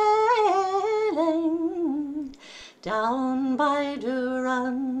are sailing down by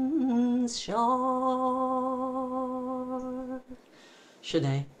Durham's shore.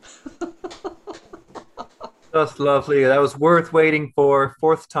 Sinead. Just lovely. That was worth waiting for.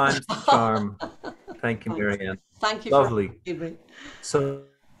 Fourth time's the charm. Thank you, Marianne. Thank you. Lovely. For having me. So,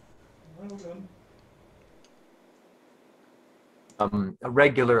 a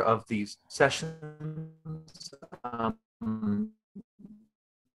regular of these sessions.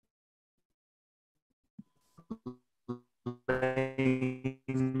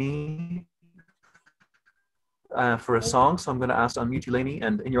 For a song, so I'm going to ask to unmute you, Lainey,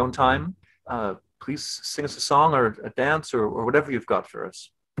 and in your own time, please sing us a song or a dance or whatever you've got for us.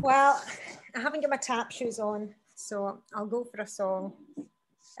 Well, I haven't got my tap shoes on, so I'll go for a song.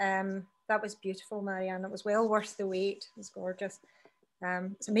 That was beautiful, Marianne. It was well worth the wait. It was gorgeous.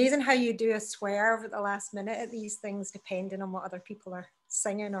 It's amazing how you do a swerve at the last minute at these things, depending on what other people are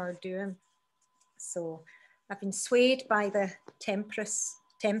singing or doing. So I've been swayed by the temperance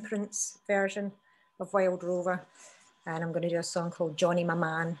version of Wild Rover, and I'm going to do a song called Johnny My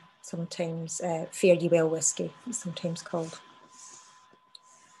Man, sometimes Fare Ye Well Whiskey, it's sometimes called.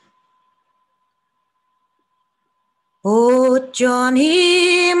 Oh,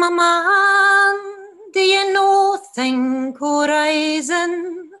 Johnny my man, do you know think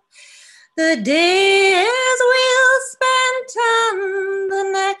horizon? The days we'll spend and the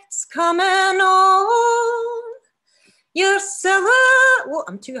next coming on. Your silver, oh,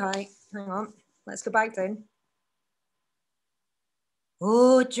 I'm too high, hang on, let's go back down.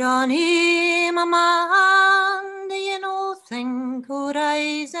 Oh, Johnny my man, do you know think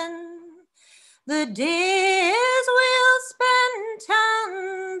horizon? The days we'll spend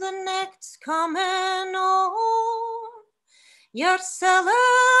and the next coming on. Your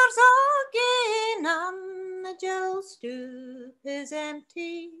cellars again and the jail stoop is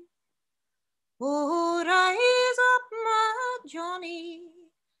empty. Oh, rise up, my Johnny,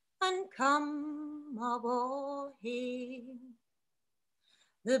 and come away.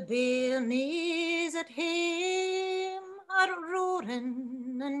 The bairnies at home are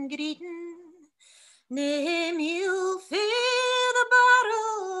roaring and greeting. Name you'll fill the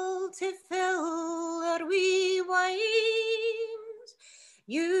barrel to fill our wee wines.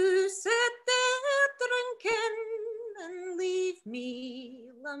 You sit there drinking and leave me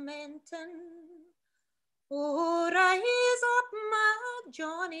lamenting. Oh, rise up, my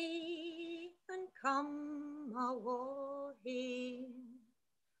Johnny, and come away.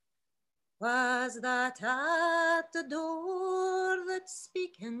 Was that at the door that's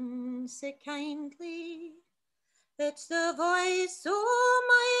speaking so kindly? It's the voice of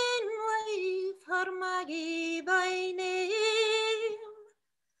my own wife, her Maggie by name.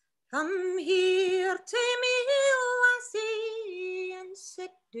 Come here to me, lassie, and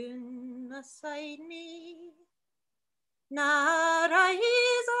sit down aside me. Now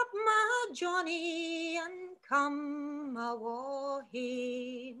rise up, my Johnny, and come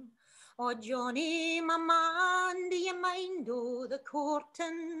away. Oh, Johnny, my man, do you mind the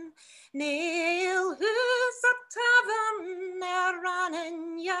courting? Nail who's a tavern there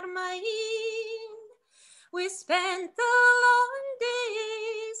running your mind. We spent the long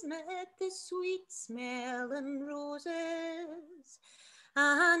days with the sweet smelling roses,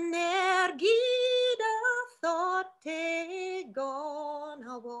 and ne'er gied a thought to gone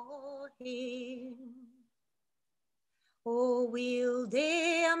away. Oh, we'll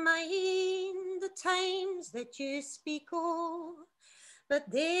dare mind the times that you speak of, but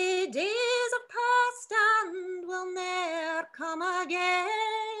the days are past and will ne'er come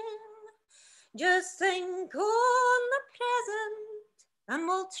again. Just think on the present and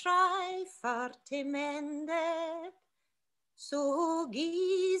we'll try for to mend it. So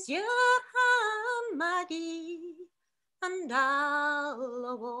give your hand, Maggie, and I'll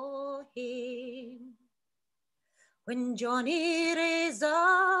away. When Johnny raised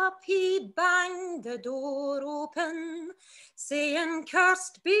up, he banged the door open, saying,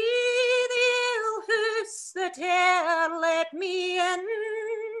 "Cursed be the ill hoose that e'er let me in,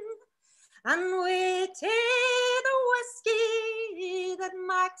 and wait the whiskey that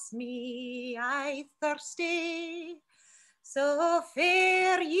makes me aye thirsty. So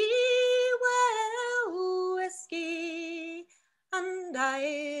fare ye well, whiskey, and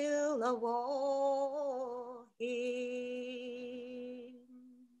I'll awa' hame."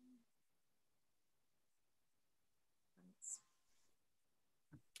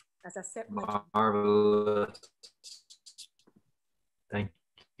 As I sip my Marvelous. Thank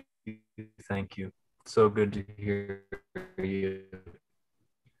you. Thank you. So good to hear you.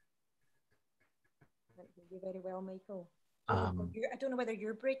 Thank you very well, Michael. I I don't know whether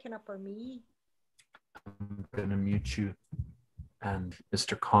you're breaking up or me. I'm going to mute you and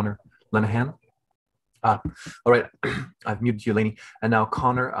Mr. Connor Lenahan. All right, I've muted you, Lainey. And now,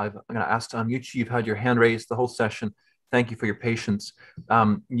 Connor, I'm going to ask to unmute you. You've had your hand raised the whole session. Thank you for your patience.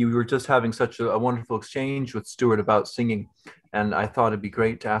 You were just having such a wonderful exchange with Stuart about singing, and I thought it'd be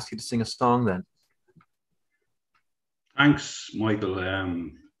great to ask you to sing a song then. Thanks, Michael.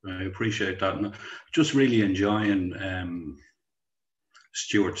 I appreciate that. And just really enjoying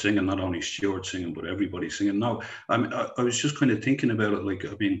Stuart singing, not only Stuart singing, but everybody singing. Now, I was just kind of thinking about it, like,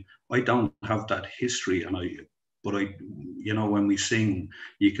 I mean, I don't have that history, but you know, when we sing,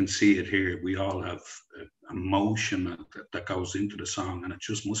 you can see it here. We all have emotion that goes into the song, and it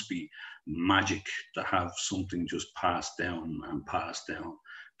just must be magic to have something just passed down and passed down,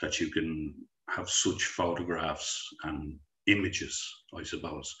 that you can have such photographs and images, I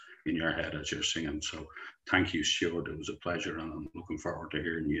suppose, in your head as you're singing. So thank you, Stuart. It was a pleasure, and I'm looking forward to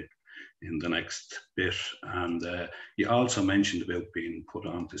hearing you in the next bit. And you also mentioned about being put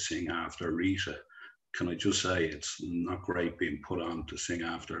on to sing after Rita. Can I just say, it's not great being put on to sing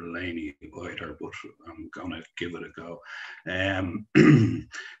after Lainey either, but I'm going to give it a go.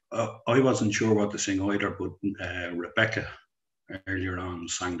 I wasn't sure what to sing either, but Rebecca earlier on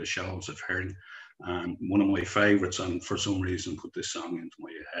sang The Shoals of Hearn, and one of my favourites, and for some reason put this song into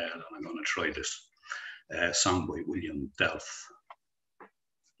my head, and I'm going to try this song by William Delph.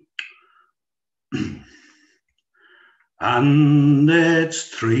 And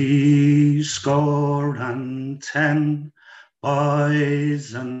it's 70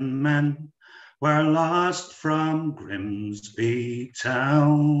 boys and men were lost from Grimsby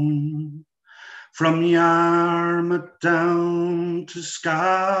town. From Yarmouth down to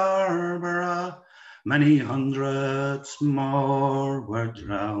Scarborough, many hundreds more were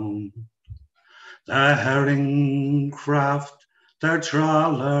drowned. The herring craft, their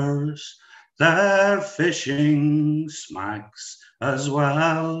trawlers, their fishing smacks as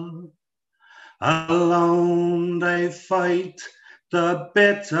well. Alone they fight the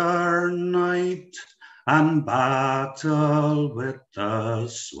bitter night and battle with the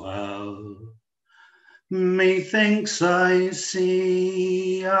swell. Methinks I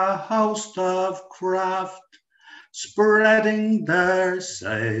see a host of craft spreading their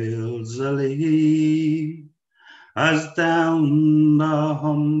sails alee, as down the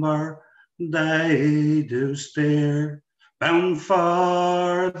Humber they do steer, bound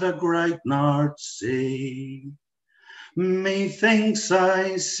for the great North Sea. Methinks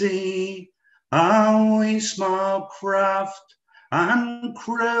I see a wee small craft and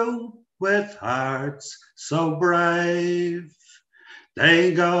crew with hearts so brave.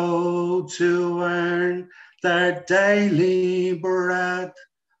 They go to earn their daily bread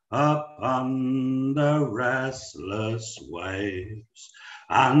upon the restless waves.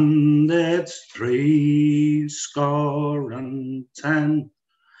 And it's 70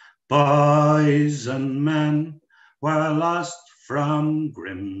 boys and men were lost from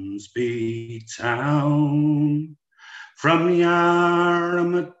Grimsby town. From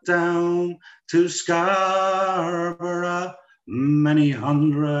Yarmouth down to Scarborough, many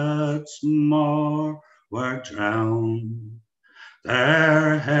hundreds more were drowned.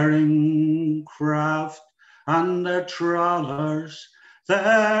 Their herring craft and their trawlers,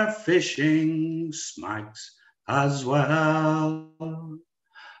 their fishing smacks as well.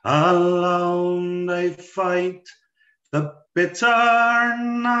 Alone they fight the bitter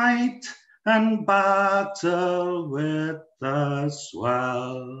night and battle with the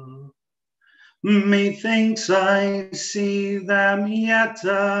swell. Methinks I see them yet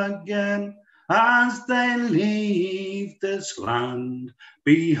again as they leave this land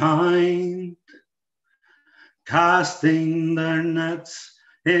behind, casting their nets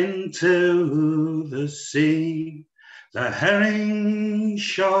into the sea, the herring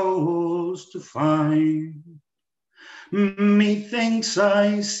shoals to find. Methinks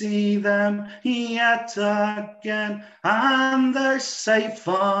I see them yet again, and they're safe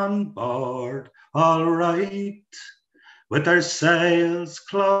on board, all right, with their sails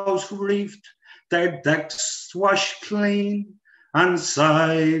close reefed, their decks washed clean, and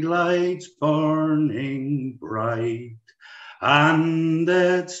sidelights burning bright. And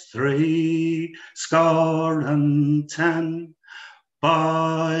it's 70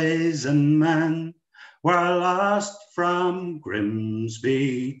 boys and men were lost from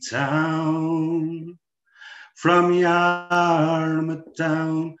Grimsby town. From Yarmouth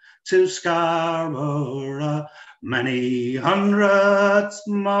down to Scarborough, many hundreds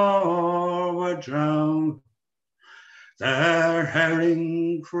more were drowned. Their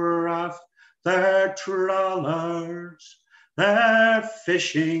herring craft, their trawlers, their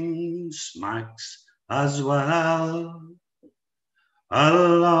fishing smacks as well.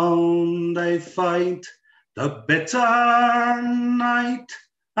 Alone they fight the bitter night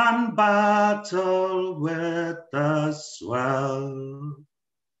and battle with the swell.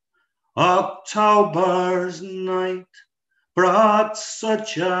 October's night brought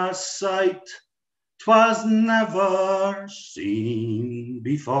such a sight 'twas never seen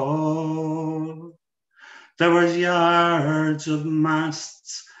before. There was yards of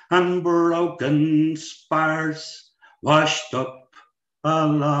masts and broken spars washed up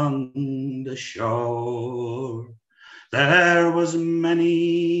along the shore. There was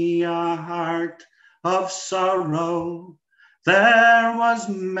many a heart of sorrow, there was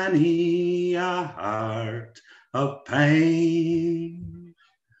many a heart of pain.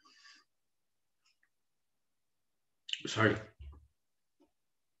 Sorry,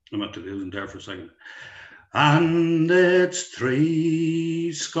 I'm at the building there for a second. And it's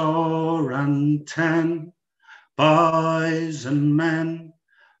 70 boys and men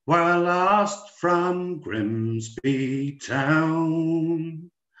were lost from Grimsby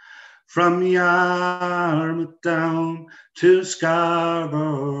town. From Yarmouth down to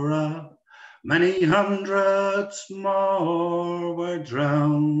Scarborough, many hundreds more were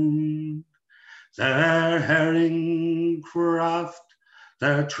drowned. Their herring craft,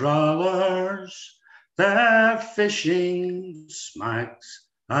 their trawlers, their fishing smacks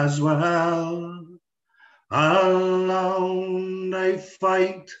as well. Alone they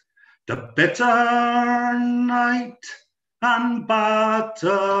fight the bitter night and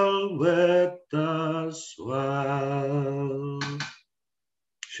battle with the swell.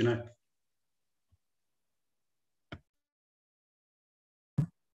 Sinead.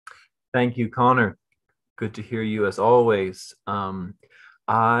 Thank you, Connor. Good to hear you as always.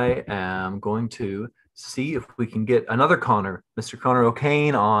 I am going to see if we can get another Connor, Mr. Connor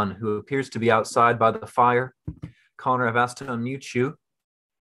O'Kane, on, who appears to be outside by the fire. Connor, I've asked to unmute you.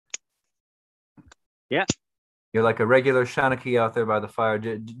 Yeah. You're like a regular Shanachie out there by the fire.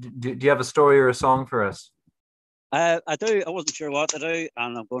 Do you have a story or a song for us? I do. I wasn't sure what to do,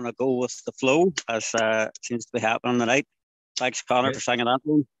 and I'm going to go with the flow, as seems to be happening tonight. Thanks, Connor, for singing that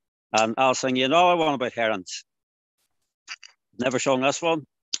one. And I'll sing You Know I Want About Herons. Never sung this one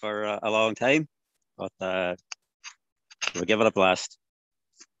for a long time, but we'll give it a blast.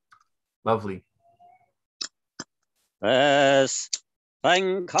 Lovely. This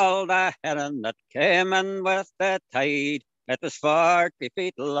thing called a heron that came in with the tide. It was 40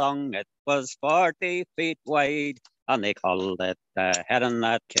 feet long, it was 40 feet wide, and they called it the heron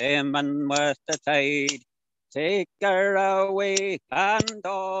that came in with the tide. Take her away and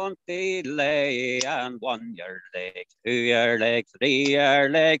don't delay, and 1 your leg, 2 your leg, 3 your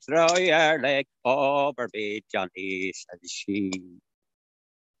leg, throw your leg over me, Johnny, says she.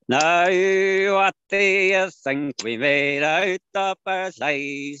 Now, what do you think we made out of our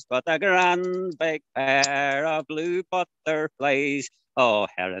size but a grand big pair of blue butterflies? Oh,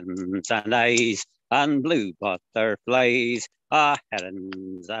 herons and eyes and blue butterflies. Ah,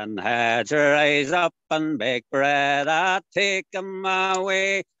 herons and heads, rise up and bake bread. Ah, take 'em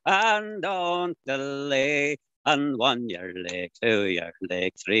away and don't delay. And 1 your leg, 2 your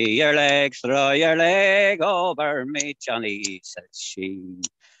leg, 3 your legs, throw your leg over me, Johnny, says she.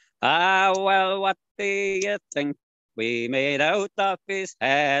 Ah, well, what do you think we made out of his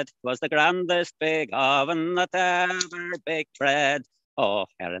head? 'Twas the grandest big oven that ever baked bread. Oh,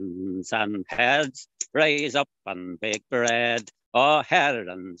 herons and heads, rise up and bake bread. Oh,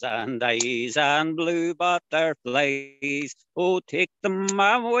 herons and eyes and blue butterflies. Oh, take them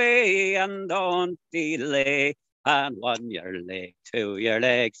away and don't delay. And 1 your leg, 2 your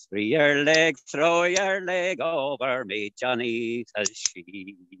legs, 3 your legs, throw your leg over me, Johnny, says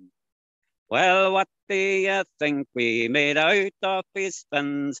she. Well, what do you think we made out of his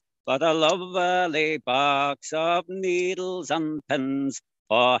fins? but a lovely box of needles and pins,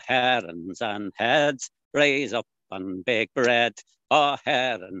 herons and heads raise up and bake bread,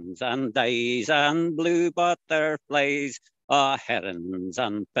 herons and eyes and blue butterflies, herons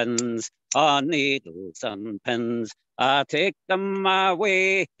and pins, needles and pins. Take them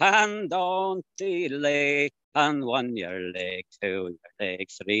away and don't delay. And 1 your leg, 2 your leg,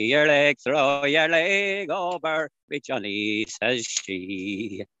 3 your leg, throw your leg over with Johnny, says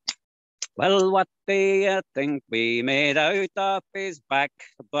she. Well, what do you think we made out of his back?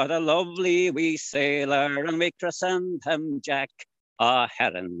 But a lovely wee sailor, and we christened him Jack.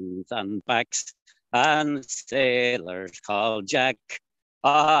 Herons and backs and sailors called Jack.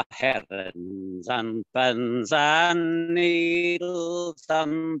 Herons and pins and needles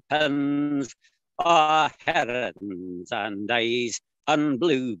and pins. Herons and eyes and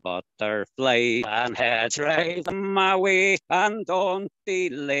blue butterflies, and heads raise them away and don't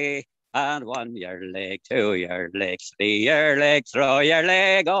delay. And 1 your leg, 2 your leg, 3 your leg, throw your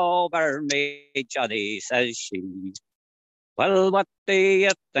leg over me, Johnny, says she. Well, what do you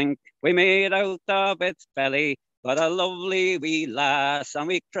think we made out of its belly? But a lovely wee lass, and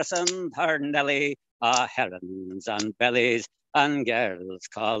we christened her Nelly. Herons and bellies and girls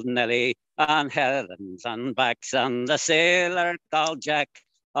called Nelly, and herons and backs, and the sailor called Jack.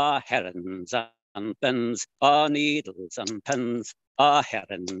 Herons and pins, needles and pins,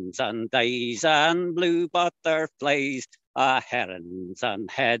 herons and eyes and blue butterflies, herons and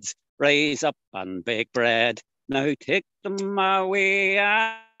heads raise up and bake bread. Now take them away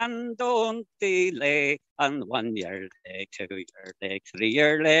and don't delay. And 1 your leg, 2 your leg, 3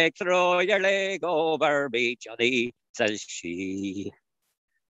 your leg, throw your leg over me, Johnny, says she.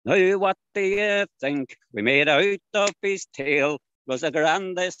 Now what do you think we made out of his tail? Was the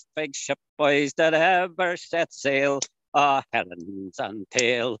grandest big ship, boys, that ever set sail. Herons and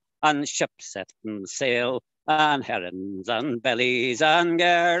tail and ship setting sail, and herons and bellies and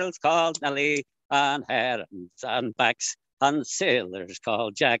girls called Nelly, and herons and backs and sailors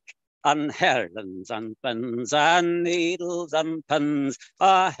called Jack, and herons and pins and needles and pins,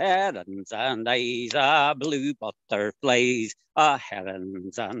 herons and eyes, blue butterflies,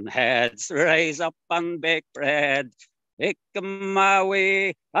 herons and heads raise up and bake bread. Take 'em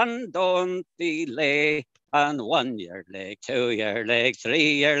away and don't delay. And 1 your leg, 2 your leg,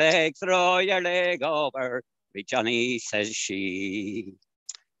 3 your leg, throw your leg over me, Johnny, says she.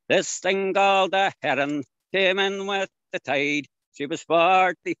 This thing called a heron came in with the tide. She was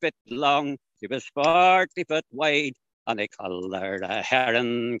 40 foot long, she was 40 foot wide, and they called her a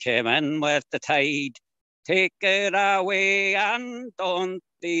heron came in with the tide. Take it away and don't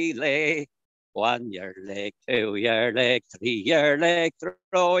delay. 1 your leg, 2 your leg, 3 your leg,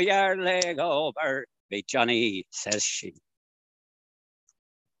 throw your leg over me, Johnny, says she.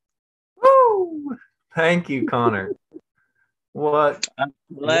 Woo! Thank you, Connor. What a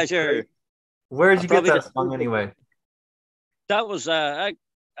pleasure. Where did you get that song anyway? That was I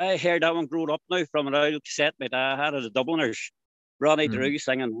heard that one growing up now from an old cassette my dad had as a Dubliners, Ronnie Drew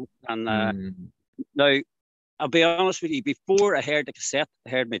singing. And now I'll be honest with you, before I heard the cassette,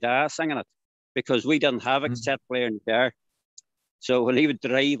 I heard my dad singing it, because we didn't have a cassette player in the car. So when he would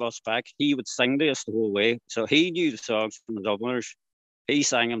drive us back, he would sing to us the whole way. So he knew the songs from the Dubliners. He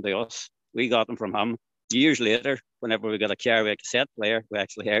sang them to us. We got them from him. Years later, whenever we got a car with a cassette player, we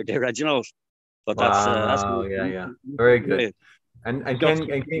actually heard the originals. But that's yeah, very good. And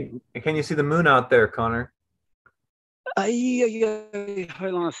can you see the moon out there, Connor?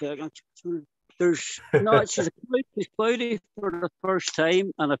 Hold on a second. There's it's cloudy for the first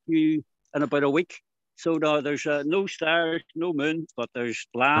time in about a week. So no, there's no stars, no moon, but there's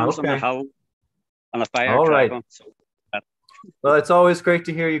lambs on the hill and a fire dragon. So, well, it's always great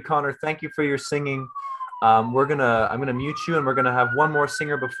to hear you, Connor. Thank you for your singing. I'm gonna mute you, and we're gonna have one more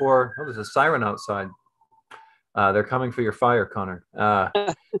singer before. Oh, there's a siren outside. They're coming for your fire, Connor.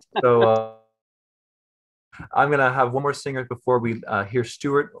 So I'm gonna have one more singer before we hear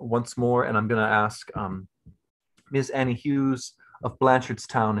Stuart once more, and I'm gonna ask Ms. Annie Hughes of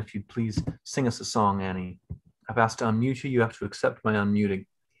Blanchardstown if you'd please sing us a song, Annie. I've asked to unmute you. You have to accept my unmuting.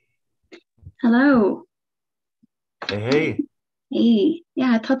 Hello. Hey. Hey.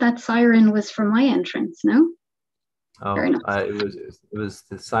 Yeah, I thought that siren was from my entrance, no? Oh, it was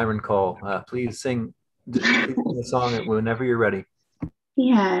the siren call. Please sing the song whenever you're ready.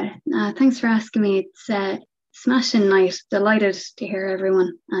 Yeah, thanks for asking me. It's smashing night. Delighted to hear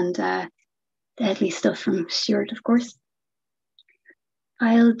everyone, and deadly stuff from Stuart, of course.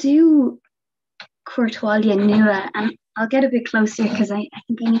 I'll do Courtoilia Nua, and I'll get a bit closer because I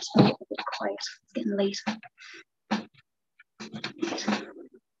think I need to be a bit quiet. It's getting late.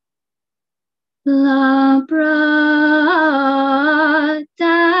 Labra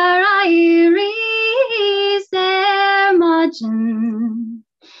dar iris margin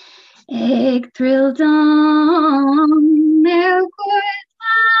ag thrilled on mergwyd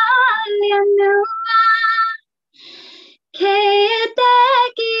nua Kedegin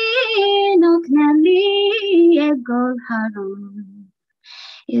og Nelly egol harum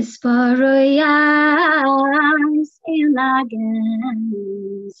Isparoyas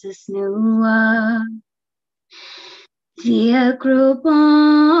ilagans snua Via grupon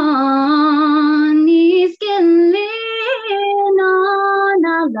isgillin on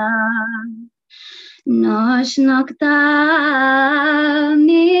Allah Nosh nokta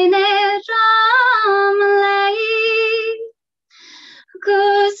minetram lay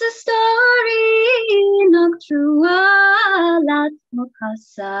Cause the story nok trua lat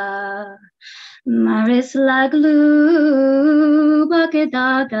mukasa Maris laglu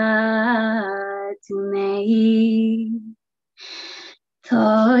bakedaga to me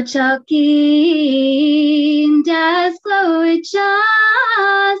Tochakin das gloicha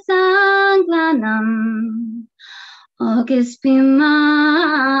sanglanam August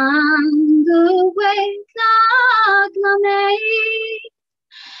pimango wake naglame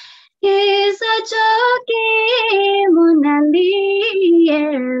is a joke monali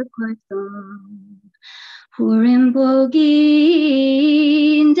erkotum Purim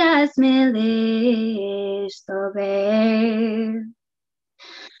bogin das milish tobe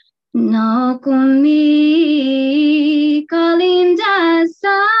No kumi kalin das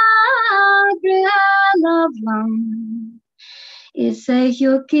sagra lavlam is a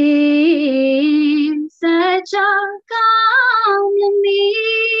yuki such a me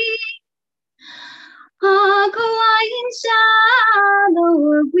Hawaiian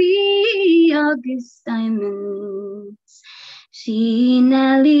shallow we August diamonds She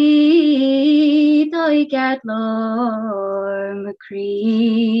Nelly toy cat Lord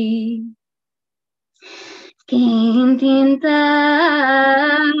McCree Came tintas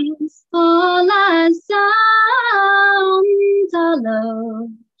Pola Santalo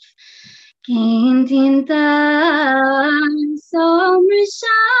Came tintas Summer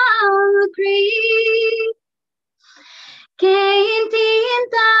shall agree Came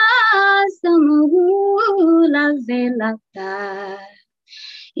tintas Samahula velata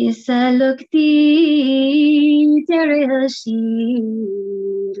Isa lukti Teril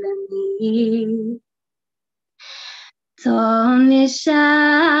shilani Tonisha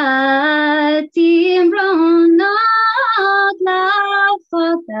Timronot la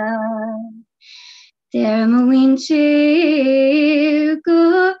fata Dermawinchi Go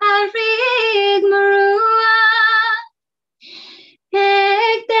arig marua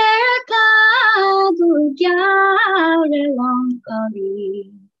Ek der kagu gyare longkali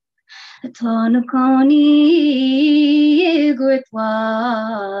Atonukoni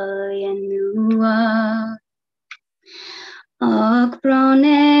igwitwal yanua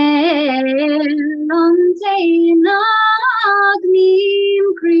Akbroner lonte nagnim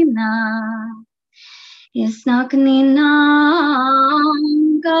krina Isnakni nam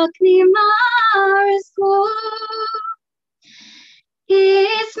gakni marsku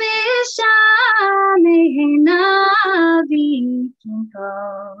Ismishane henavi kinko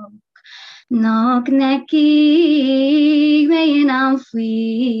Nok neki meynam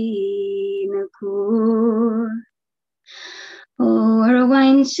fui nakur Or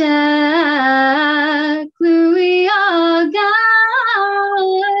waincha klui agas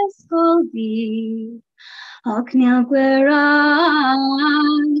kolbi Oknil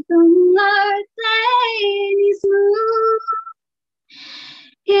gwerag tumlar tlenis mu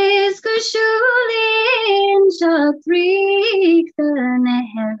Is kushulin shaprik the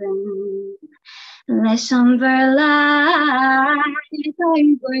heaven Leshon verlai toy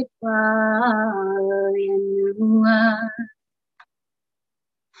gwerkwal yanua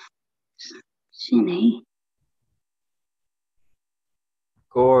Shinny.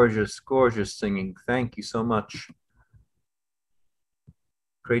 Gorgeous, gorgeous singing. Thank you so much.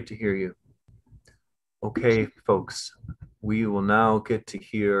 Great to hear you. Okay, folks, we will now get to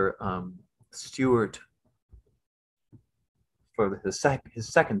hear Stuart for his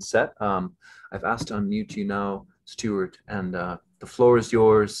second set. I've asked to unmute you now, Stuart, and the floor is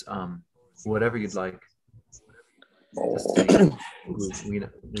yours. Whatever you'd like.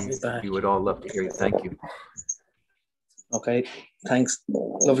 We would all love to hear you. Thank you. Okay, thanks.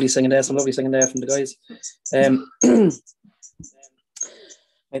 Lovely singing there. Some lovely singing there from the guys.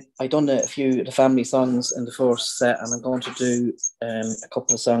 I done a few of the family songs in the first set, and I'm going to do a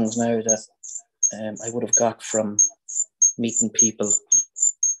couple of songs now that I would have got from meeting people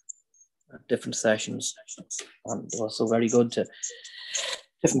different sessions, and they were so very good to.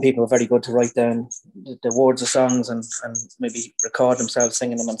 Different people are very good to write down the words of songs and maybe record themselves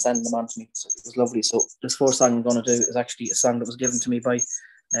singing them and sending them on to me. So it was lovely. So this first song I'm going to do is actually a song that was given to me by,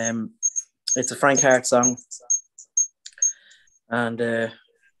 it's a Frank Hart song, and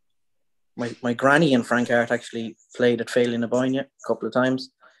my granny and Frank Hart actually played at Failing Aboyne a couple of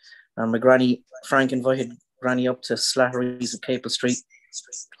times, and my granny, Frank invited granny up to Slattery's at Capel Street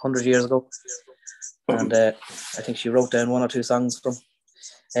 100 years ago, and I think she wrote down one or two songs from.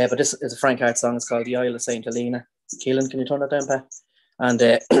 But this is a Frank Hart song. It's called The Isle of St. Helena. Keelan, can you turn that down, Pat? And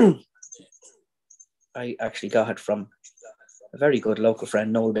I actually got it from a very good local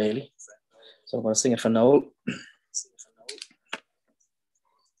friend, Noel Bailey. So I'm going to sing it for Noel.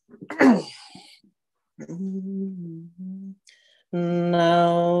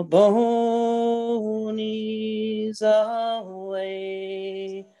 Now Boney's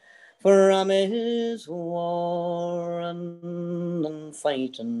away from his warring and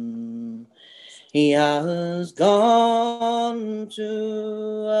fighting. He has gone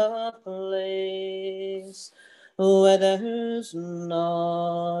to a place where there's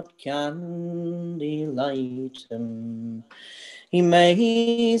not candy lighting. He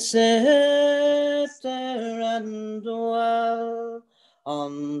may sit there and dwell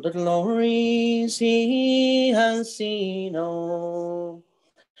on the glories he has seen, oh,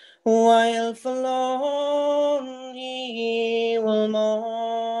 while forlorn he will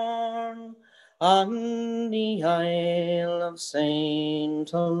mourn on the Isle of St.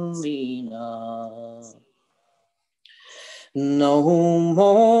 Helena. No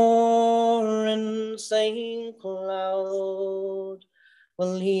more in St. Cloud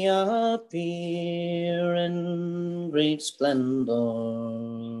will he appear in great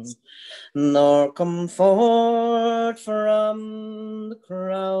splendor, nor come forth from the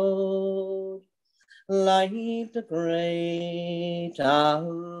crowd like the great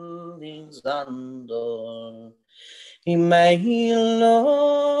Alexander. He may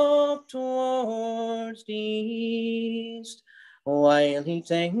look towards the east while he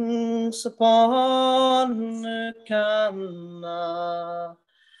thinks upon the Cana,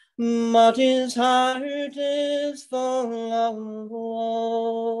 but his heart is full of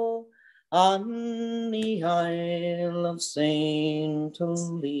woe on the Isle of St.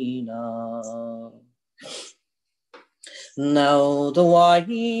 Helena. Now the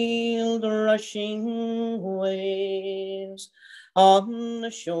wild rushing waves on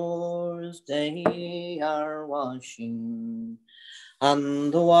the shores they are washing,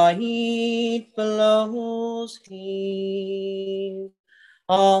 and the white billows heave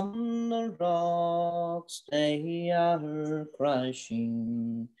on the rocks they are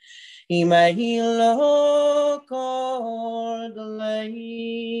crashing. He may look o'er the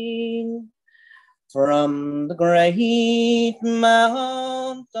lane from the great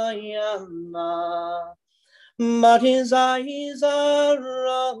Mount Diana, but his eyes are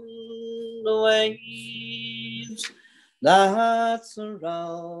on the waves that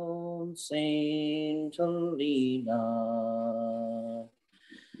surround St. Helena.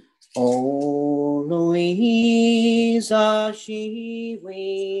 Oh, Louisa, she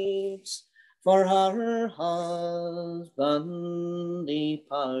waits for her husband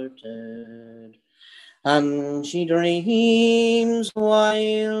departed, and she dreams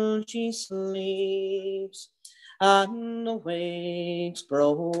while she sleeps, and awakes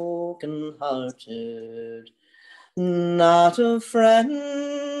broken-hearted. Not a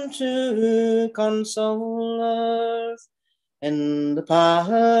friend to console her. In the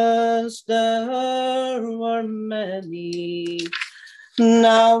past there were many,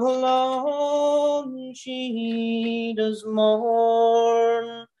 now alone she does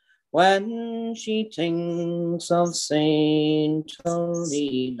mourn when she thinks of Saint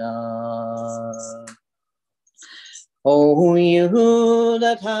Helena. Oh, you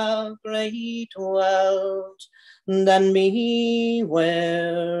that have great wealth, then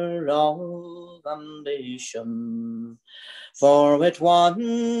beware of ambition, for with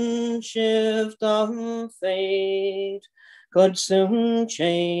one shift of fate could soon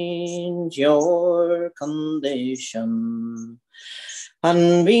change your condition.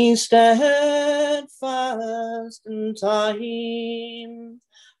 And be steadfast in time,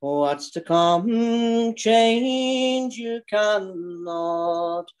 what's to come change you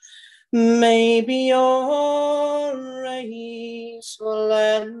cannot. Maybe your race will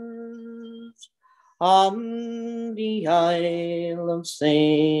end on the Isle of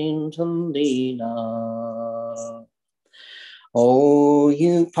St. Helena. Oh,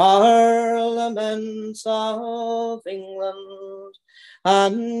 you parliaments of England,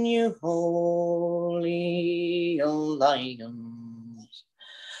 and you holy alliance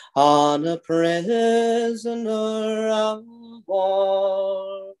on a prisoner of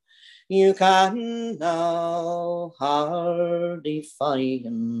war. You can now hard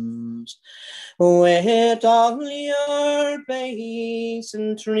defiance with all your base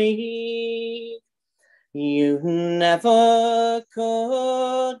intrigue. You never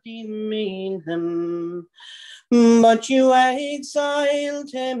could demean him, but you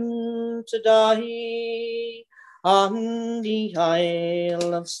exiled him to die on the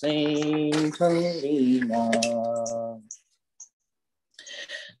Isle of Saint Helena.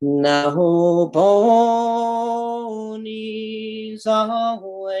 Now Bonnie's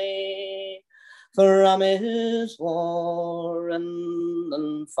away from his warring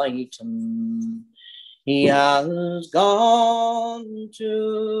and fighting. He has gone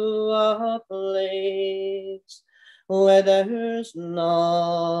to a place where there's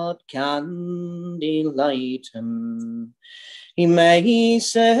not candle light him. He may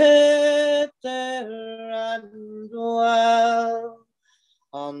sit there and dwell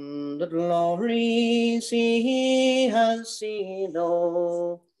on the glories he has seen,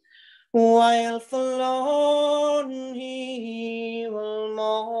 oh, while forlorn he will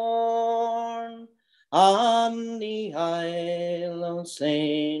mourn on the Isle of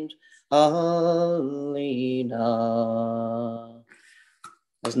Saint Helena.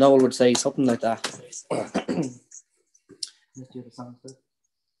 As Noel would say, something like that. Let's do the song first.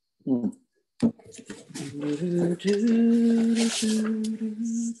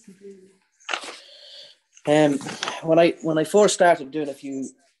 When I first started doing a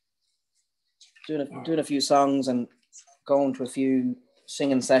few songs and going to a few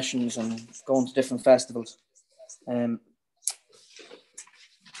singing sessions and going to different festivals,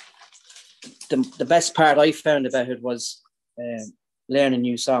 the best part I found about it was learning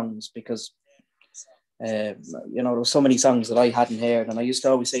new songs, because there were so many songs that I hadn't heard, and I used to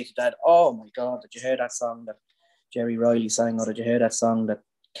always say to Dad, "Oh my God, did you hear that song that Jerry Riley sang, or did you hear that song that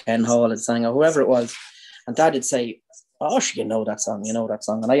Ken Hall had sang, or whoever it was?" And Dad would say, "Oh, you know that song, and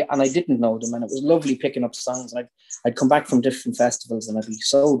I didn't know them, and it was lovely picking up songs. And I'd come back from different festivals, and I'd be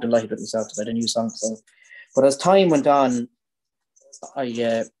so delighted with myself that I had a new song. So, but as time went on,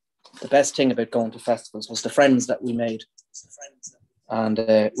 the best thing about going to festivals was the friends that we made. And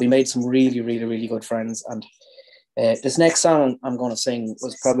we made some really, really, really good friends. And this next song I'm going to sing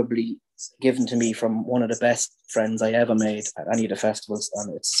was probably given to me from one of the best friends I ever made at any of the festivals.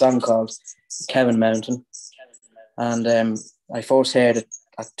 And it's a song called Kevin Mountain. And I first heard it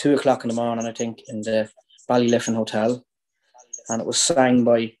at 2:00 in the morning, I think, in the Ballyliffin Hotel. And it was sang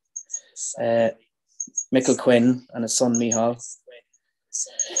by Michael Quinn and his son Michal.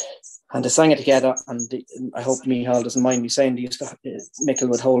 And they sang it together, and I hope Michal doesn't mind me saying, Michael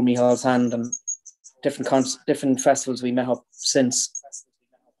would hold Michal's hand, and different festivals we met up since,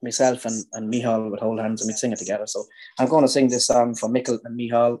 myself and Michal would hold hands and we'd sing it together. So I'm going to sing this song for Michael and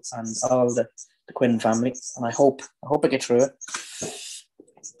Michal and all the Quinn family, and I hope I get through it.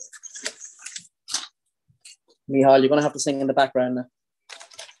 Michal, you're going to have to sing in the background now.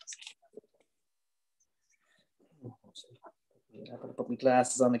 I better put my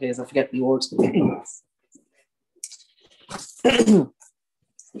glasses on in case I forget the words.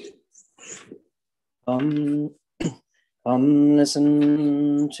 Come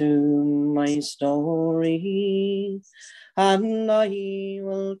listen to my story, and I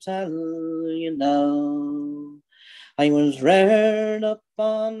will tell you now. I was reared up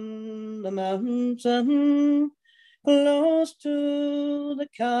on the mountain, close to the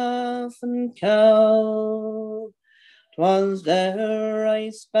calf and cow. 'Twas there I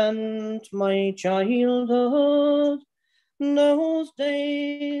spent my childhood. Those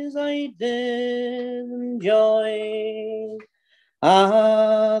days I did enjoy,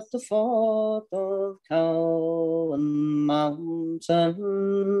 at the foot of Cowan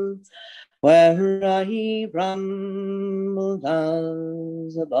Mountain, where I rambled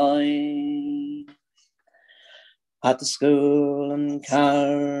as a boy. At the school in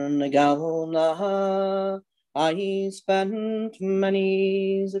Carnegalna, I spent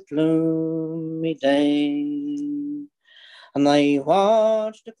many's a gloomy day, and I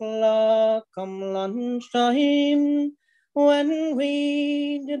watched the clock come lunchtime when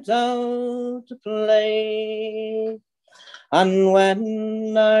we did out to play. And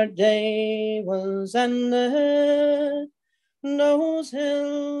when our day was ended, those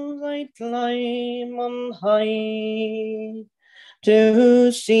hills I'd climb on high,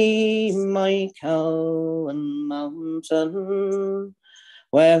 to see my Cowan Mountain,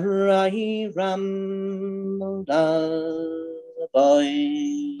 where I rambled as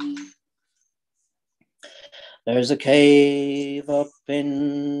lullaby. There's a cave up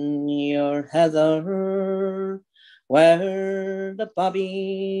in your heather where the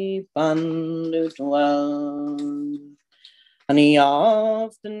Bobby Bandu dwell, and he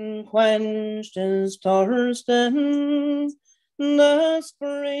often quenched his thirst in the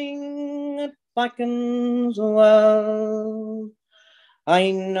spring it beckons well.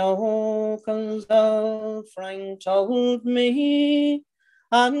 I know 'cause old Frank told me,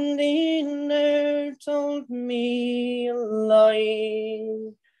 and he ne'er told me a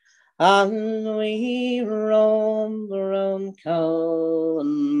lie. And we roamed around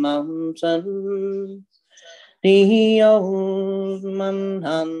Cowan Mountain, the old man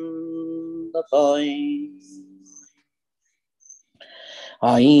and the boy.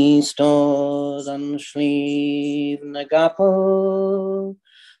 I stood on Slieve na Gapel,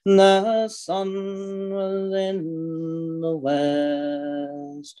 the sun was in the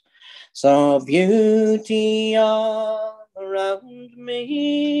west. Saw beauty all around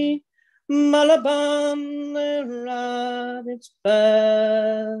me, Malaban there at its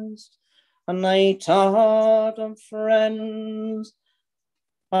best. And I thought of friends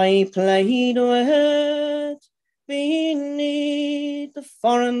I played with beneath the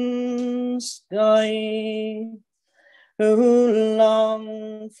foreign sky, who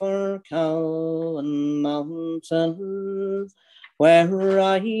long for Cowan Mountain, where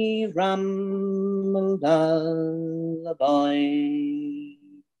I rambled lullaby.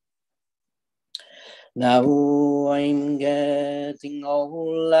 Now I'm getting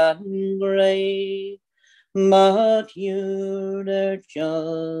old and grey, but you're there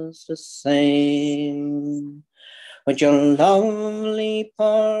just the same, with your lovely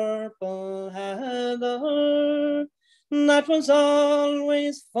purple heather that was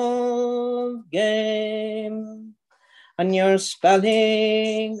always full of game, and your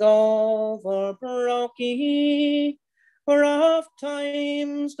spelling over brokey, where oft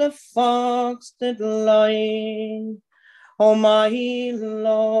times the fox did lie. Oh, my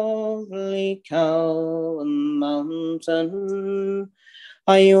lovely Cowan Mountain,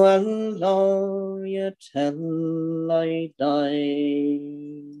 I will love you till I die.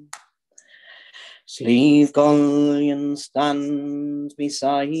 Slieve Gullion stands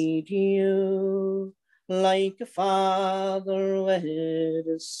beside you, like a father with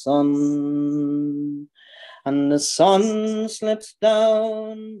his son, and the sun slips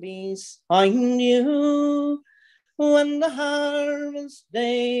down behind you when the harvest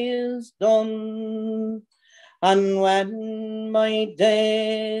day is done. And when my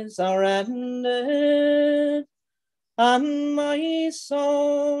days are ended, and my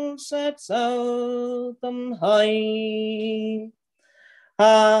soul sets out them high,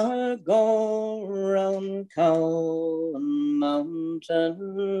 I'll go round Cowan Mountain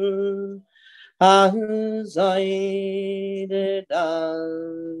as I did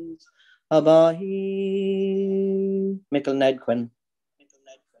as a boy. Michael Nedquin.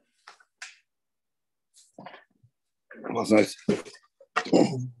 That's nice.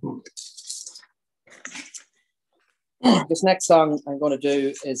 This next song I'm going to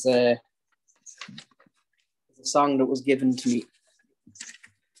do is a song that was given to me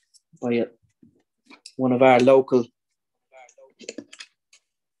by one of our local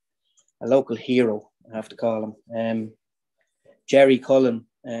hero, I have to call him, Jerry Cullen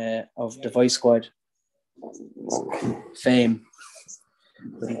of the Voice Squad fame.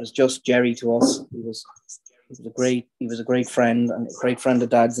 But he was just Jerry to us. He was a great friend, and a great friend of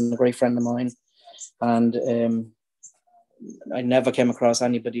Dad's, and a great friend of mine. And I never came across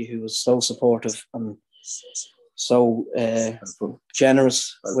anybody who was so supportive and so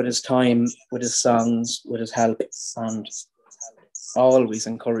generous with his time, with his songs, with his help, and always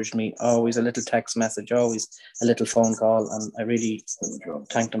encouraged me. Always a little text message, always a little phone call, and I really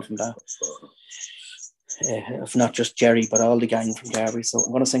thanked him for that. If not just Jerry, but all the gang from Derby. So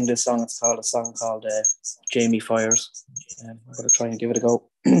I'm going to sing this song. It's called Jamie Fires. I'm going to try and give it a go.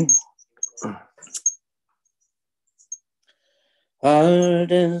 Far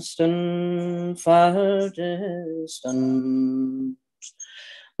distant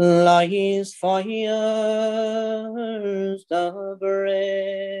lies fires the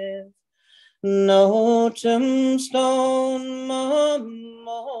brave, no tombstone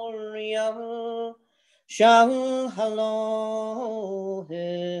memorial shall hallow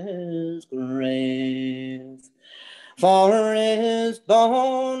his grave, for his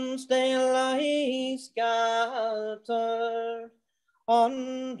bones they lie scattered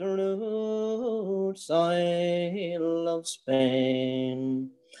on the rude soil of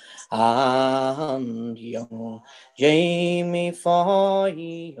Spain, and young Jamie fires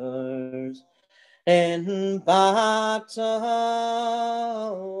in battle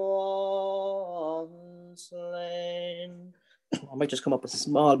was slain. I might just come up with a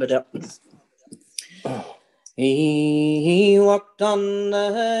small bit of. He walked on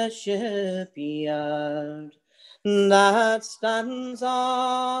the shipyard that stands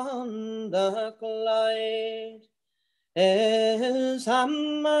on the Clyde. His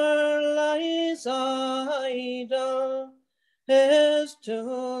hammer lies idle, his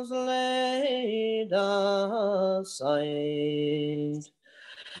tools laid aside.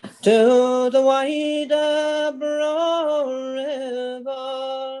 To the wide broad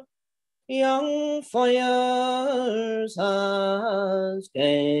river young fires has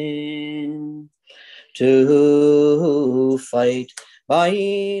gained to fight by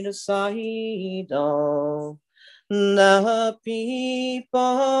the side of the people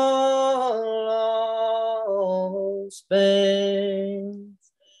of Spain.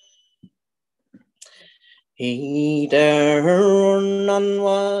 He there none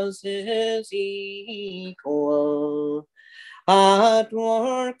was his equal at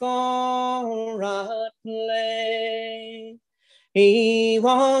work or at play. He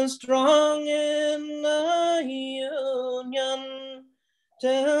was strong in the Union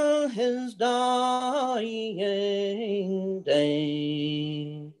till his dying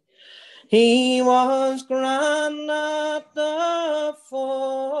day. He was grand at the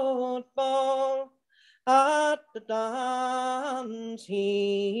football, at the dance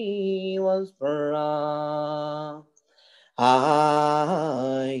he was brave.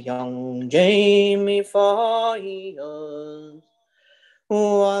 Young Jamie Foyles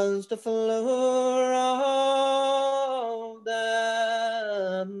was the flower of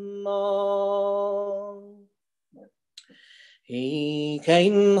them all. He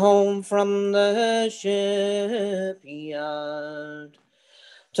came home from the shipyard,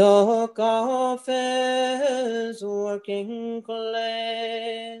 took off his working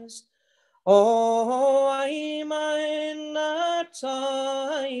clothes. Oh, I mind that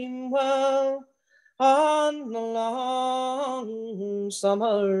time well on the long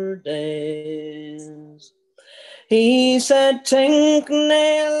summer days. He said, "Think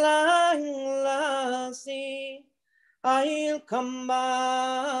nae lang, lassie, I'll come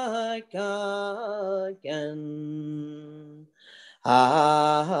back again."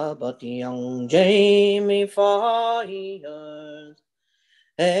 But young Jamie Foyles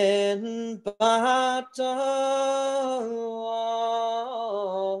in battle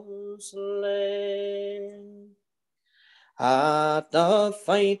was slain. At the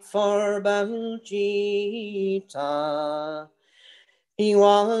fight for Belchita, he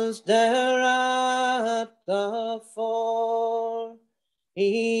was there at the fore.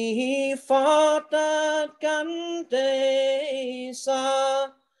 He fought at Gandesa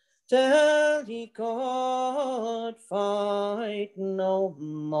till he could fight no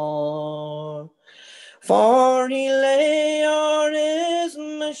more. For he lay on his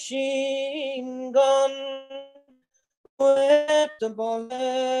machine gun with the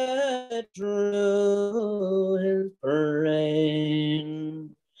bullet through his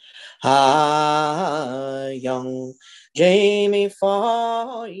brain. Young Jamie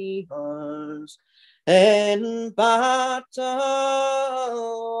Foyles in battle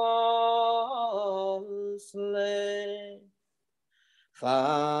was slain.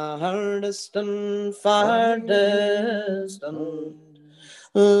 Far distant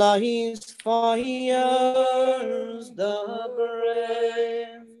lies fires the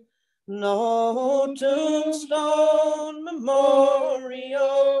grave. No tombstone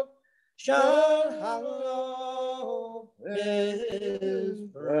memorial shall hallow his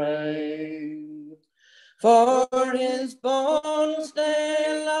brave. For his bones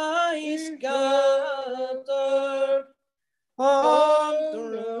they lie scattered on the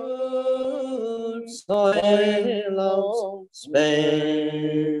rude soil of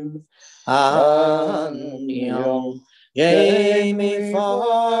Spain. And young Jamie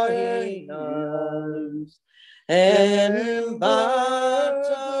Foyles in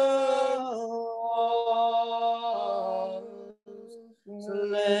battle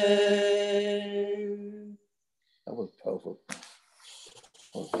slain. That was powerful. That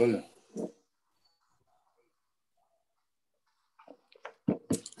was brilliant.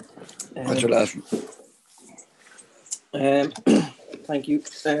 What's your last one? Thank you.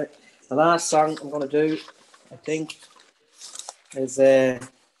 The last song I'm going to do, I think, is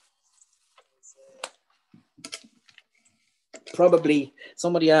probably,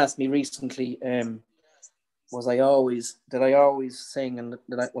 somebody asked me recently I always sing, and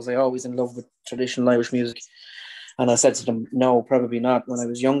was I always in love with traditional Irish music? And I said to them, no, probably not. When I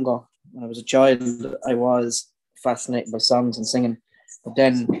was younger, when I was a child, I was fascinated by songs and singing. But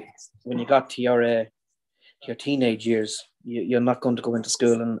then when you got to your teenage years, you're not going to go into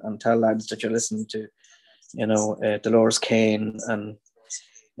school and tell lads that you're listening to, Dolores Kane and,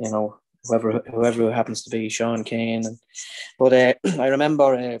 whoever happens to be, Sean Kane. But I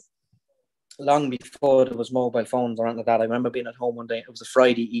remember long before there was mobile phones or anything like that, I remember being at home one day. It was a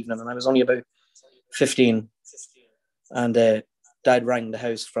Friday evening and I was only about 15, and Dad rang the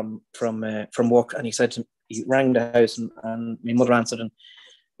house from work, and he rang the house, and my mother answered, and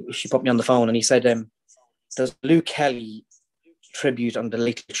she put me on the phone, and he said, there's Luke Kelly tribute on the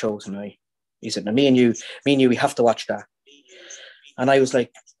Late Show tonight. He said, now me and you, we have to watch that. And I was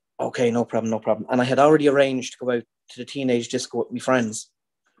like, okay, no problem. And I had already arranged to go out to the teenage disco with my friends.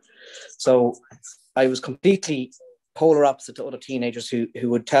 So I was completely polar opposite to other teenagers who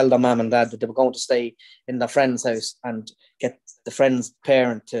would tell their mum and dad that they were going to stay in their friend's house and get the friend's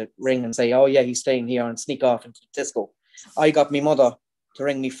parent to ring and say, oh yeah, he's staying here, and sneak off into the disco. I got my mother to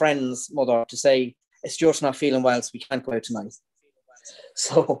ring my friend's mother to say, Stuart's not feeling well, so we can't go out tonight.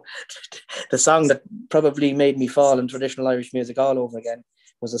 So the song that probably made me fall in traditional Irish music all over again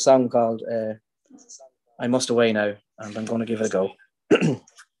was a song called I Must Away Now, and I'm going to give it a go.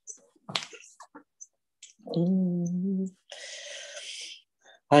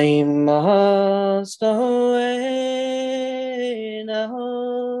 I must away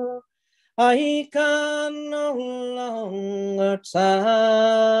now, I can no longer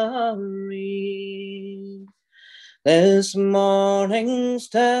tarry. This morning's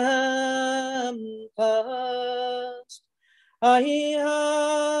tempest I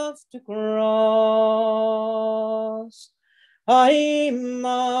have to cross. I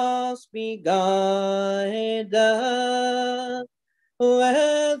must be guided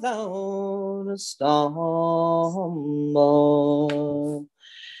without a stumble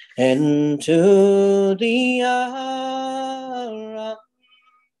into the arms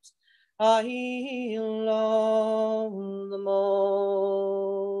I love the most.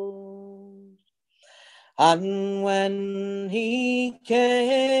 And when he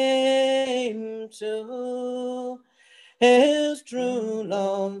came to his true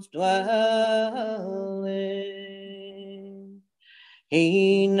love's dwelling,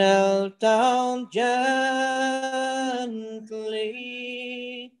 he knelt down gently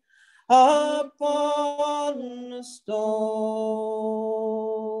upon a stone,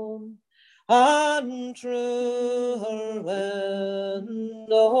 and through her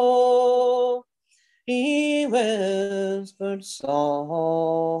window he whispered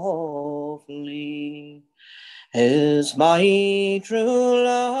softly, is my true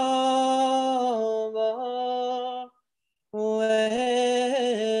lover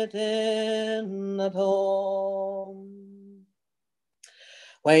waiting at home?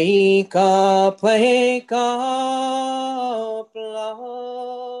 Wake up,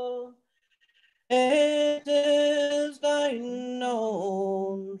 love, it is thine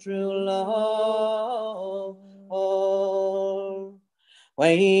own true love.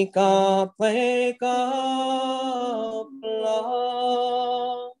 Wake up, love,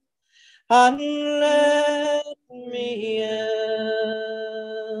 and let me in,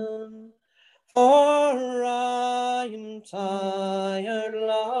 for I am tired,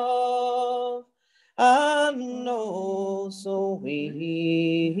 love, and oh so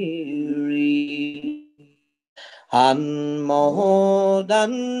weary, and more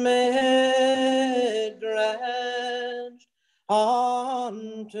than mid-drench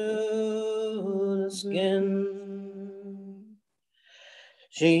onto the skin.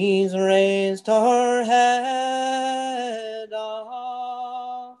 She's raised her head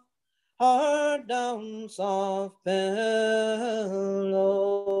off her down soft pillow.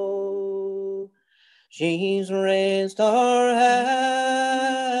 She's raised her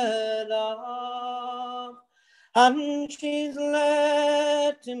head off, and she's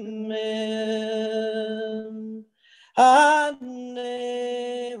let him in, and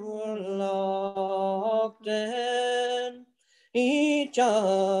they were locked in each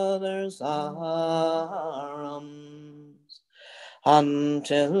other's arms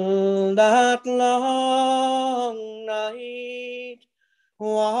until that long night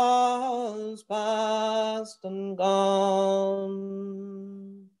was past and gone.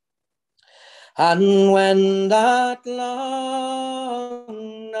 And when that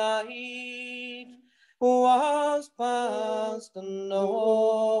long night was past and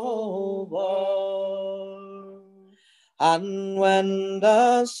over, And when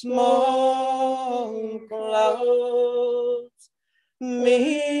the small clouds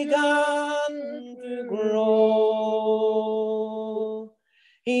began to grow,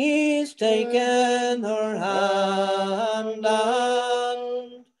 he's taken her hand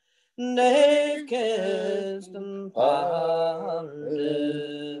and they've kissed and parted.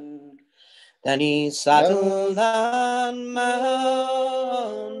 Then he settled and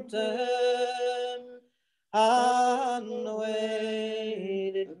mounted and away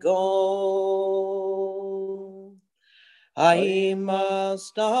did go. I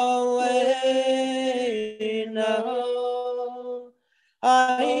must away now.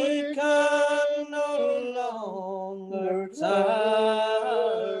 I can no longer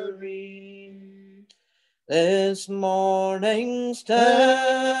tarry. This morning's tempest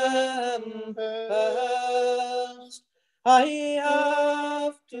I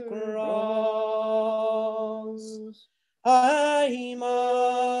have to cross. I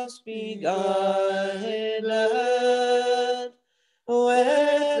must be guided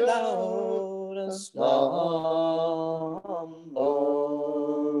without a stumble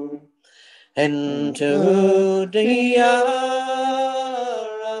into the arms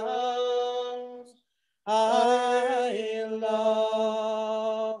I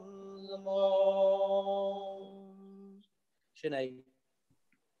love the most. Sinead.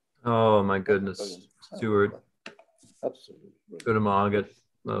 Oh my goodness, Stuart. Absolutely. Good Margaret.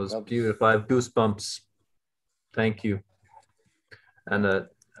 That was beautiful. I have goosebumps. Thank you. And a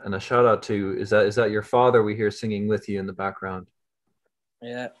shout out to, is that your father we hear singing with you in the background?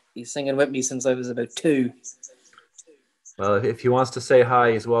 Yeah, he's singing with me since I was about 2. Well, if he wants to say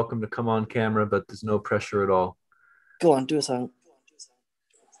hi, he's welcome to come on camera, but there's no pressure at all. Go on, do a song.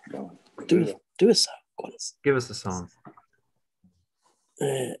 Do a song. Go on. Give us a song.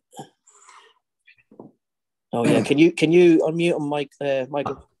 Oh yeah, can you unmute him,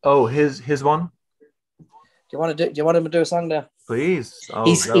 Michael? Oh, his one. Do you want him to do a song there? Please. Oh,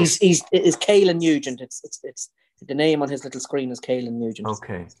 it's Carolan Nugent. It's the name on his little screen is Carolan Nugent.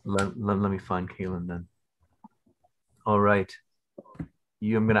 Okay, let me find Carolan then. All right.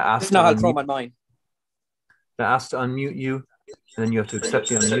 I'm going to ask. If not, I'll throw my mine. I ask to unmute you, and then you have to accept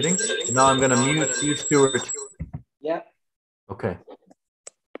the unmuting. Now I'm going to mute you, Stuart. Yeah. Okay.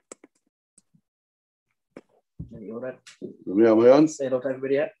 Am I on? Say hello to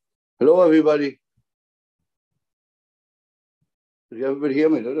everybody. Yeah. Hello, everybody. Did everybody hear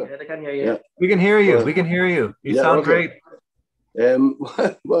me? Did they? Yeah, they can hear you. Yeah. We can hear you. We can hear you. You sound great.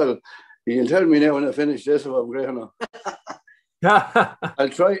 Well, you can tell me now when I finish this if I'm great or not. I'll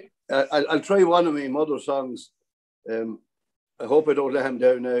try one of my mother's songs. I hope I don't let him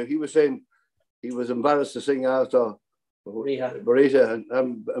down now. He was saying he was embarrassed to sing after Barita, and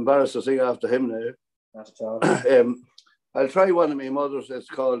I'm embarrassed to sing after him now. That's all. I'll try one of my mother's. It's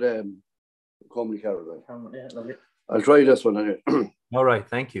called Comedy Carolan. Yeah, lovely. I'll try this one anyway. All right,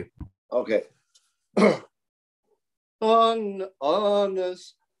 thank you. Okay. On a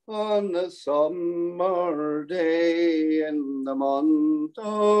summer day in the month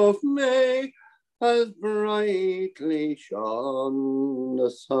of May, as brightly shone the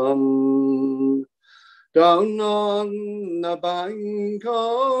sun, down on the bank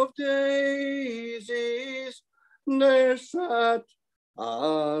of daisies there sat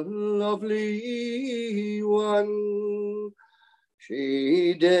a lovely one.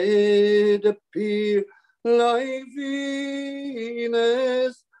 She did appear like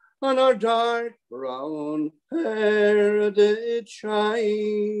Venus, and her dark brown hair did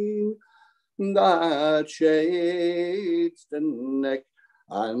shine, that shades the neck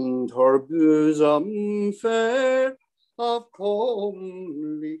and her bosom fair of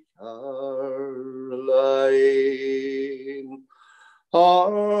comely Caroline.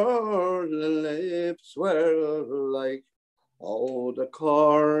 Her lips were like the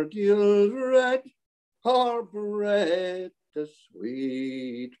cordial red, her breath the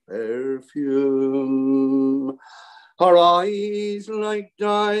sweet perfume, her eyes like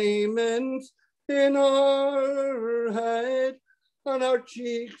diamonds in her head, and her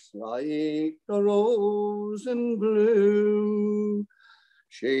cheeks like the rose in bloom.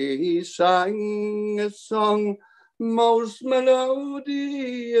 She sang a song most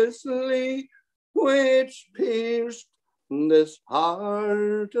melodiously, which pierced this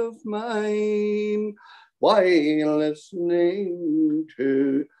heart of mine, while listening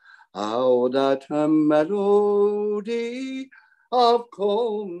to how that melody of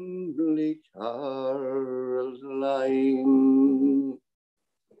comely Caroline.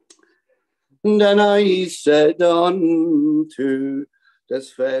 Then I said unto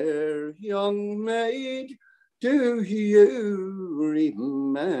this fair young maid, do you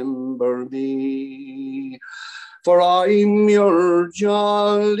remember me? For I'm your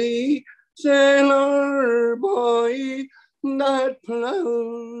jolly sailor boy that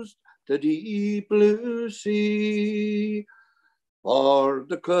plows the deep blue sea. For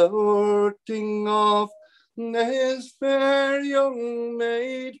the courting of this fair young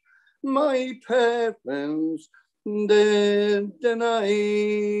maid, my parents did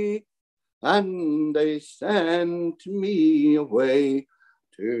deny, and they sent me away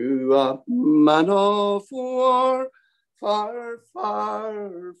to a man of war, far,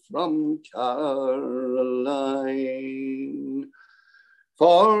 far from Caroline.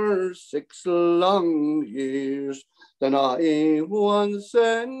 For 6 long years, then I was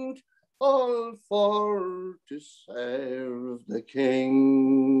sent, all for to serve the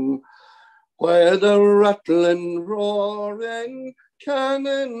king, where the rattling, roaring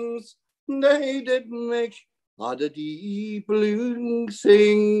cannons they did make the deep blue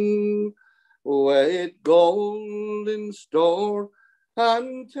sing, with gold in store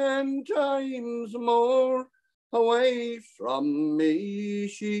and 10 times more away from me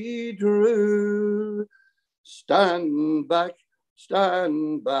she drew. Stand back,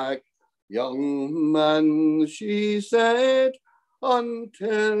 young man, she said,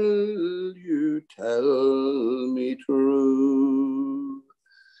 until you tell me true.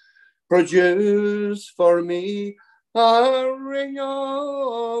 Produce for me a ring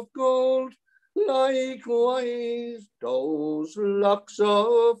of gold, likewise those locks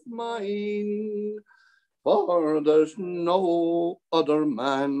of mine, for there's no other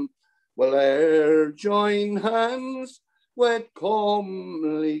man will e'er join hands with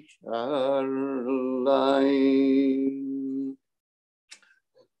comely Caroline.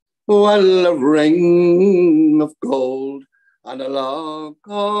 Well, a ring of gold and a lock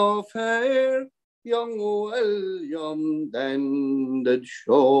of hair young William then did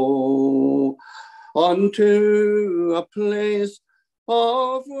show unto a place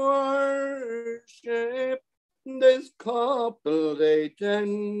of worship. This couple they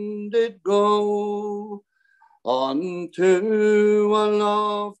tended go unto a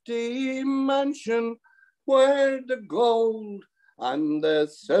lofty mansion where the gold and the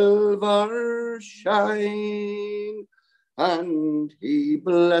silver shine, and he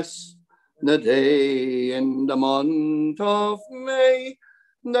blessed the day in the month of May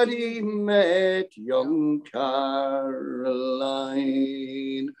that he met young Caroline.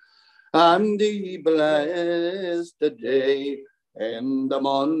 And he blessed the day in the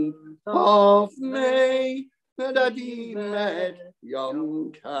month of May that he met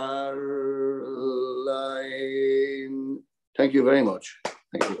young Caroline. Thank you very much.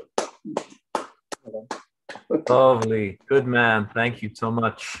 Thank you. Lovely. Good man. Thank you so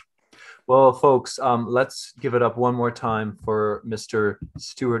much. Well, folks, let's give it up one more time for Mr.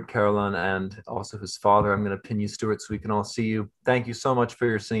 Stuart Carolan and also his father. I'm going to pin you, Stuart, so we can all see you. Thank you so much for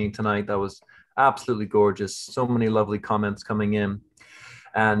your singing tonight. That was absolutely gorgeous. So many lovely comments coming in.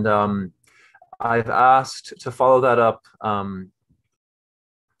 And I've asked to follow that up.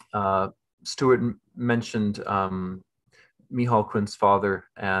 Stuart mentioned Micheál Quint's father,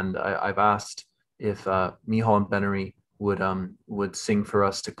 and I've asked if Micheál and Bennery would sing for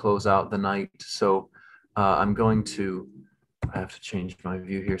us to close out the night. So I'm going to, I have to change my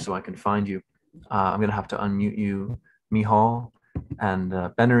view here so I can find you. I'm going to have to unmute you, Micheál and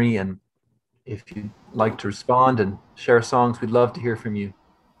Bennery, and if you'd like to respond and share songs, we'd love to hear from you.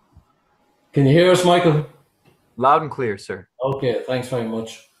 Can you hear us, Michael? Loud and clear, sir. Okay, thanks very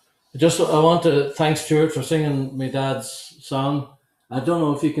much. I want to thank Stuart for singing my dad's song. I don't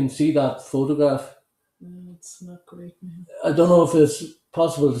know if you can see that photograph. It's not great, man. I don't know if it's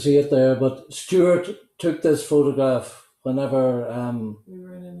possible to see it there, but Stuart took this photograph whenever we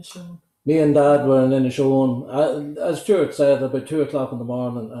were in a show. Me and Dad were in a show. As Stuart said, about 2 o'clock in the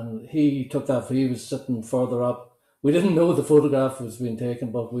morning, and he took that. He was sitting further up. We didn't know the photograph was being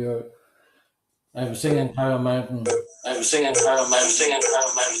taken, but I was singing Carroll Mountain.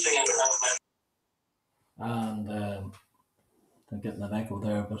 And I'm getting an echo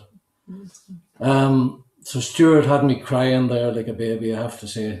there, but so Stuart had me crying there like a baby, I have to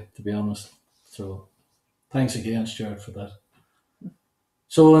say, to be honest. So thanks again, Stuart, for that.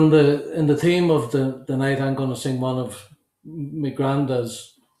 So in the theme of the night, I'm going to sing one of my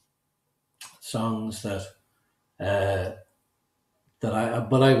granddad's songs that I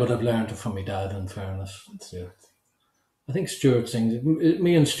would have learned it from my dad, in fairness. So I think Stuart sings it.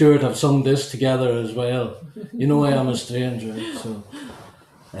 Me and Stuart have sung this together as well. You know, I am a stranger. So,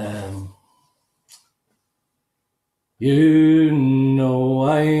 you know,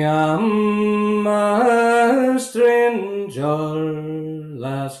 I am a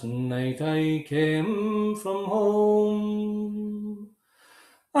last night I came from home.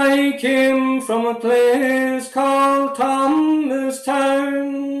 I came from a place called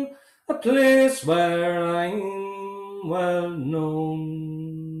Thomastown, a place where I'm well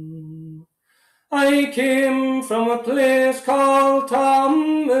known. I came from a place called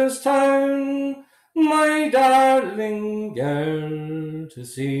Thomastown, my darling girl to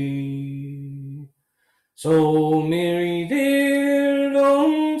see. So, Mary dear,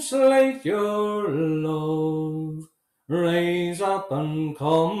 don't slight your love, rise up and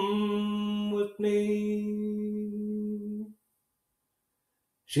come with me.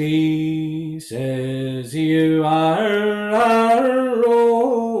 She says you are a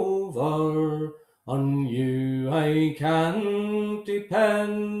rover, on you I can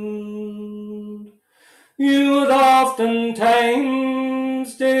depend. You would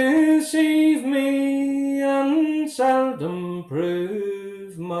oftentimes deceive me and seldom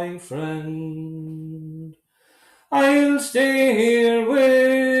prove my friend. I'll stay here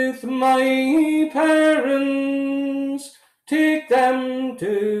with my parents, take them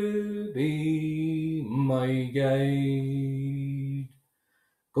to be my guide.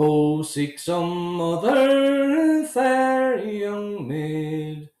 Go seek some other fair young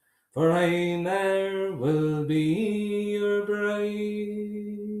maid, for I ne'er will be your bride.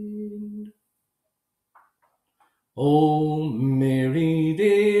 Oh, Mary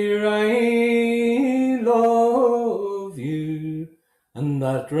dear, I love you, and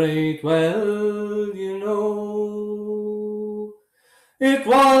that right well you know. It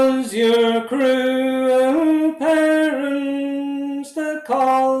was your cruel parents that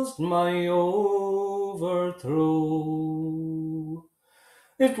caused my overthrow.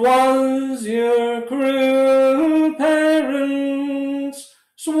 It was your cruel parents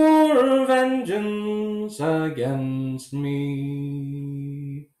swore vengeance against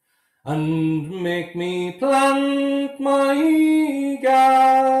me, and make me plant my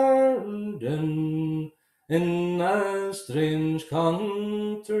garden in a strange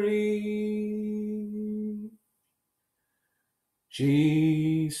country.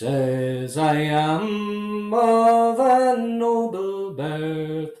 She says I am of a noble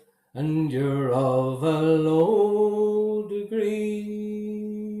birth, and you're of a low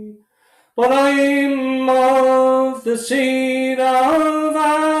degree. But I'm of the seed of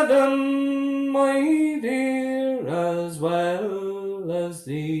Adam, my dear, as well as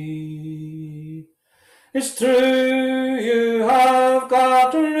thee. It's true you have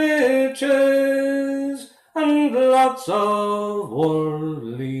got riches and lots of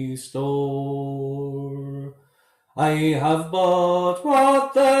worldly store. I have bought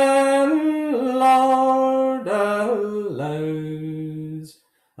what the Lord allows,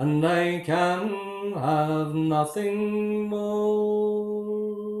 and I can have nothing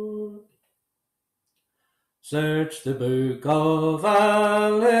more. Search the book of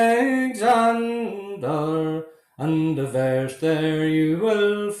Alexander, and a verse there you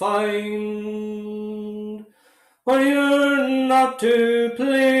will find, where you're not to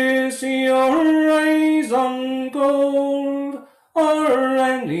place your eyes on gold or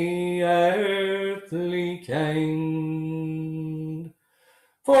any earthly kind.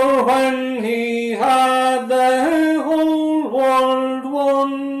 For when he had the whole world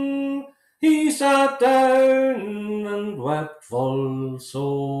won, he sat down and wept full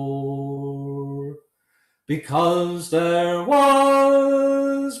sore, because there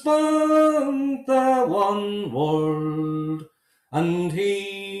was but the one world, and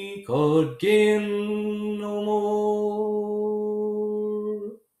he could gain no more.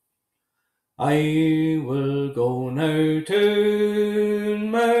 I will go now to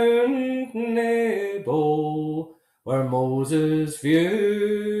Mount Nebo, where Moses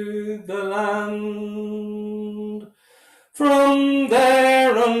viewed the land. From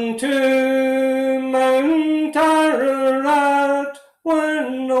there unto Mount Ararat, where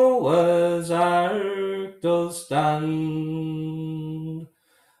Noah's ark does stand.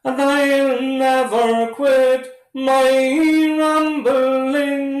 And I'll never quit my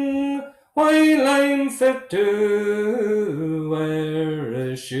rambling while I'm fit to wear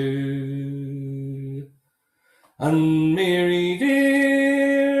a shoe. And Mary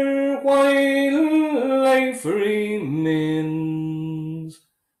dear, while life remains,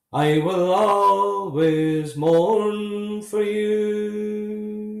 I will always mourn for you.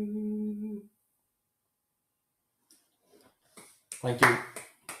 Thank you.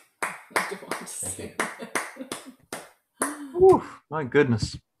 Thank you. Whew, my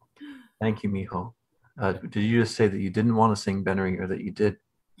goodness. Thank you, Miho. Did you just say that you didn't want to sing Benry, or that you did?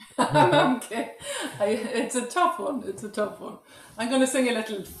 Okay. It's a tough one. It's a tough one. I'm going to sing a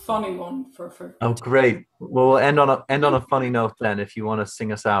little funny one for. Oh, great. Well, we'll end on a funny note then, if you want to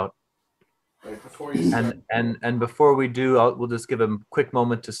sing us out. Right, before you start. And before we do, we'll just give a quick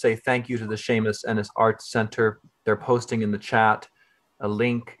moment to say thank you to the Seamus Ennis Arts Centre. They're posting in the chat a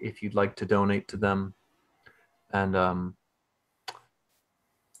link if you'd like to donate to them. And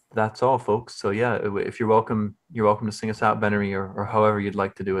that's all, folks. So yeah, if you're welcome to sing us out, Bennery, or however you'd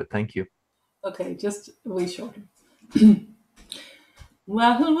like to do it. Thank you. Okay, just a wee shorter.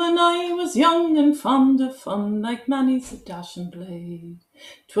 Well, when I was young and fond of fun, like many's a dashing blade,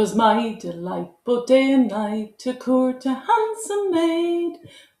 'twas my delight, both day and night, to court a handsome maid.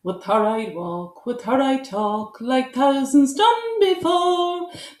 With her I'd walk, with her I'd talk, like thousands done before,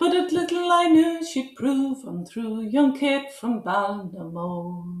 but it little I knew she'd prove untrue, young Kate from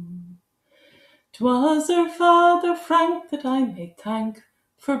Balnamore. 'Twas her father Frank that I may thank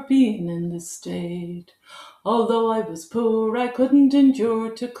for being in this state. Although I was poor, I couldn't endure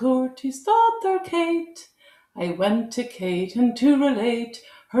to court his daughter Kate. I went to Kate and to relate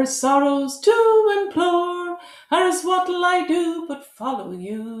her sorrows to implore. As what'll I do but follow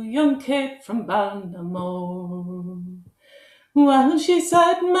you, young Kate from Balnamore? Well, she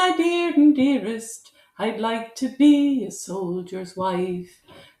said, my dear and dearest, I'd like to be a soldier's wife,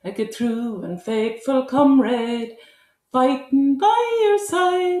 like a true and faithful comrade, fighting by your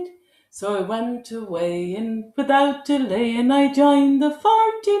side. So I went away, and without delay, and I joined the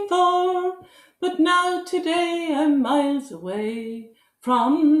 44. But now today I'm miles away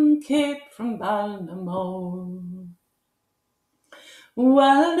from Cape from Balnamore.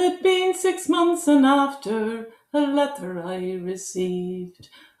 Well, it'd been 6 months, and after a letter I received,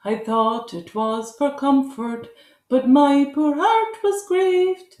 I thought it was for comfort, but my poor heart was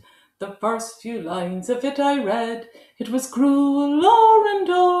grieved. The first few lines of it I read, it was cruel o'er and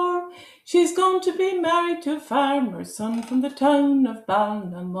o'er. She's going to be married to a farmer's son from the town of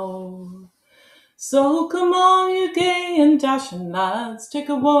Balnamore. So come all you gay and dashing lads, take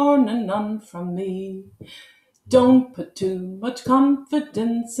a warning none from me. Don't put too much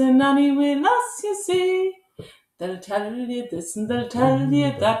confidence in any wee lass you see. They'll tell you this and they'll tell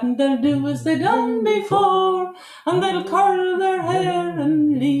you that, and they'll do as they done before, and they'll curl their hair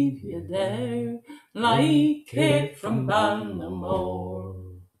and leave you there like Kate from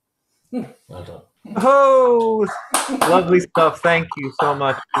Balnamore. Well done. Oh, lovely stuff. Thank you so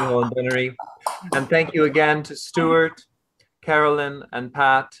much, Michael and Bennery. And thank you again to Stuart, Carolan, and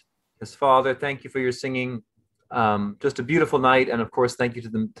Pat, his father. Thank you for your singing. Just a beautiful night. And of course, thank you to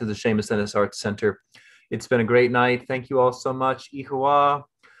the Seamus Ennis Arts Centre. It's been a great night. Thank you all so much. Ihawa,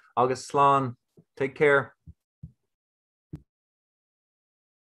 August Slán, take care.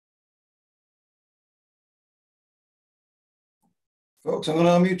 Folks, I'm going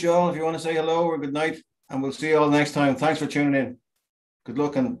to unmute you all if you want to say hello or good night, and we'll see you all next time. Thanks for tuning in. Good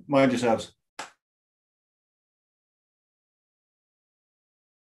luck and mind yourselves.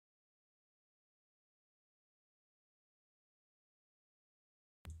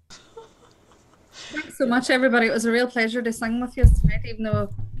 Thanks so much, everybody. It was a real pleasure to sing with you tonight, even though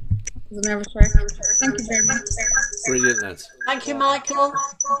I was nervous. Thank you very much. Brilliant, lads. Thank you, Michael.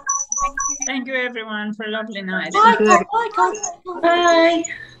 Thank you, everyone, for a lovely night. Michael. Bye.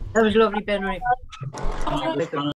 That was lovely, Benry.